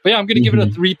fight. But yeah, I'm going to give it a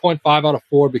 3.5 out of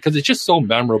 4 because it's just so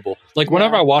memorable. Like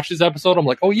whenever I watch this episode, I'm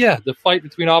like, oh yeah, the fight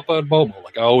between Appa and Momo.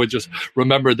 Like I always just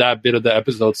remember that bit of the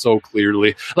episode so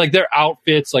clearly. Like their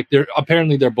outfits, like they're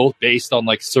both based on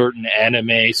like certain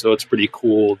anime, so it's pretty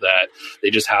cool that they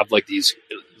just have like these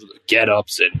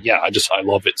get-ups, and I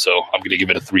love it. So I'm going to give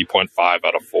it a 3.5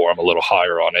 out of 4. I'm a little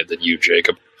higher on it than you,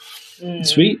 Jacob.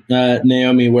 Sweet.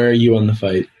 Naomi, where are you on the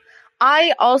fight?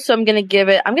 I also am going to give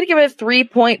it a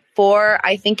 3.4.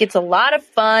 I think it's a lot of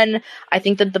fun. I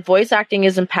think that the voice acting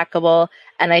is impeccable.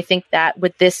 And I think that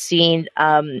with this scene,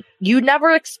 you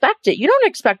never expect it. You don't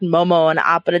expect Momo and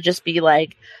Appa to just be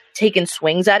like taking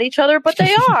swings at each other, but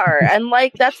they are. And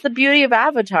like, that's the beauty of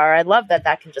Avatar. I love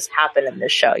that can just happen in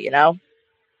this show, you know?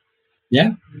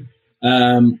 Yeah.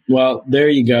 Well, there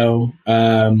you go.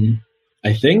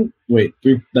 I think,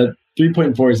 that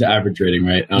 3.4 is the average rating,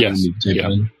 right? Yes.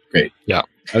 Great. Yeah.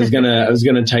 I was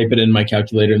gonna type it in my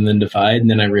calculator and then divide, and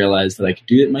then I realized that I could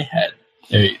do it in my head.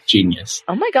 Genius.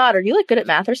 Oh my God, are you like good at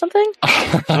math or something?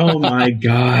 Oh my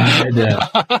God.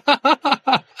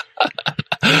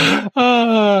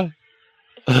 I'm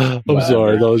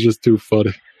sorry, that was just too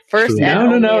funny. First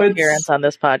appearance on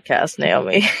this podcast,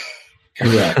 Naomi.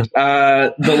 Correct.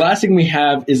 The last thing we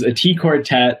have is a tea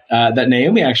quartet that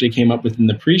Naomi actually came up with in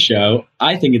the pre-show.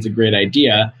 I think it's a great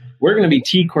idea. We're going to be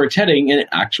tea quartetting an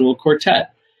actual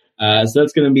quartet. So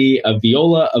that's going to be a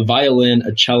viola, a violin,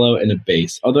 a cello, and a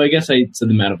bass. Although I guess I said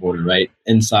them out of order, right?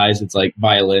 In size, it's like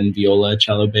violin, viola,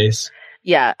 cello, bass.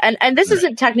 Yeah, and this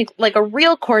isn't technically, like a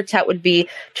real quartet would be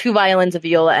 2 violins, a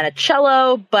viola, and a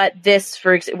cello, but this,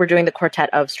 we're doing the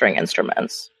quartet of string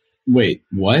instruments. Wait,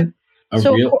 what?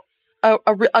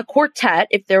 a quartet,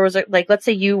 if there was let's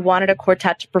say you wanted a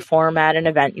quartet to perform at an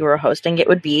event you were hosting, it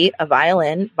would be a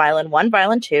violin 1,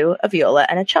 violin 2, a viola,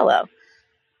 and a cello.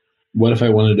 What if I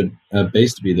wanted a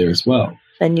bass to be there as well?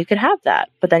 Then you could have that,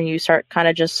 but then you start kind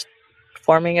of just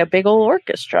forming a big old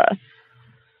orchestra.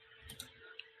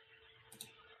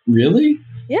 Really?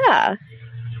 Yeah.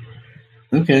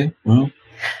 Okay. Well,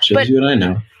 shows you what I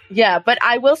know. Yeah, but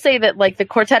I will say that like the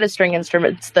quartet of string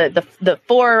instruments, the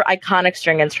 4 iconic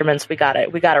string instruments, we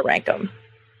gotta rank them.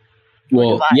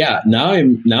 Well, yeah. Now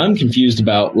I'm confused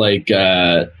about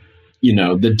the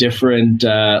different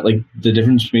the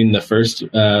difference between the first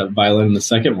violin and the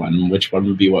second one. Which one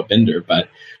would be what bender? But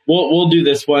we'll do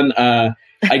this one.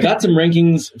 I got some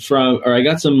rankings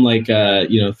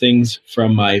things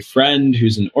from my friend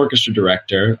who's an orchestra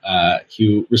director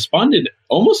who responded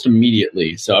almost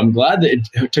immediately. So I'm glad that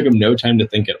it took him no time to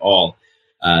think at all.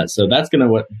 So that's going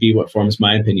to be what forms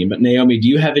my opinion. But Naomi, do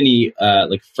you have any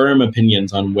firm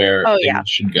opinions on where things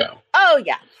should go? Oh,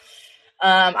 yeah.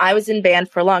 I was in band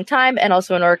for a long time and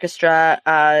also in orchestra.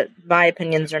 My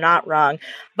opinions are not wrong.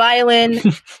 Violin,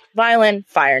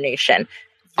 Fire Nation.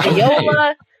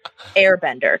 Viola,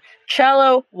 Airbender.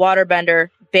 Cello, Waterbender.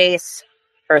 Bass,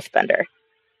 Earthbender.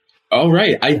 All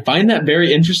right. I find that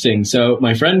very interesting. So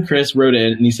my friend Chris wrote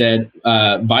in and he said,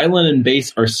 violin and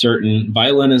bass are certain.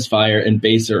 Violin is fire and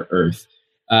bass are earth.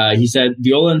 He said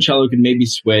viola and cello could maybe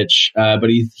switch, but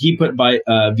he put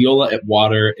viola at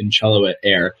water and cello at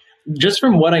air. Just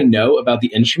from what I know about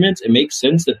the instruments, it makes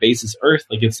sense that bass is earth.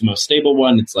 Like it's the most stable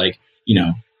one. It's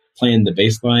playing the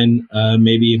bass line,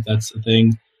 maybe, if that's a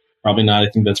thing. Probably not. I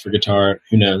think that's for guitar.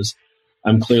 Who knows?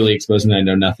 I'm clearly exposing that I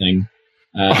know nothing.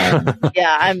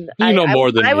 Yeah, I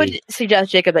more than me. I would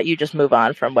suggest, Jacob, that you just move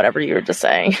on from whatever you were just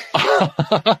saying.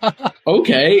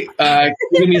 Okay. Can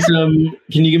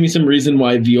you give me some reason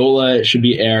why viola should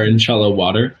be air and cello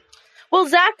water? Well,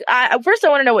 Zach, first I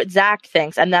want to know what Zach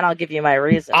thinks, and then I'll give you my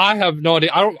reason. I have no idea.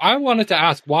 I wanted to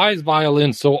ask, why is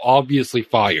violin so obviously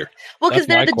fire? Well, because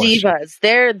they're the divas.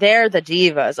 They're the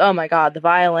divas. Oh my God, the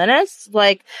violinists.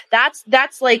 Like that's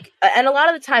like, and a lot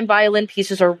of the time, violin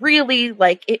pieces are really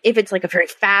like, if it's like a very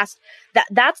fast,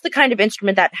 that's the kind of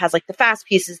instrument that has like the fast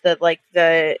pieces that like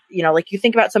you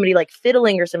think about somebody like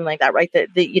fiddling or something like that, right?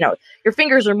 Your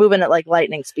fingers are moving at like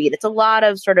lightning speed. It's a lot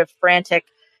of sort of frantic.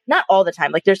 Not all the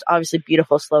time. Like there's obviously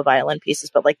beautiful slow violin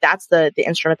pieces, but like that's the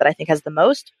instrument that I think has the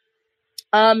most.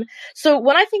 So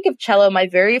when I think of cello, my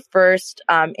very first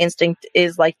instinct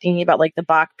is like thinking about like the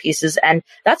Bach pieces, and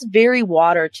that's very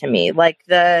water to me. Like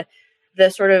the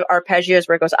sort of arpeggios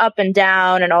where it goes up and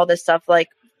down and all this stuff. Like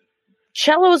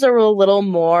cellos are a little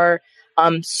more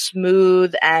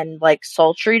smooth and like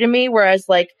sultry to me, whereas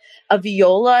like a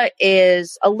viola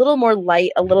is a little more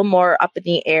light, a little more up in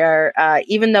the air,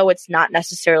 even though it's not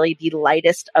necessarily the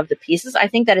lightest of the pieces. I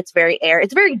think that it's very air.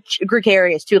 It's very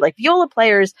gregarious too. Like viola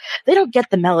players, they don't get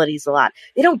the melodies a lot.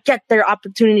 They don't get their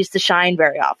opportunities to shine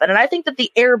very often. And I think that the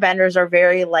airbenders are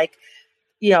very like,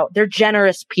 they're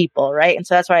generous people, right? And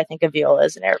so that's why I think of viola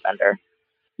as an airbender.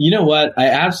 You know what? I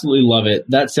absolutely love it.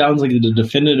 That sounds like the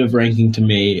definitive ranking to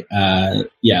me.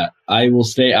 Yeah, I will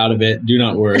stay out of it. Do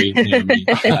not worry.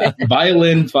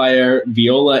 Violin, fire,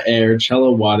 viola, air,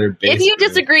 cello, water, bass. If you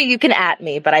disagree, you can at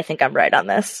me, but I think I'm right on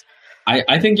this.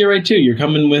 I think you're right too. You're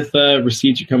coming with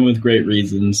receipts. You're coming with great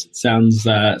reasons. Sounds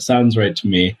right to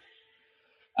me.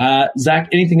 Zach,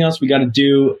 anything else we got to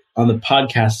do on the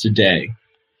podcast today?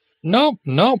 No.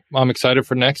 I'm excited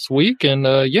for next week, and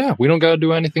we don't got to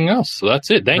do anything else. So that's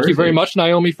it. Thank you very much,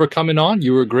 Naomi, for coming on.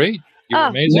 You were great. You were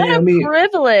amazing. What a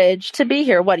privilege to be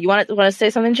here. What, you want to say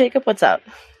something, Jacob? What's up?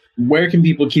 Where can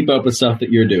people keep up with stuff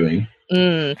that you're doing?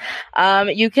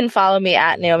 You can follow me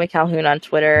at Naomi Calhoun on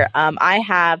Twitter.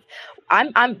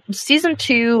 I'm season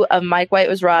 2 of Mike White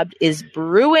Was Robbed is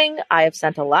brewing. I have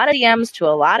sent a lot of DMs to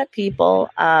a lot of people,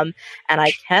 and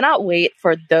I cannot wait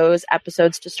for those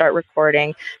episodes to start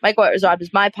recording. Mike White Was Robbed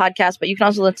is my podcast, but you can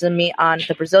also listen to me on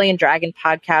the Brazilian Dragon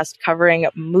podcast covering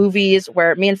movies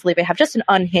where me and Felipe have just an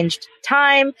unhinged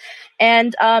time.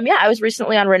 And I was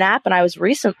recently on Renap, and I was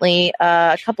recently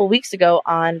a couple weeks ago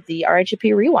on the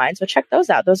RHAP Rewind. So check those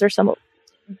out. Those are some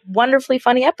wonderfully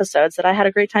funny episodes that I had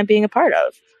a great time being a part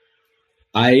of.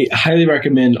 I highly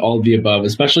recommend all of the above,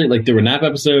 especially like the Renap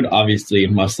episode, obviously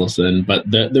must listen, but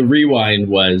the Rewind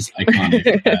was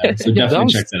iconic. So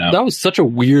definitely check that out. That was such a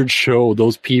weird show.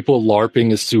 Those people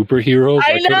LARPing as superheroes.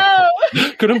 I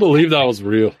know. Couldn't believe that was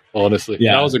real, honestly.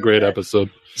 Yeah. That was a great episode.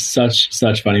 Such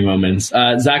funny moments.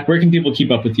 Zach, where can people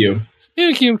keep up with you?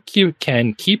 You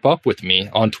can keep up with me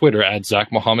on Twitter at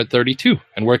ZachMohammed32.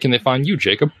 And where can they find you,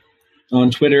 Jacob?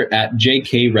 On Twitter at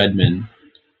JK Redman.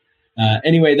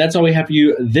 Anyway, that's all we have for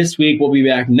you this week. We'll be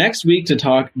back next week to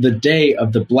talk The Day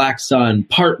of the Black Sun,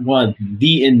 Part 1,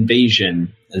 The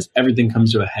Invasion, as everything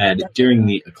comes to a head during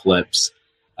the eclipse.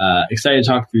 Excited to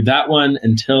talk through that one.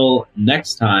 Until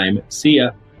next time, see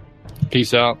ya.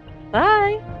 Peace out.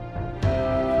 Bye.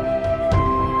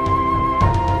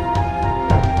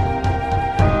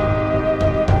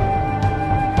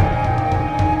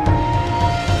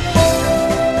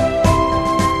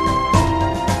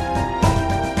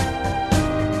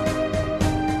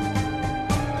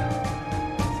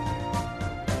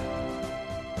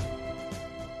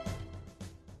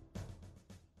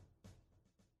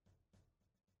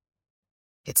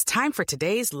 It's time for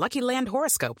today's Lucky Land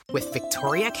horoscope with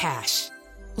Victoria Cash.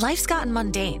 Life's gotten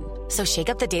mundane, so shake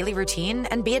up the daily routine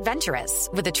and be adventurous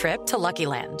with a trip to Lucky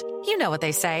Land. You know what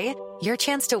they say, your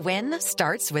chance to win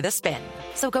starts with a spin.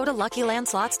 So go to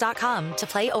LuckyLandSlots.com to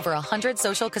play over 100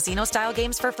 social casino-style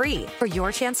games for free for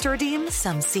your chance to redeem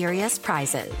some serious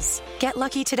prizes. Get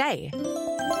lucky today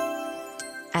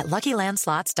at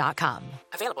LuckyLandSlots.com.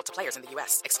 Available to players in the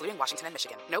U.S., excluding Washington and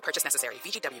Michigan. No purchase necessary.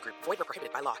 VGW Group. Void where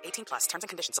prohibited by law. 18+. Terms and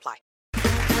conditions apply.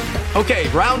 Okay,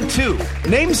 round 2.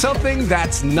 Name something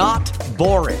that's not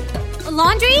boring. A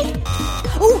laundry?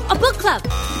 Ooh, a book club.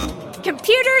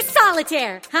 Computer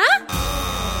solitaire, huh?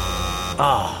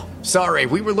 Ah, sorry.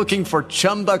 We were looking for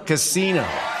Chumba Casino.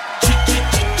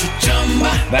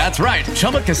 That's right.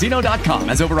 ChumbaCasino.com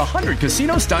has over 100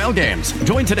 casino-style games.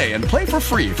 Join today and play for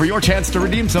free for your chance to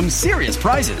redeem some serious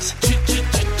prizes.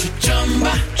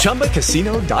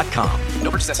 ChumbaCasino.com.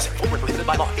 No purchase necessary. Void where prohibited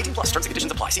by law. 18+. Terms and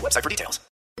conditions apply. See website for details.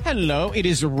 Hello, it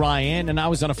is Ryan, and I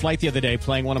was on a flight the other day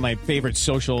playing one of my favorite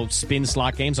social spin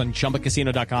slot games on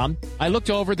ChumbaCasino.com. I looked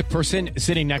over at the person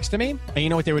sitting next to me, and you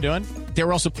know what they were doing? They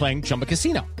were also playing Chumba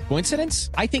Casino. Coincidence?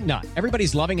 I think not.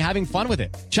 Everybody's loving having fun with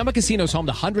it. Chumba Casino is home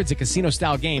to hundreds of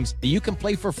casino-style games that you can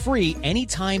play for free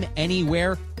anytime,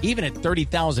 anywhere, even at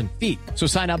 30,000 feet. So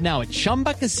sign up now at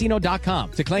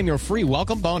ChumbaCasino.com to claim your free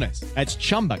welcome bonus. That's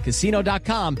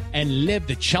ChumbaCasino.com and live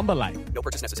the Chumba life. No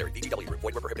purchase necessary. VGW Group.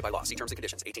 Void where prohibited by law. See terms and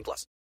conditions. 18+.